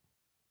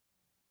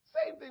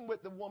 Same thing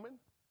with the woman.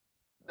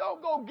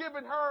 Don't go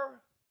giving her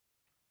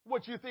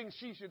what you think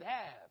she should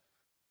have.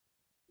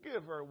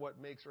 Give her what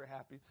makes her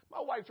happy.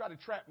 My wife tried to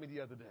trap me the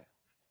other day.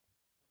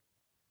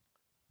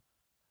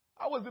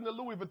 I was in the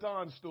Louis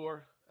Vuitton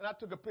store, and I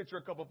took a picture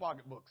of a couple of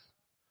pocketbooks.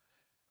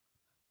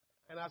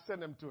 And I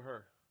sent them to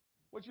her.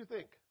 What you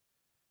think?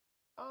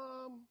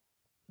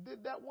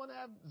 Did that one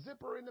have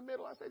zipper in the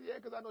middle? I said, yeah,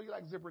 because I know you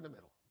like zipper in the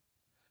middle.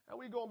 And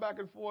we going back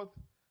and forth.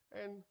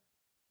 And,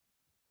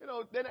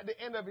 then at the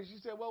end of it, she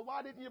said, well,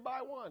 why didn't you buy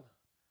one?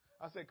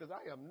 I said, because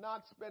I am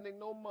not spending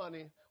no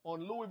money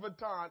on Louis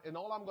Vuitton, and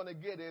all I'm going to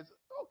get is,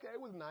 okay,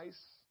 it was nice.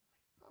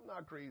 I'm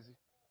not crazy.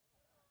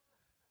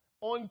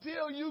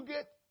 Until you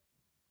get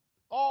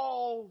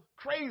all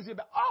crazy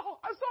about, oh,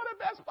 I saw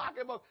the best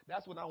pocketbook.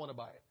 That's when I want to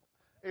buy it.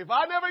 If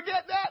I never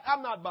get that,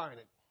 I'm not buying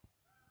it.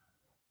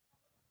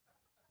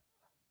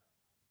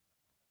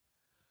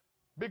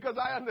 Because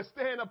I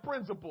understand a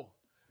principle.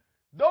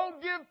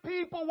 Don't give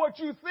people what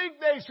you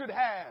think they should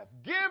have.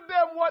 Give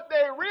them what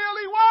they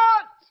really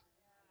want.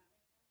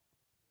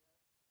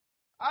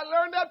 I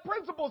learned that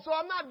principle, so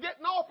I'm not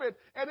getting off it.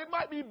 And it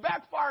might be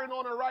backfiring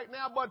on her right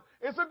now, but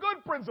it's a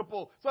good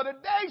principle. So the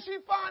day she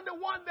finds the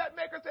one that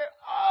make her say,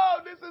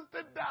 oh, this is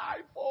to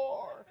die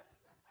for,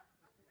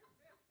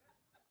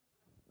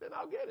 then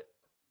I'll get it.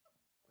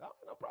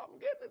 No problem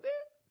getting it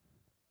then.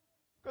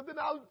 Because then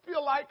I'll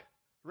feel like,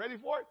 ready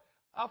for it?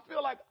 I'll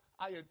feel like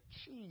I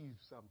achieved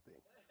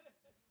something.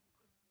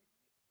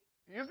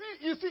 You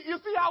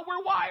see how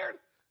we're wired?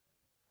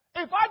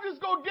 If I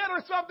just go get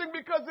her something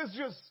because it's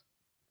just,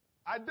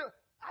 I didn't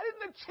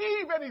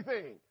achieve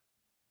anything.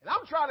 And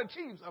I'm trying to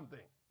achieve something.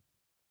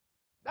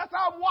 That's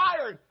how I'm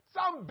wired. So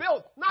I'm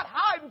built, not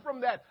hiding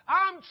from that.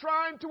 I'm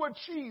trying to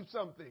achieve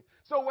something.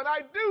 So when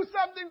I do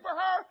something for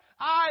her,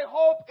 I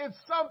hope it's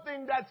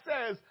something that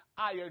says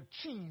I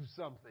achieved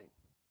something.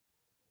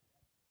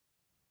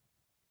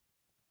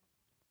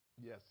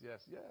 Yes, yes,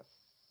 yes.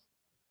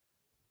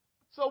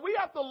 So we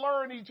have to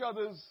learn each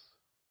other's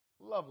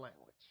love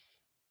language.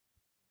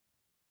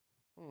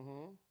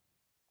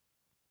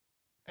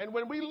 And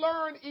when we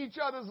learn each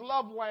other's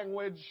love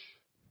language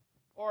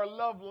or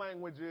love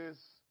languages,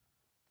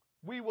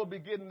 we will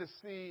begin to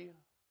see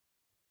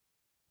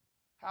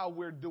how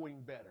we're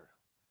doing better.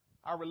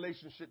 Our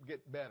relationship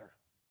get better.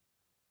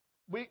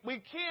 We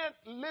can't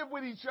live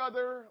with each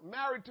other,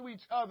 married to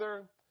each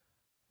other,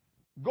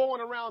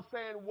 going around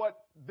saying what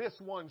this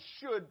one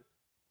should.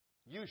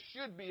 You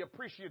should be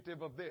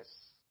appreciative of this.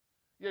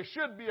 You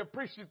should be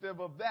appreciative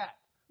of that.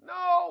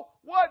 No,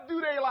 what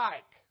do they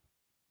like?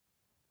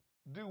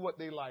 Do what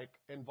they like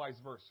and vice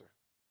versa.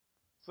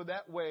 So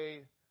that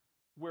way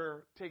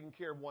we're taking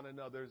care of one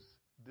another's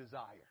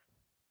desire.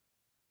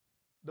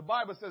 The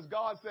Bible says,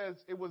 God says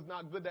it was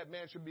not good that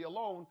man should be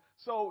alone.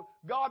 So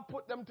God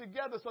put them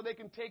together so they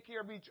can take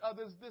care of each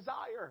other's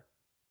desire,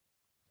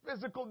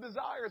 physical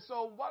desire.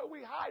 So why are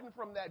we hiding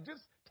from that?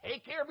 Just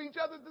take care of each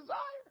other's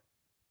desire.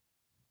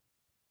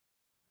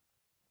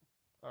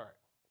 All right.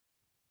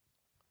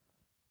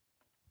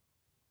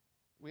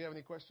 We have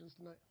any questions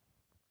tonight?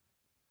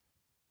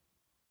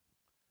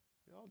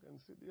 Y'all can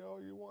sit there all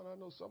you want. I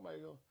know somebody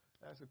going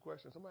to ask a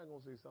question. Somebody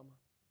going to say something.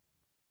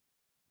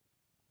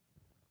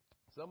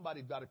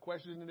 Somebody got a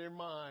question in their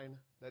mind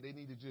that they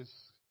need to just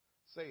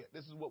say it.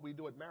 This is what we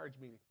do at marriage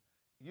meeting.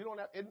 You don't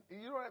have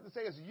to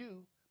say it's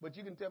you, but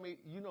you can tell me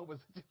you know. You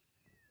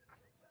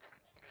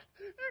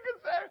can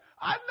say,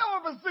 I know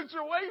of a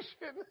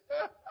situation.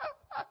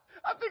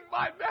 I think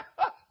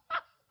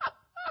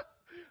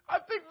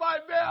by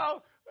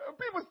now,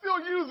 people are still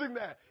using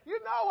that. You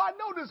know, I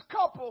know this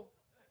couple.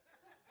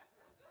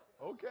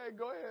 Okay,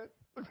 go ahead.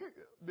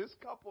 This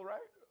couple, right?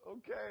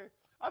 Okay.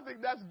 I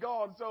think that's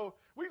gone. So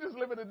we just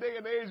live in a day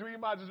and age where you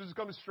might as well just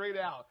come straight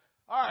out.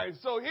 All right,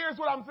 so here's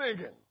what I'm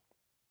thinking.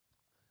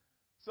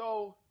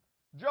 So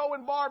Joe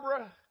and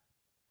Barbara,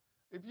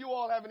 if you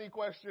all have any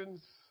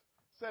questions,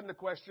 send a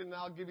question, and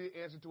I'll give you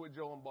the answer to it,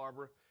 Joe and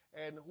Barbara.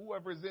 And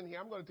whoever's in here,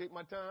 I'm going to take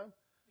my time.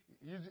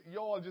 You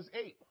all just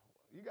ate.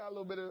 You got a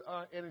little bit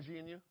of energy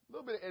in you,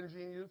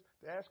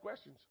 to ask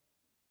questions.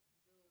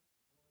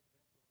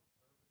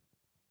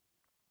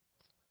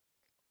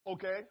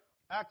 Okay.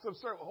 Acts of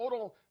service. Hold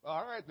on.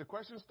 All right. The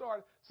question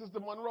started. Sister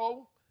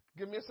Monroe,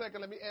 give me a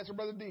second. Let me answer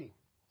Brother D.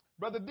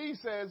 Brother D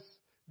says,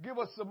 give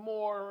us some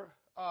more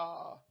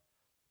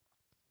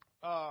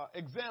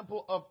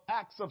example of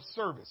acts of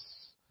service.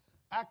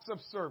 Acts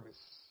of service.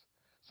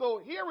 So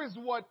here is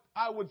what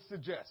I would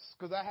suggest,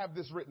 because I have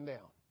this written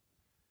down.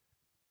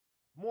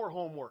 More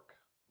homework.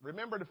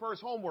 Remember the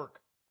first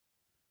homework.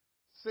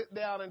 Sit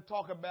down and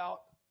talk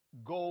about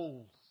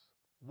goals.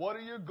 What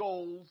are your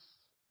goals?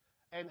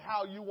 And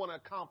how you want to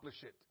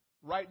accomplish it.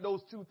 Write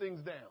those two things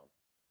down.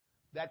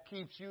 That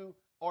keeps you,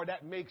 or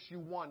that makes you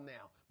one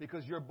now,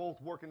 because you're both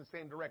working the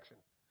same direction.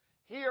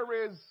 Here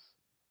is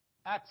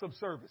acts of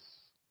service.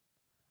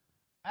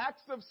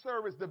 Acts of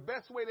service, the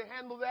best way to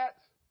handle that,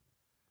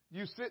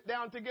 you sit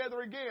down together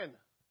again,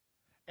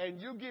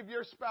 and you give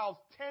your spouse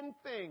 10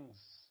 things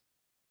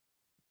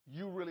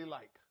you really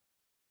like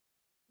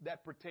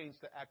that pertains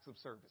to acts of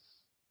service,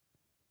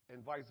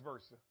 and vice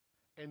versa.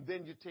 And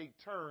then you take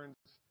turns.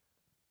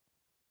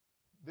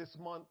 This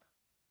month,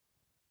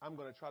 I'm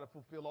going to try to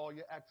fulfill all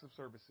your acts of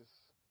services.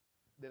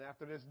 Then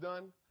after that's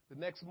done, the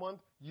next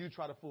month, you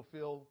try to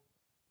fulfill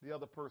the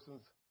other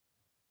person's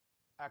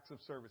acts of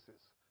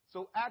services.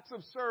 So acts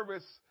of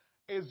service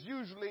is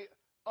usually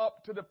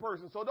up to the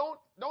person. So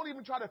don't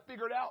even try to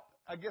figure it out.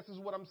 I guess is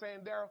what I'm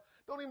saying, Daryl.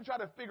 Don't even try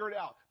to figure it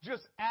out.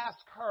 Just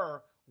ask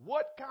her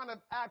what kind of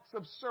acts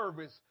of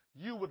service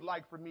you would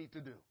like for me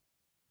to do.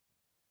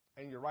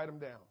 And you write them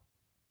down.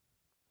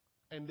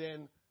 And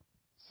then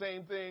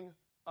same thing.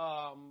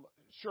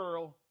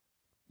 Cheryl,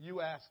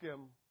 you ask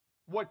him,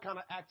 what kind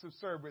of acts of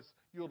service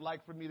you would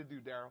like for me to do,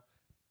 Daryl?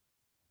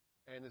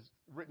 And it's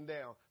written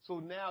down. So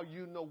now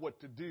you know what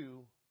to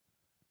do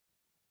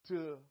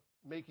to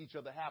make each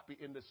other happy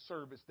in the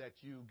service that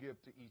you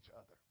give to each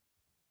other.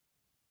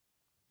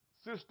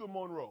 Sister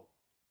Monroe.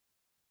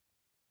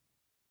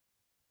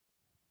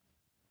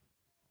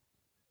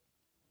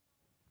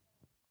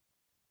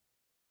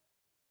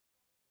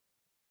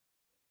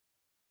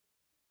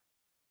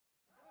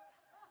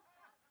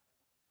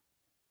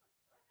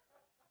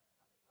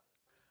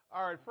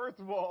 All right, first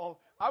of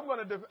all, I'm going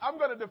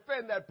to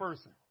defend that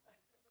person.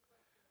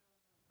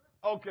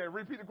 Okay,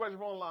 repeat the question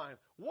from online.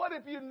 What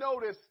if you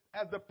notice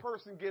as the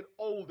person get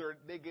older,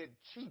 they get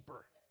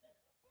cheaper?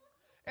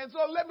 And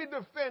so let me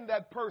defend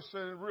that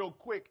person real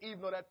quick,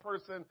 even though that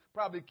person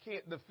probably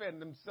can't defend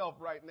himself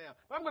right now.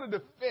 But I'm going to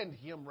defend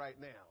him right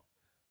now.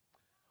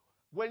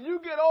 When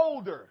you get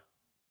older,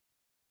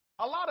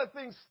 a lot of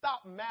things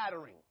stop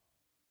mattering.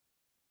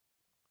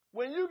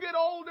 When you get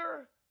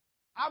older,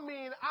 I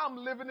mean, I'm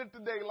living it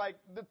today. Like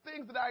the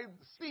things that I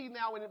see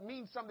now and it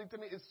means something to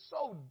me is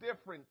so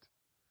different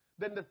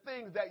than the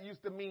things that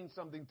used to mean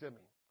something to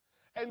me.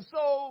 And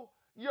so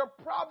you're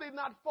probably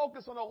not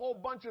focused on a whole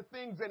bunch of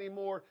things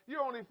anymore.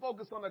 You're only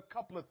focused on a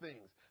couple of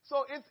things.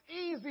 So it's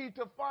easy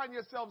to find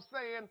yourself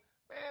saying,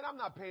 man, I'm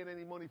not paying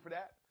any money for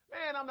that.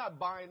 Man, I'm not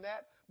buying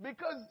that,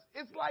 because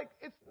it's like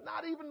it's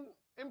not even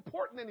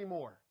important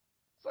anymore.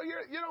 So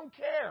you don't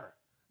care.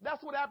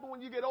 That's what happens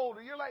when you get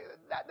older. You're like,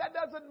 that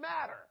doesn't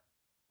matter.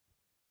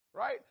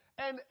 Right?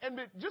 And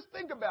just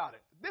think about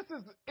it. This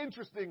is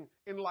interesting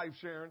in life,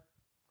 Sharon.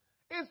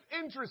 It's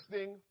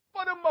interesting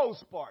for the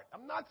most part.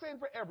 I'm not saying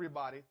for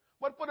everybody,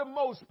 but for the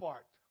most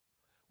part.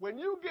 When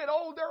you get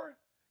older,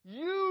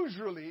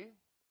 usually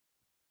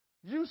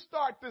you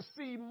start to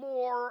see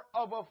more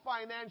of a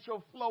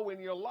financial flow in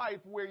your life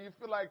where you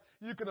feel like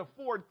you can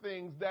afford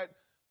things that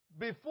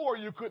before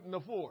you couldn't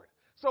afford.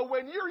 So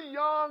when you're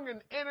young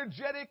and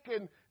energetic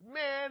and,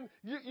 man,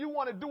 you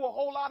want to do a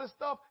whole lot of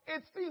stuff,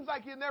 it seems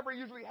like you never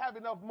usually have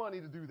enough money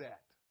to do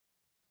that.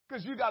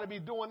 Because you got to be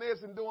doing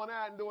this and doing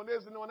that and doing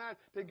this and doing that,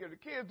 taking care of the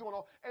kids, doing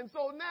all. And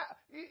so now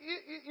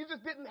you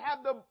just didn't have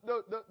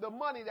the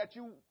money that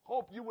you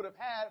hoped you would have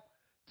had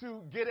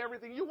to get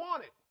everything you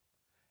wanted.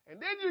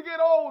 And then you get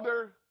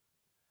older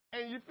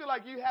and you feel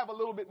like you have a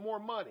little bit more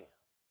money.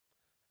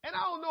 And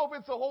I don't know if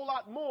it's a whole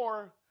lot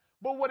more,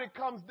 but what it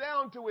comes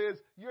down to is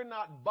you're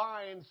not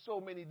buying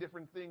so many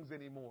different things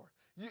anymore.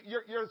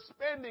 Your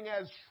spending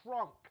has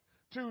shrunk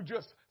to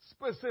just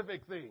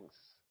specific things.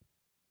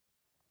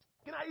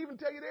 Can I even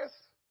tell you this?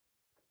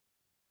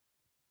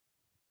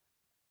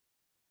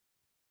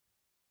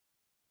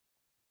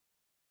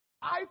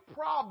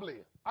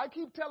 I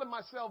keep telling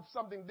myself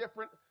something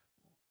different,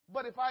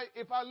 but if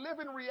I live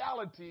in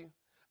reality,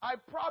 I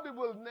probably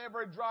will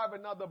never drive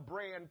another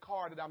brand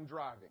car that I'm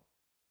driving.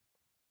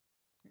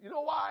 You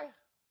know why?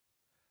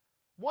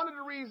 One of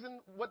the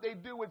reasons what they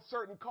do with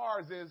certain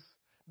cars is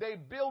they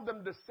build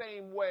them the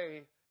same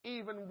way,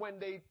 even when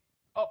they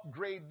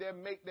upgrade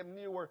them, make them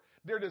newer,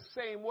 they're the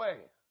same way.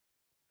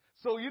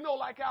 So you know,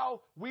 like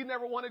how we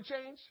never want to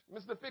change,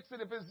 Mr. Fix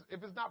It.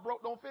 If it's not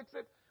broke, don't fix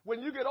it. When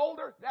you get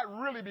older, that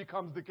really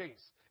becomes the case.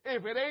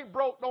 If it ain't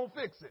broke, don't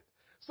fix it.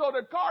 So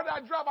the car that I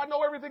drive, I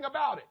know everything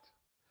about it.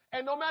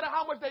 And no matter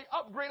how much they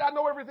upgrade, I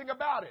know everything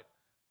about it.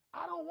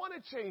 I don't want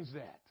to change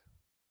that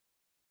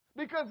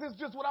because it's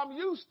just what I'm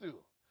used to.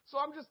 So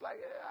I'm just like,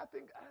 I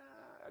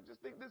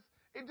just think this.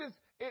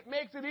 It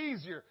makes it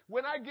easier.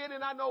 When I get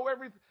in, I know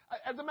everything.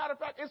 As a matter of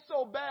fact, it's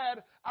so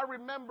bad. I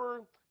remember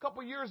a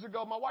couple years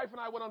ago, my wife and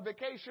I went on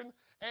vacation,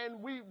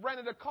 and we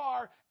rented a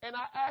car, and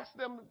I asked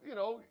them,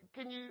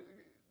 can you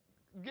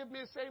give me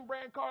the same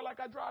brand car like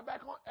I drive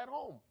back at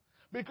home?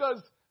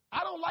 Because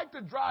I don't like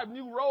to drive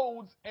new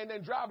roads and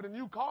then drive in a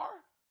new car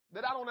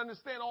that I don't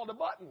understand all the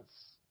buttons.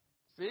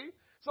 See?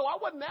 So I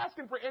wasn't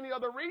asking for any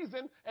other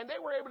reason, and they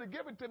were able to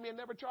give it to me and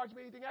never charge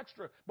me anything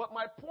extra. But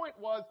my point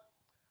was,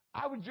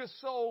 I was just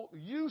so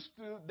used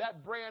to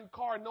that brand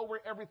car, know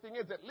where everything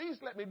is. At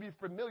least let me be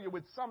familiar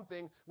with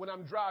something when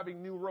I'm driving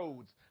new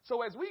roads.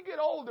 So as we get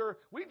older,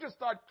 we just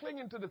start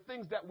clinging to the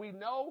things that we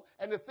know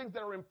and the things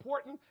that are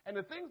important, and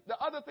the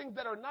other things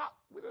that are not,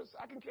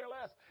 I can care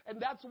less.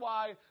 And that's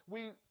why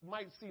we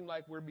might seem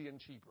like we're being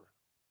cheaper.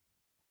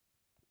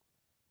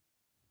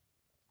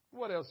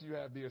 What else do you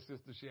have, dear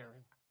Sister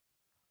Sharon?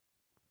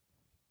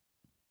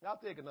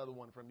 I'll take another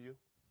one from you.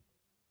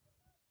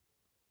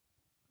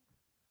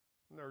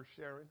 Nurse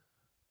Sharon,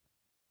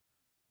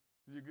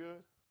 you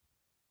good?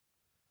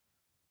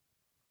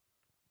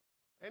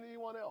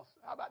 Anyone else?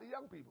 How about the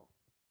young people?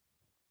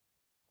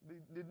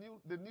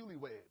 The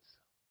newlyweds.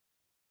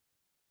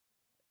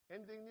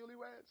 Anything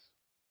newlyweds?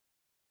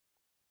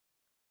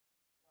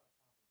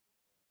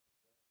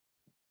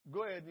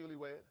 Go ahead,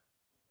 newlywed.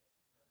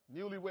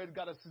 Newlywed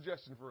got a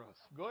suggestion for us.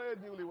 Go ahead,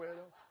 newlywed.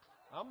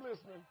 I'm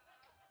listening.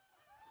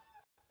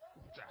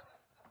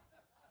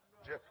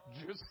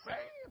 Just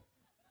saying.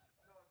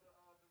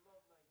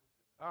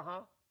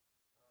 Uh-huh.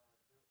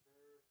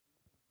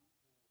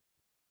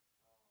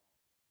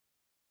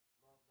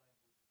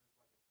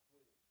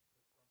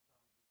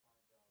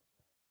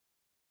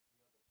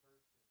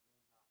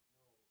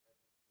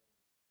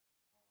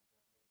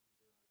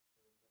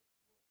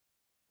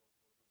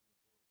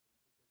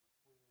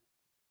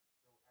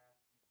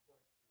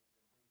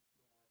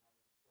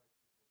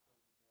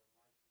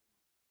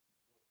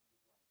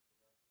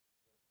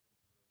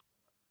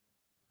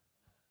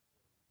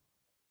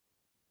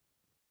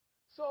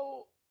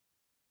 So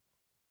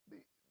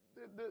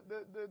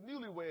the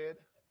newlywed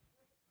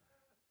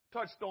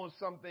touched on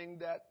something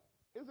that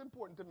is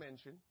important to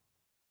mention,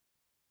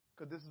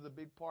 because this is a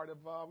big part of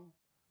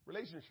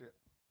relationship.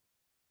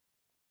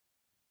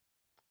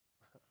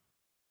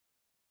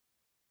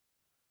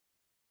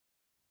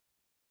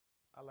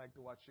 I like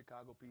to watch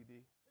Chicago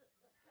PD.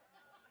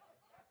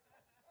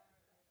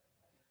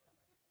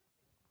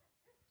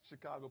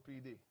 Chicago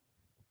PD.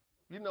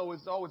 You know,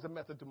 it's always a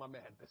method to my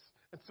madness.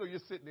 And so you're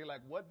sitting there like,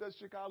 what does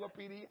Chicago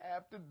PD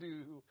have to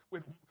do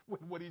with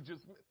what he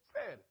just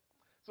said?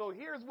 So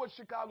here's what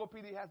Chicago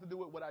PD has to do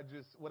with what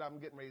I'm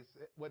getting ready to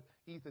say, what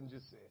Ethan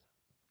just said.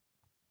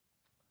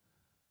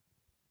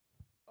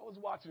 I was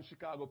watching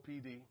Chicago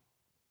PD,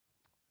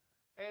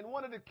 and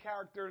one of the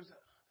characters,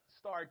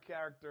 star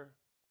character,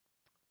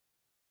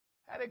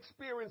 had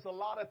experienced a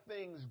lot of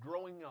things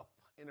growing up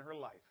in her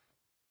life.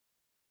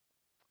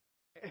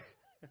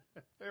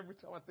 Every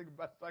time I think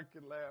about it, I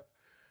can laugh.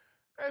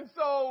 And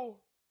so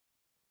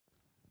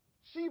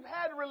she's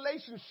had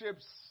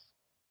relationships.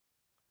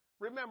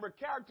 Remember,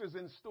 characters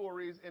in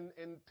stories,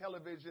 in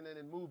television and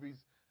in movies,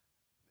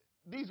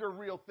 these are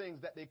real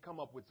things that they come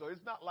up with. So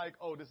it's not like,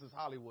 oh, this is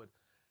Hollywood.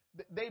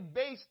 They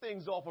base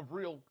things off of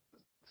real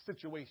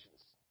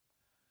situations.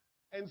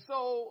 And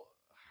so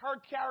her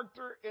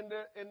character in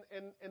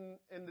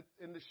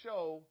the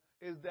show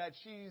is that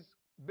she's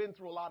been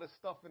through a lot of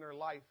stuff in her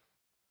life.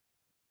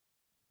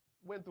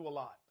 Went through a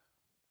lot.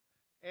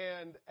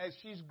 And as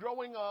she's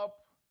growing up,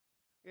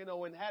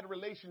 and had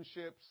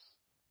relationships,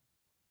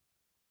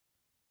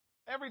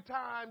 every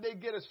time they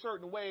get a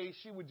certain way,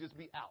 she would just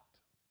be out.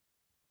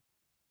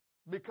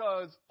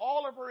 because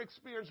all of her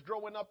experience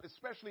growing up,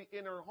 especially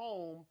in her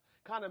home,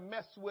 kind of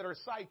messed with her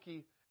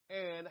psyche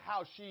and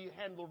how she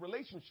handled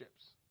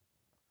relationships.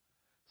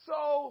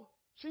 So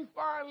she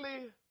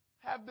finally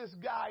had this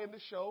guy in the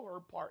show, her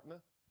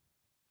partner,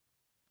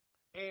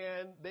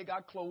 and they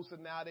got close,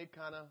 and now they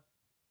kind of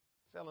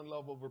fell in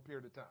love over a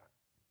period of time.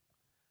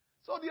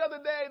 So the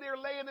other day, they're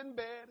laying in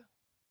bed,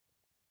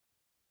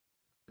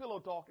 pillow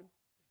talking,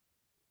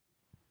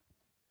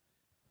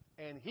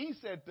 and he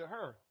said to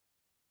her,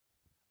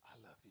 "I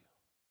love you."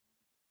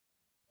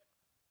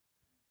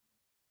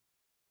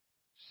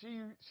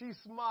 She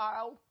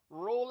smiled,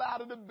 rolled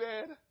out of the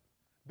bed,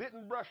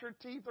 didn't brush her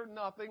teeth or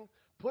nothing,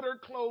 put her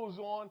clothes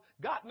on,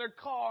 got in her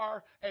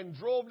car, and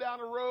drove down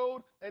the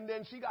road. And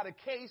then she got a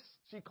case.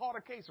 She caught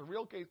a case, a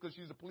real case, because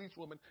she's a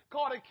policewoman,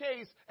 caught a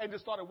case and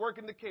just started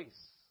working the case.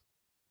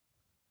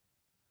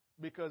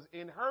 Because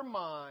in her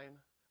mind,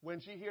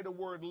 when she heard the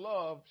word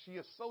love, she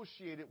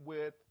associated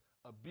with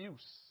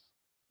abuse.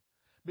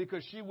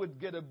 Because she would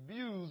get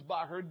abused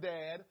by her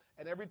dad,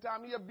 and every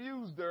time he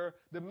abused her,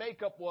 the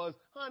makeup was,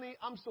 "Honey,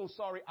 I'm so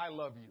sorry, I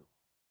love you."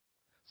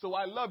 So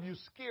 "I love you"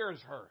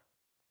 scares her.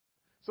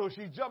 So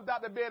she jumped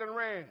out the bed and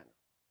ran.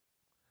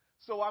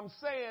 So I'm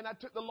saying, I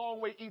took the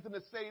long way, Ethan,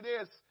 to say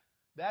this.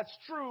 That's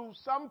true.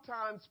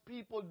 Sometimes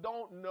people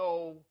don't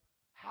know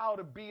how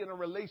to be in a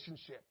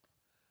relationship,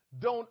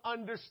 don't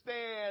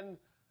understand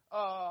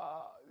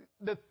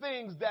the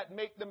things that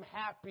make them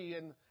happy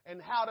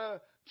and how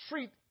to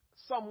treat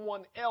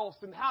someone else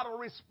and how to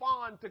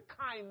respond to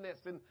kindness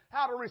and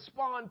how to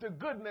respond to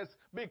goodness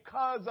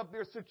because of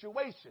their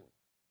situation.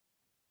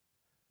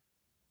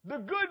 The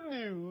good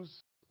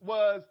news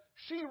was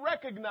she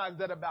recognized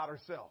that about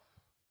herself.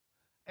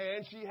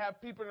 And she had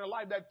people in her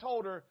life that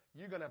told her,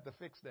 "You're going to have to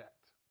fix that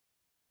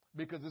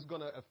because it's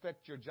going to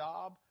affect your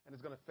job and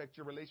it's going to affect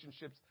your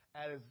relationships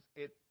as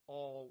it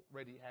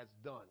already has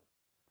done."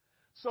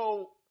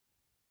 So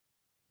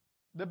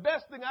the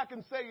best thing I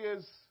can say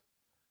is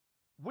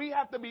we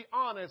have to be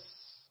honest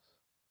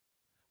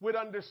with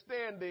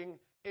understanding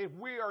if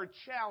we are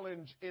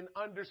challenged in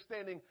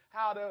understanding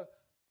how to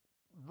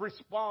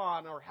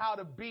respond or how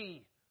to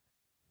be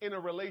in a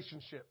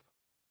relationship.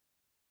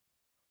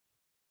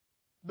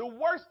 The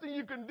worst thing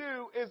you can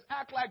do is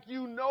act like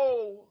you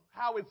know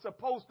how it's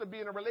supposed to be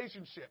in a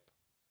relationship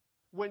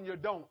when you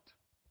don't.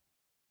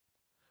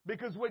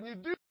 Because when you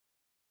do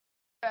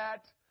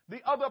that,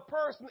 the other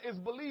person is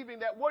believing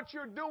that what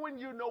you're doing,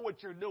 you know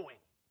what you're doing.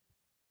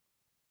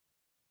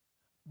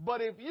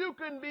 But if you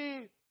can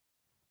be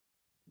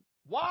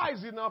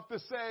wise enough to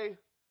say,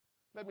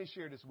 "Let me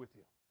share this with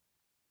you.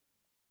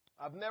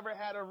 I've never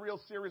had a real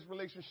serious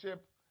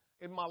relationship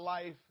in my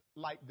life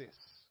like this."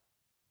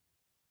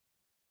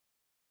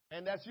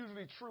 And that's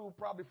usually true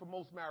probably for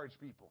most married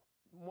people.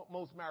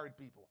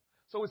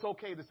 So it's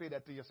okay to say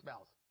that to your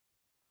spouse.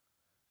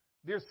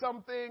 There's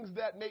some things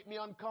that make me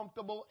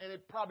uncomfortable, and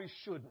it probably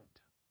shouldn't.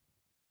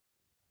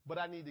 But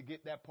I need to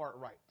get that part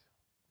right.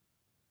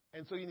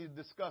 And so you need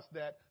to discuss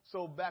that.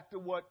 So back to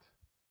what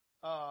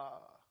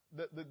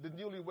the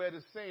newlywed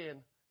is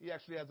saying, he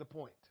actually has a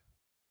point.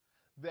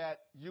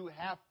 That you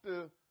have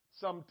to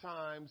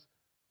sometimes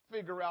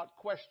figure out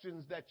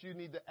questions that you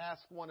need to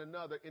ask one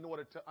another in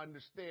order to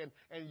understand.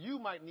 And you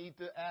might need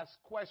to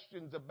ask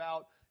questions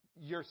about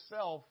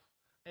yourself.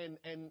 And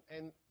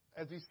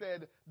as he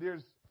said,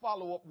 there's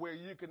follow-up where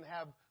you can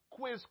have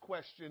quiz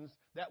questions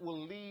that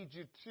will lead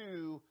you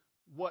to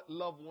what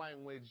love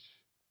language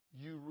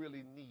you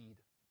really need.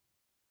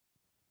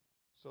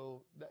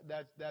 So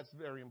that's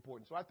very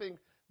important. So I think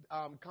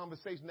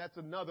conversation, that's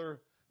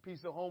another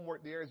piece of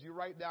homework there, is you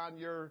write down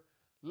your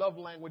love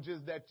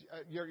languages, that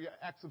your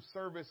acts of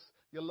service,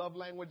 your love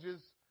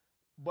languages,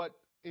 but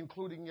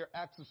including your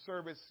acts of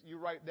service, you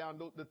write down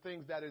the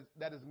things that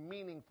is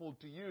meaningful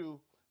to you,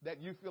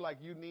 that you feel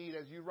like you need.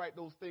 As you write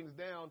those things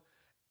down,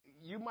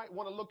 you might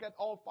want to look at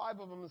all 5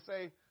 of them and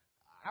say,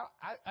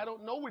 I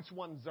don't know which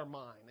ones are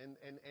mine.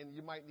 And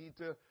you might need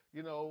to,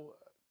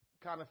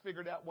 kind of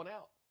figure that one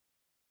out.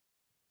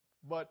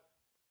 But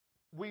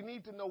we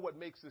need to know what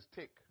makes us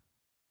tick.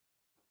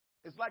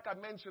 It's like I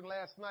mentioned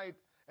last night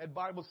at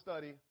Bible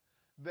study,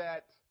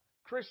 that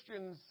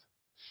Christians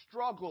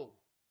struggle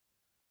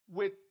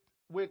with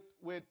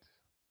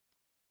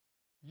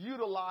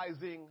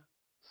utilizing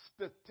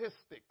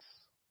statistics.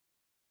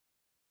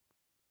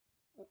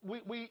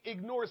 We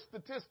ignore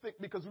statistic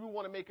because we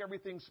want to make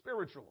everything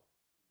spiritual.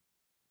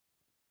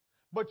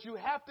 But you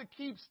have to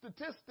keep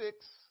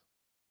statistics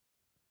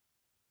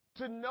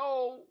to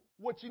know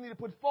what you need to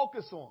put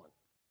focus on,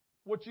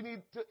 what you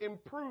need to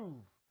improve,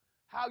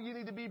 how you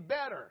need to be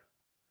better.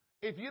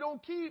 If you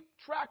don't keep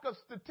track of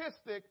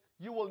statistics,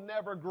 you will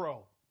never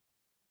grow.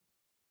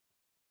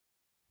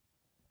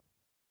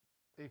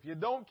 If you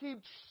don't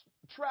keep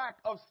track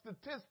of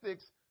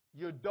statistics,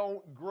 you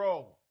don't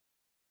grow.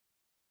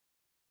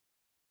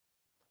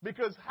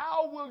 Because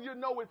how will you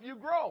know if you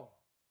grow?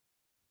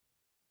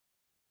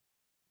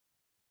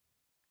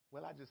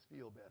 Well, I just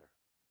feel better.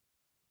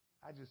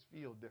 I just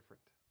feel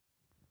different.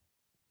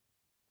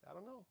 I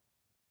don't know.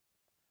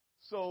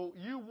 So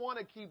you want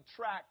to keep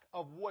track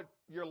of what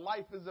your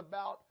life is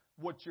about,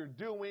 what you're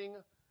doing,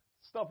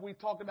 stuff we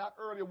talked about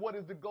earlier. What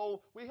is the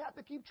goal? We have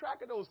to keep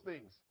track of those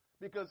things,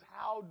 because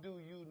how do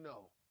you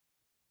know?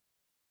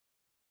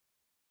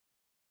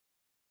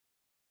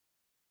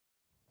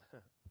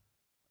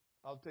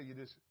 I'll tell you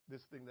this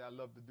thing that I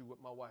love to do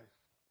with my wife,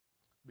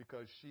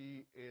 because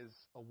she is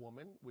a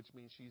woman, which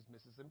means she's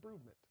Mrs.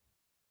 Improvement.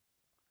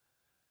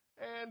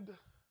 And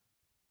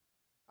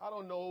I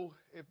don't know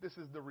if this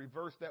is the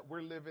reverse that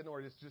we're living or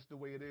it's just the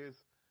way it is,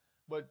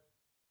 but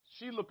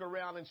she look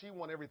around and she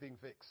want everything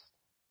fixed.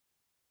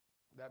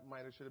 That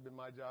should have been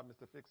my job,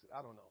 Mr. Fix It.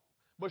 I don't know.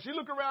 But she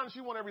look around and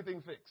she want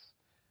everything fixed.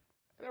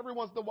 And every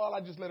once in a while I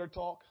just let her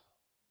talk.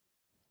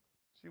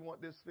 She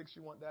want this fixed, she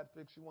want that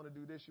fixed, she want to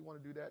do this, she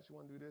want to do that, she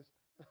want to do this.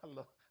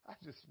 I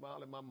just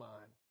smile in my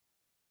mind.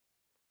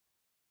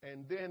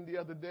 And then the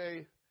other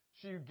day,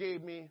 she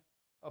gave me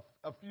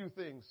a few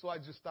things. So I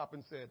just stopped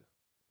and said,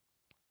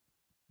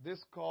 this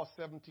costs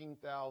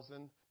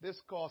 $17,000. This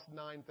costs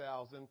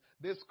 $9,000.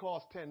 This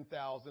costs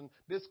 $10,000.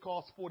 This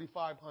costs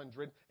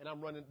 $4,500. And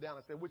I'm running it down.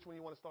 I said, which one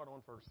you want to start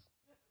on first?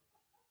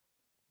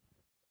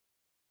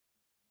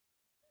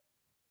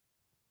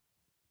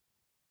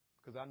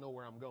 Because I know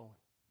where I'm going.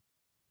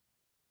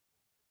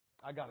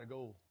 I got a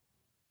goal.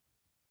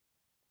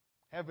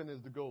 Heaven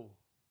is the goal.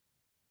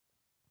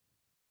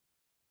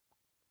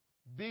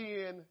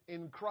 Being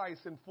in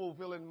Christ and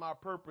fulfilling my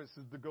purpose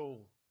is the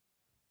goal.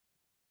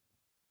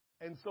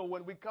 And so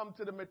when we come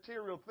to the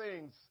material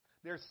things,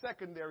 they're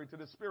secondary to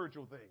the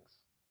spiritual things.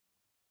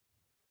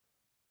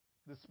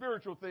 The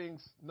spiritual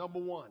things, number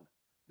one,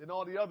 then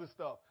all the other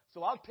stuff.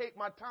 So I'll take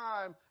my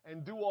time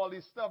and do all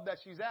these stuff that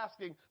she's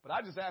asking, but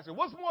I just ask her,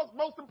 what's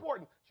most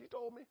important? She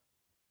told me.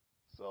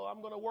 So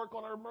I'm going to work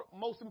on her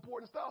most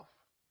important stuff.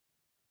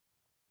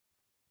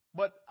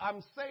 But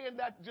I'm saying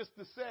that just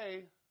to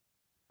say,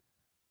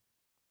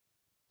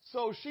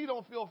 so she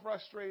don't feel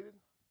frustrated.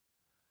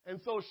 And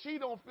so she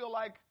don't feel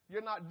like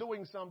you're not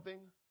doing something.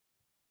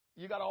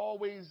 You got to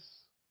always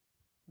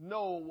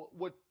know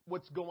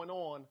what's going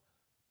on,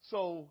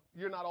 so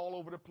you're not all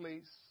over the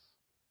place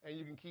and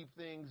you can keep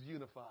things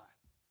unified.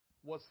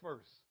 What's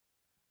first?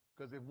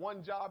 Because if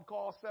one job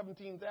costs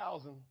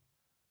 $17,000,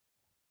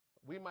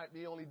 we might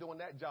be only doing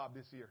that job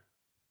this year.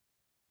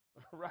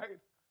 Right?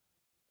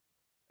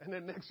 And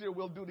then next year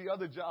we'll do the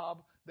other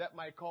job that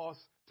might cost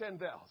 $10,000.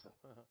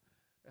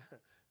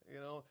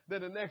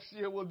 Then the next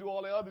year we'll do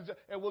all the other jobs,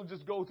 and we'll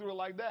just go through it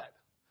like that.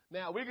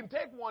 Now, we can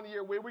take 1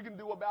 year where we can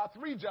do about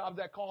 3 jobs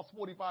that cost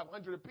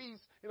 $4,500 a piece,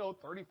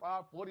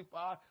 35,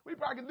 45. We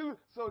probably can do,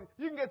 so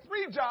you can get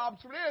 3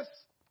 jobs for this,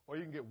 or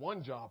you can get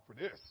 1 job for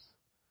this.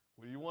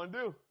 What do you want to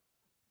do?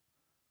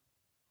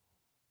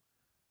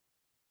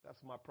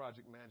 That's my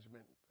project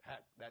management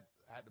hat that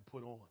I had to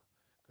put on.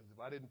 Because if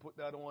I didn't put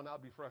that on,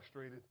 I'd be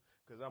frustrated.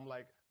 Because I'm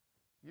like,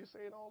 you're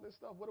saying all this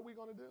stuff, what are we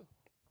going to do?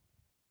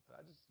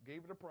 I just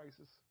gave her the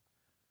prices.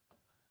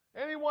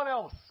 Anyone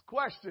else?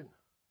 Question?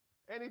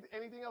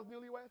 Anything else,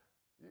 newlywed?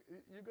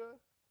 You good?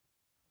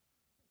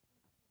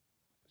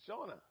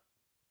 Shauna,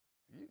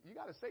 you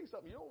got to say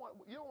something. You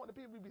don't want the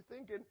people to be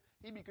thinking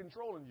he be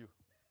controlling you.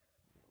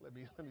 Let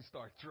me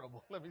start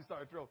trouble.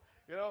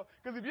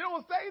 Because if you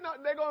don't say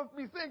nothing, they're going to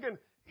be thinking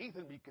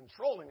Ethan be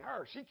controlling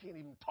her. She can't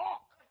even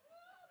talk.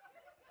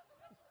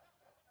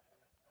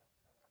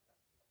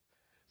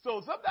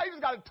 So sometimes you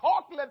just got to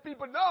talk to let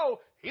people know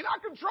he's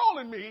not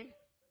controlling me.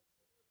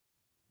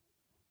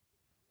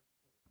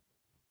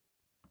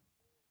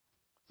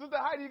 Sister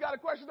Heidi, you got a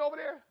question over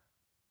there?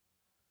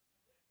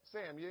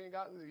 Sam, you ain't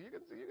got. You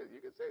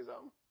can say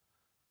something.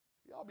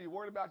 Y'all be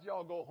worried about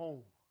y'all go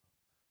home.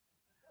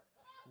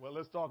 Well,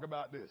 let's talk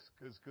about this,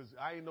 because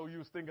I ain't know you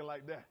was thinking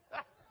like that.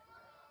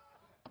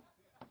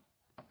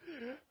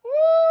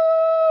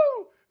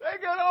 Woo! They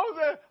get over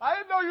there. I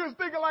didn't know you was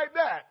thinking like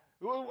that.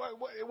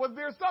 Was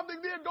there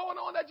something there going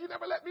on that you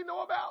never let me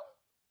know about?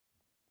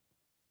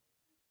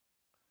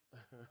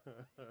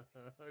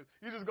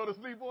 You just go to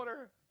sleep on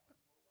her?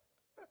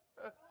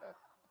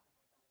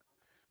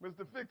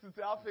 Mr. Fix It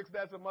said, I'll fix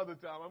that some other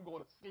time. I'm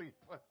going to sleep.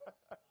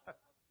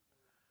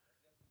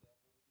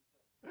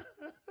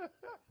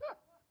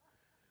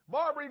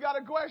 Barbara, you got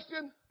a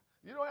question?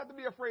 You don't have to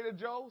be afraid of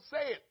Joe.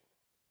 Say it.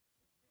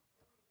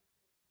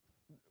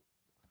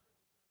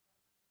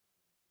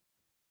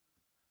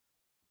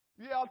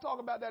 Yeah, I'll talk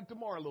about that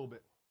tomorrow a little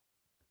bit.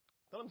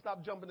 Tell them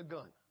stop jumping the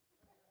gun.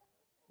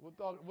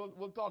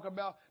 We'll talk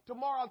about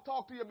tomorrow. I'll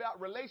talk to you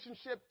about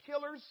relationship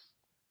killers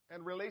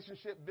and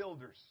relationship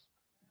builders.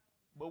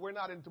 But we're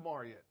not in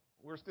tomorrow yet.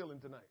 We're still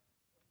in tonight.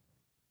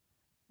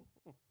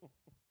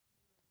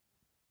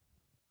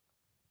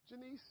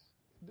 Janice,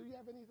 do you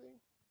have anything?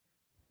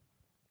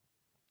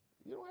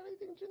 You don't have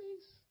anything,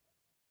 Janice?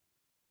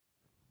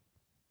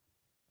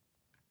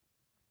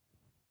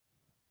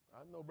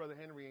 I know Brother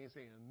Henry ain't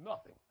saying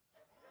nothing.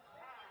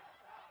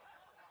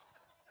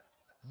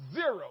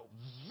 Zero.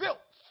 Zilch.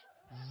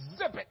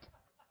 Zip it.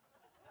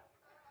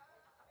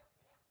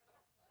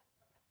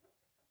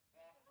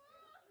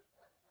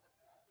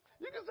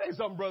 You can Say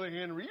something, Brother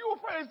Henry. You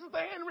afraid,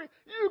 Sister Henry?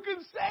 You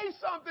can say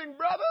something,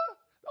 brother.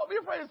 Don't be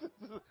afraid,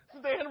 Sister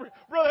Henry.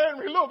 Brother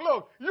Henry,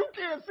 look. You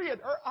can't see it.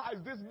 Her eyes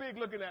this big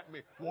looking at me.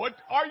 What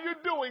are you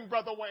doing,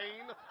 Brother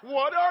Wayne?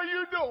 What are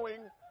you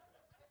doing?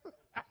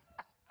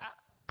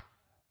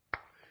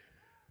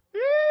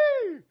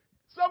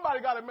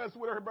 Somebody got to mess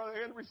with her, Brother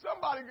Henry.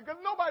 Somebody, because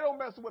nobody don't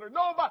mess with her.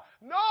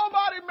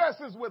 Nobody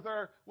messes with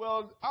her.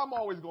 Well, I'm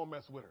always going to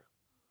mess with her.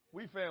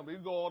 We family.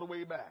 We go all the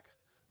way back.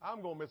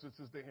 I'm going to mess with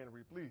Sister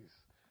Henry, please.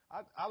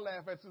 I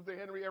laugh at Sister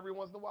Henry every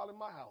once in a while in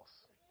my house.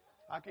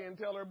 I can't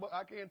tell her what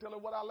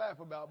I laugh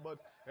about, but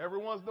every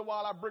once in a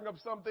while I bring up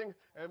something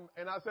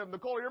and I say,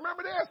 Nicole, you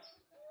remember this?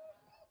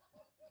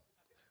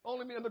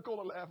 Only me and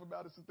Nicole laugh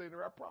about it, Sister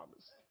Henry, I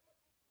promise.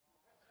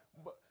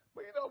 But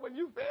you know, when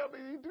you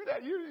family, you do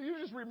that. You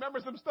just remember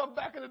some stuff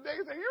back in the day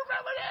and say, you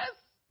remember this?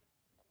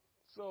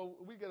 So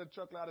we get a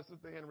chuckle out of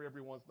Sister Henry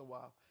every once in a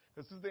while.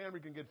 Because Sister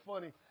Henry can get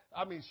funny.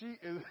 I mean, she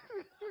is.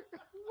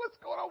 What's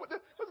going on with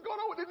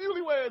the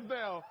newlyweds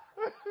now?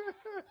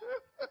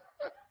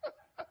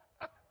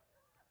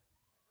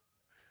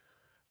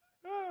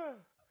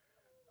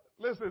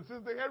 Listen,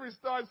 Sister Henry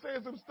starts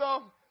saying some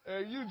stuff,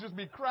 and you just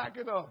be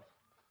cracking up.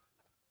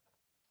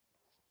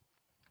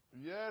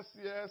 Yes.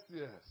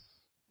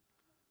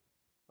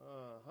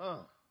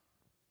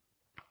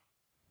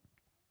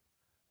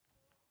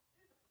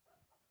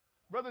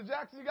 Brother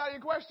Jackson, you got any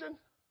question?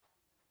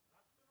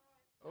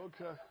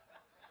 Okay.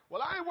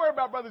 Well, I ain't worried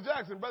about Brother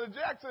Jackson. Brother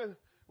Jackson,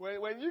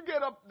 when you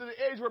get up to the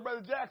age where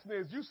Brother Jackson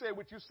is, you say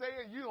what you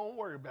say and you don't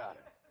worry about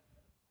it.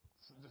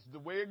 It's just the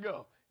way it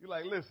goes. You're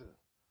like, listen,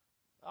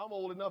 I'm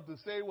old enough to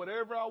say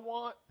whatever I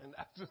want, and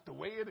that's just the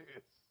way it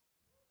is.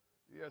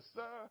 Yes,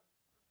 sir.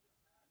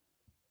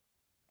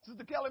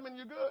 Sister Kellyman,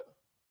 you good?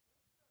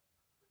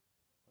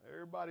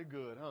 Everybody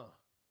good, huh?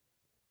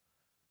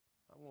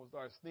 I'm going to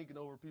start sneaking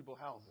over people's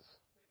houses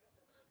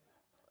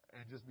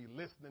and just be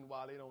listening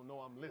while they don't know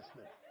I'm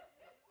listening.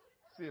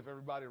 See if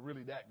everybody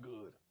really that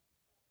good.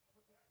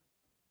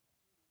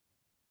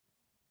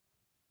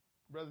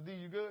 Brother D,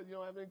 you good? You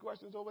don't have any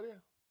questions over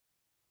there?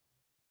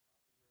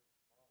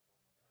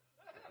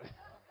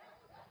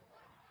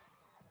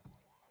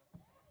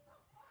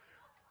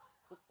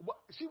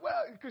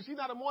 Because she's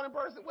not a morning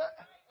person? What?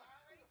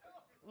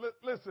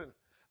 Listen,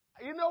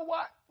 you know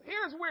what?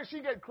 Here's where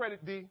she get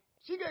credit, D.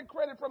 She get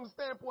credit from the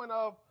standpoint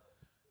of,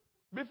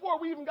 before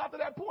we even got to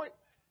that point,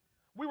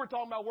 we were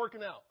talking about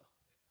working out.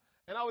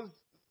 And I was,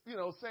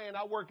 saying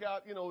I work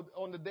out,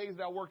 on the days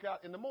that I work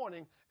out in the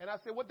morning. And I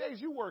said, what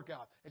days you work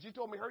out? And she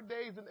told me her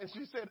days, and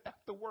she said,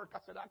 after work. I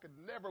said, I could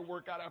never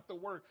work out after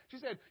work. She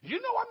said,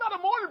 I'm not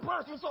a morning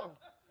person.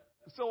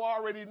 So I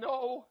already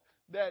know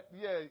that,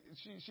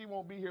 she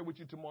won't be here with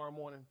you tomorrow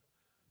morning.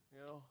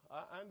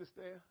 I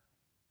understand.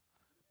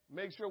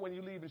 Make sure when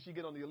you leave and she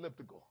get on the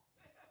elliptical.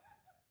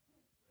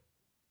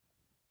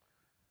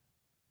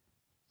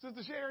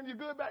 Sister Sharon, you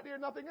good back there?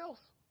 Nothing else?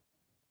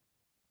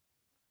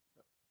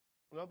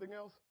 Nothing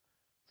else?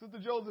 Sister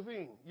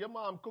Josephine, your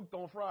mom cooked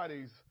on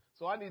Fridays,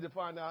 so I need to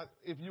find out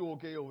if you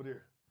okay over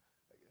there.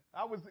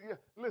 I was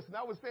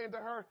saying to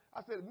her,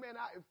 I said, man,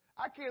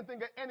 I can't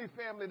think of any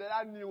family that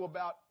I knew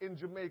about in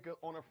Jamaica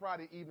on a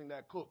Friday evening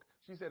that cooked.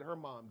 She said her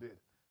mom did.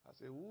 I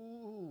said,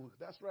 ooh,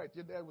 that's right.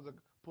 Your dad was a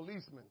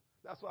policeman.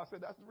 That's why I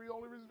said that's the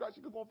only reason why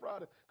she cooked on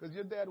Friday, because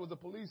your dad was a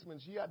policeman.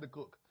 She had to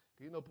cook.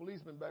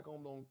 Policemen back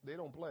home, they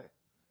don't play.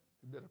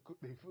 They better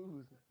cook their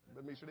food,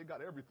 but make sure they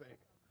got everything.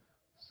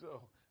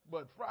 So,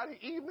 but Friday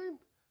evening,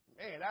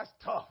 man, that's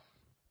tough.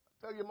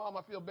 Tell your mom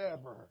I feel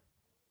bad for her.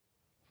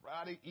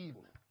 Friday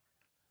evening.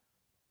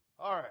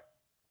 All right.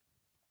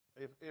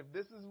 If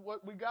this is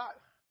what we got,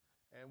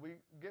 and we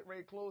get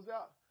ready to close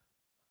out,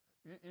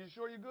 you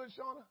sure you're good,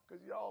 Shauna?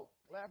 Because y'all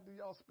laughing,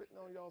 y'all spitting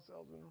on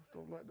yourselves and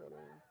stuff like that.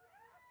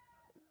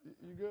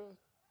 You good?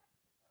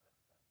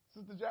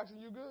 Sister Jackson,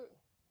 you good?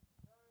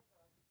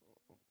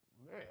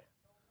 Man.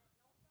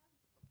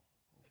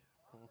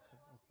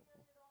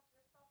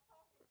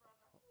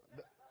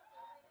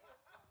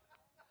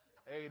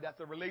 Hey, that's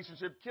a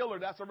relationship killer.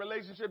 That's a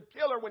relationship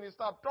killer when you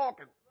stop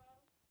talking.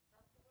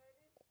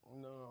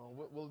 No,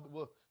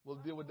 we'll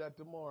deal with that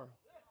tomorrow.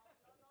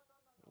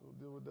 We'll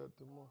deal with that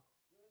tomorrow.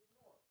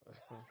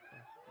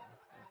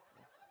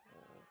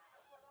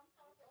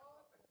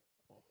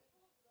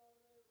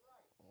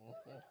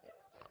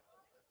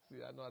 See,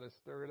 I know how to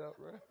stir it up,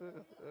 right?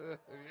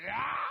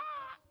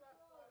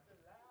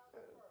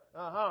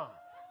 Yeah.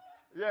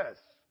 Yes.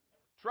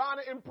 Trying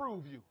to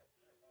improve you.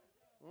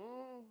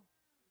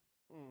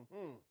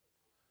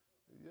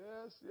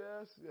 Yes.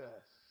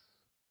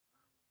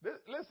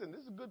 Listen,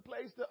 this is a good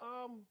place to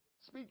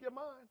speak your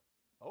mind.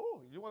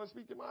 Oh, you want to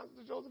speak your mind,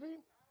 Sister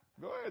Josephine?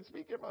 Go ahead,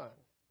 speak your mind.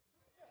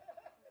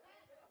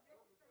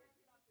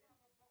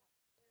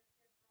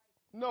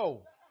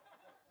 No.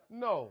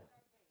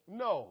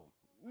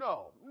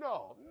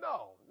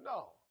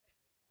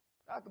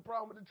 That's the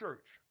problem with the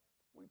church.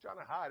 We're trying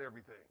to hide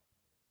everything.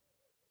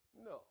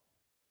 No.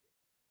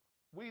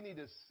 We need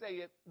to say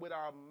it with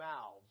our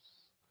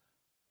mouths.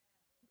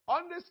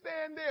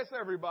 Understand this,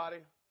 everybody.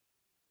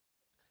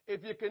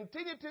 If you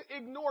continue to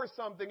ignore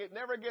something, it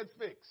never gets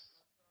fixed.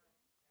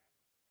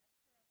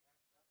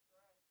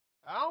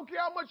 I don't care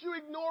how much you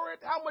ignore it,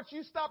 how much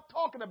you stop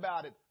talking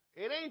about it.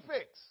 It ain't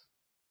fixed.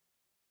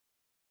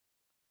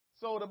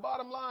 So the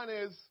bottom line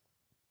is,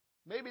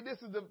 maybe this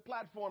is the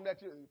platform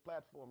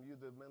use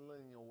the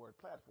millennial word,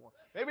 platform.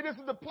 Maybe this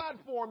is the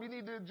platform you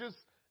need to just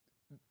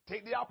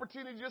take the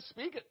opportunity to just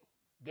speak it.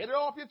 Get it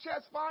off your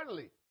chest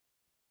finally.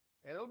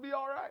 And it'll be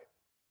all right.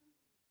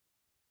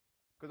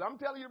 Because I'm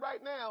telling you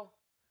right now,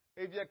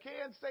 if you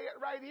can't say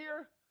it right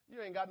here,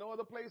 you ain't got no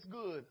other place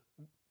good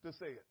to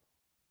say it.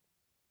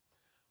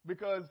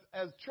 Because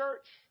as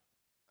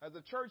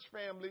a church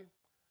family,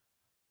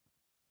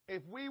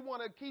 if we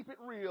want to keep it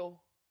real,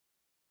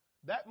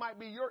 that might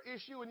be your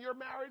issue in your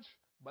marriage,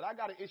 but I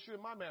got an issue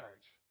in my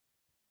marriage.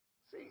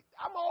 See,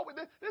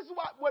 this is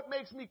what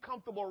makes me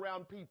comfortable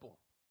around people.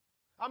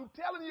 I'm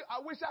telling you,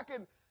 I wish I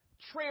could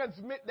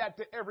transmit that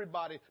to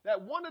everybody.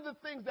 That one of the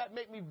things that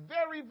make me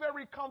very,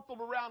 very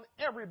comfortable around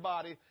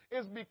everybody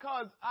is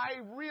because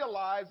I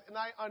realize and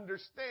I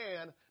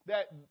understand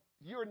that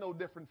you're no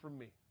different from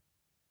me.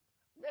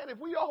 Man, if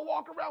we all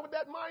walk around with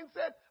that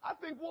mindset, I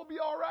think we'll be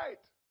all right.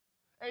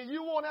 And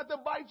you won't have to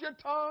bite your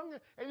tongue,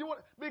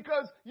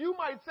 because you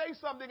might say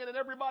something and then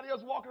everybody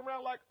else walking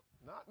around like,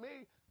 not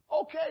me.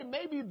 Okay,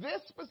 maybe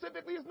this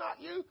specifically is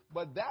not you,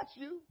 but that's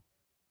you.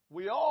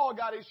 We all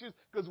got issues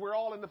because we're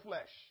all in the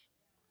flesh.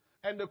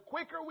 And the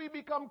quicker we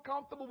become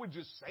comfortable with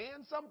just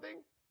saying something,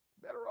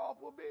 better off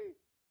we'll be.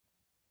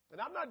 And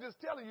I'm not just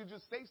telling you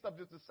just say stuff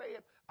just to say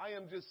it. I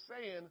am just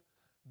saying,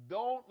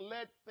 don't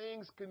let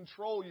things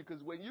control you,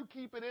 because when you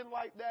keep it in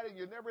like that and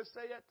you never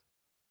say it,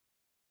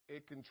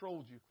 it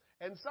controls you.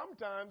 And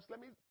sometimes, let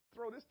me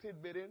throw this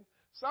tidbit in,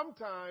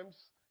 sometimes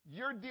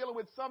you're dealing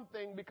with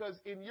something because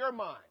in your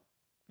mind,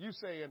 you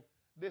saying,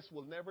 this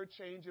will never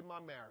change in my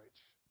marriage.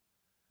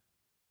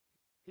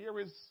 Here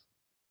is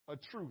a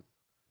truth.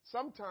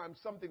 Sometimes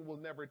something will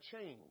never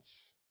change,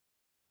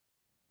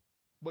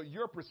 but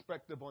your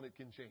perspective on it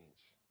can change.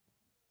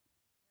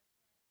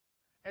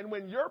 And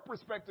when your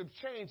perspective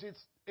changes,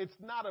 it's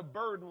not a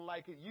burden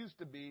like it used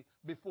to be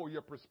before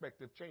your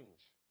perspective changed.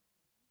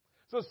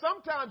 So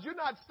sometimes you're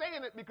not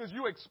saying it because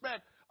you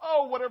expect,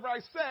 oh, whatever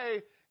I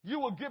say, you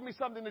will give me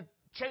something to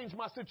change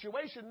my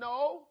situation.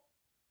 No.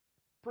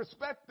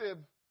 Perspective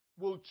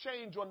will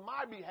change on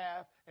my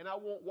behalf, and I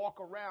won't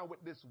walk around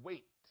with this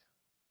weight.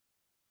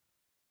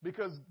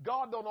 Because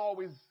God don't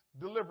always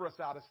deliver us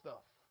out of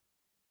stuff.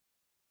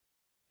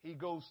 He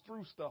goes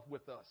through stuff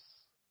with us.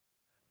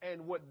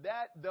 And what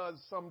that does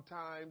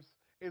sometimes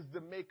is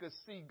to make us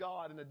see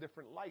God in a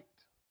different light.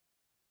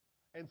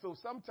 And so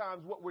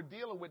sometimes what we're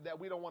dealing with that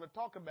we don't want to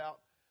talk about,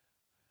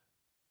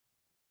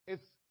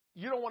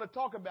 you don't want to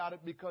talk about it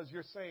because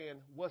you're saying,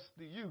 what's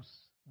the use?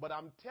 But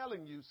I'm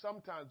telling you,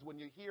 sometimes when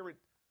you hear it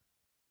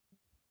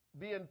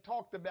being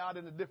talked about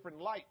in a different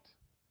light,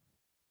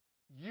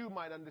 you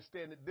might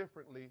understand it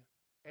differently,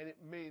 and it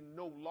may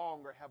no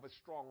longer have a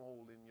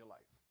stronghold in your life.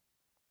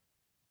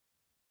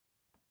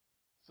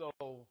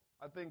 So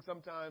I think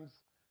sometimes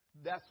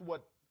that's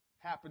what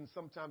happens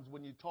sometimes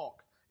when you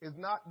talk. It's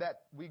not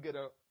that we get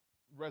a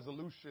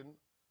resolution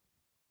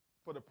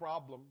for the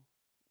problem.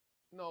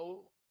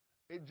 No,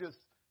 it just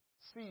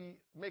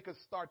make us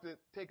start to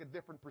take a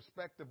different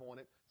perspective on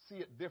it, see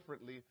it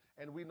differently,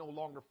 and we no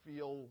longer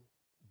feel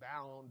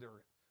bound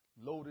or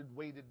loaded,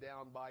 weighted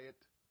down by it.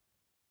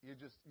 You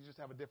just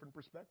have a different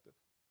perspective.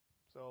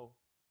 So,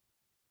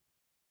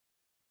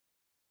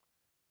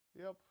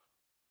 yep.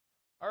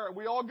 All right,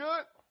 we all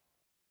good?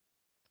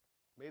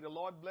 May the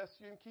Lord bless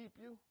you and keep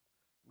you.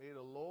 May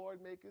the Lord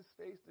make his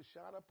face to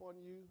shine upon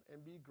you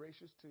and be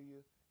gracious to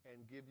you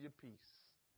and give you peace.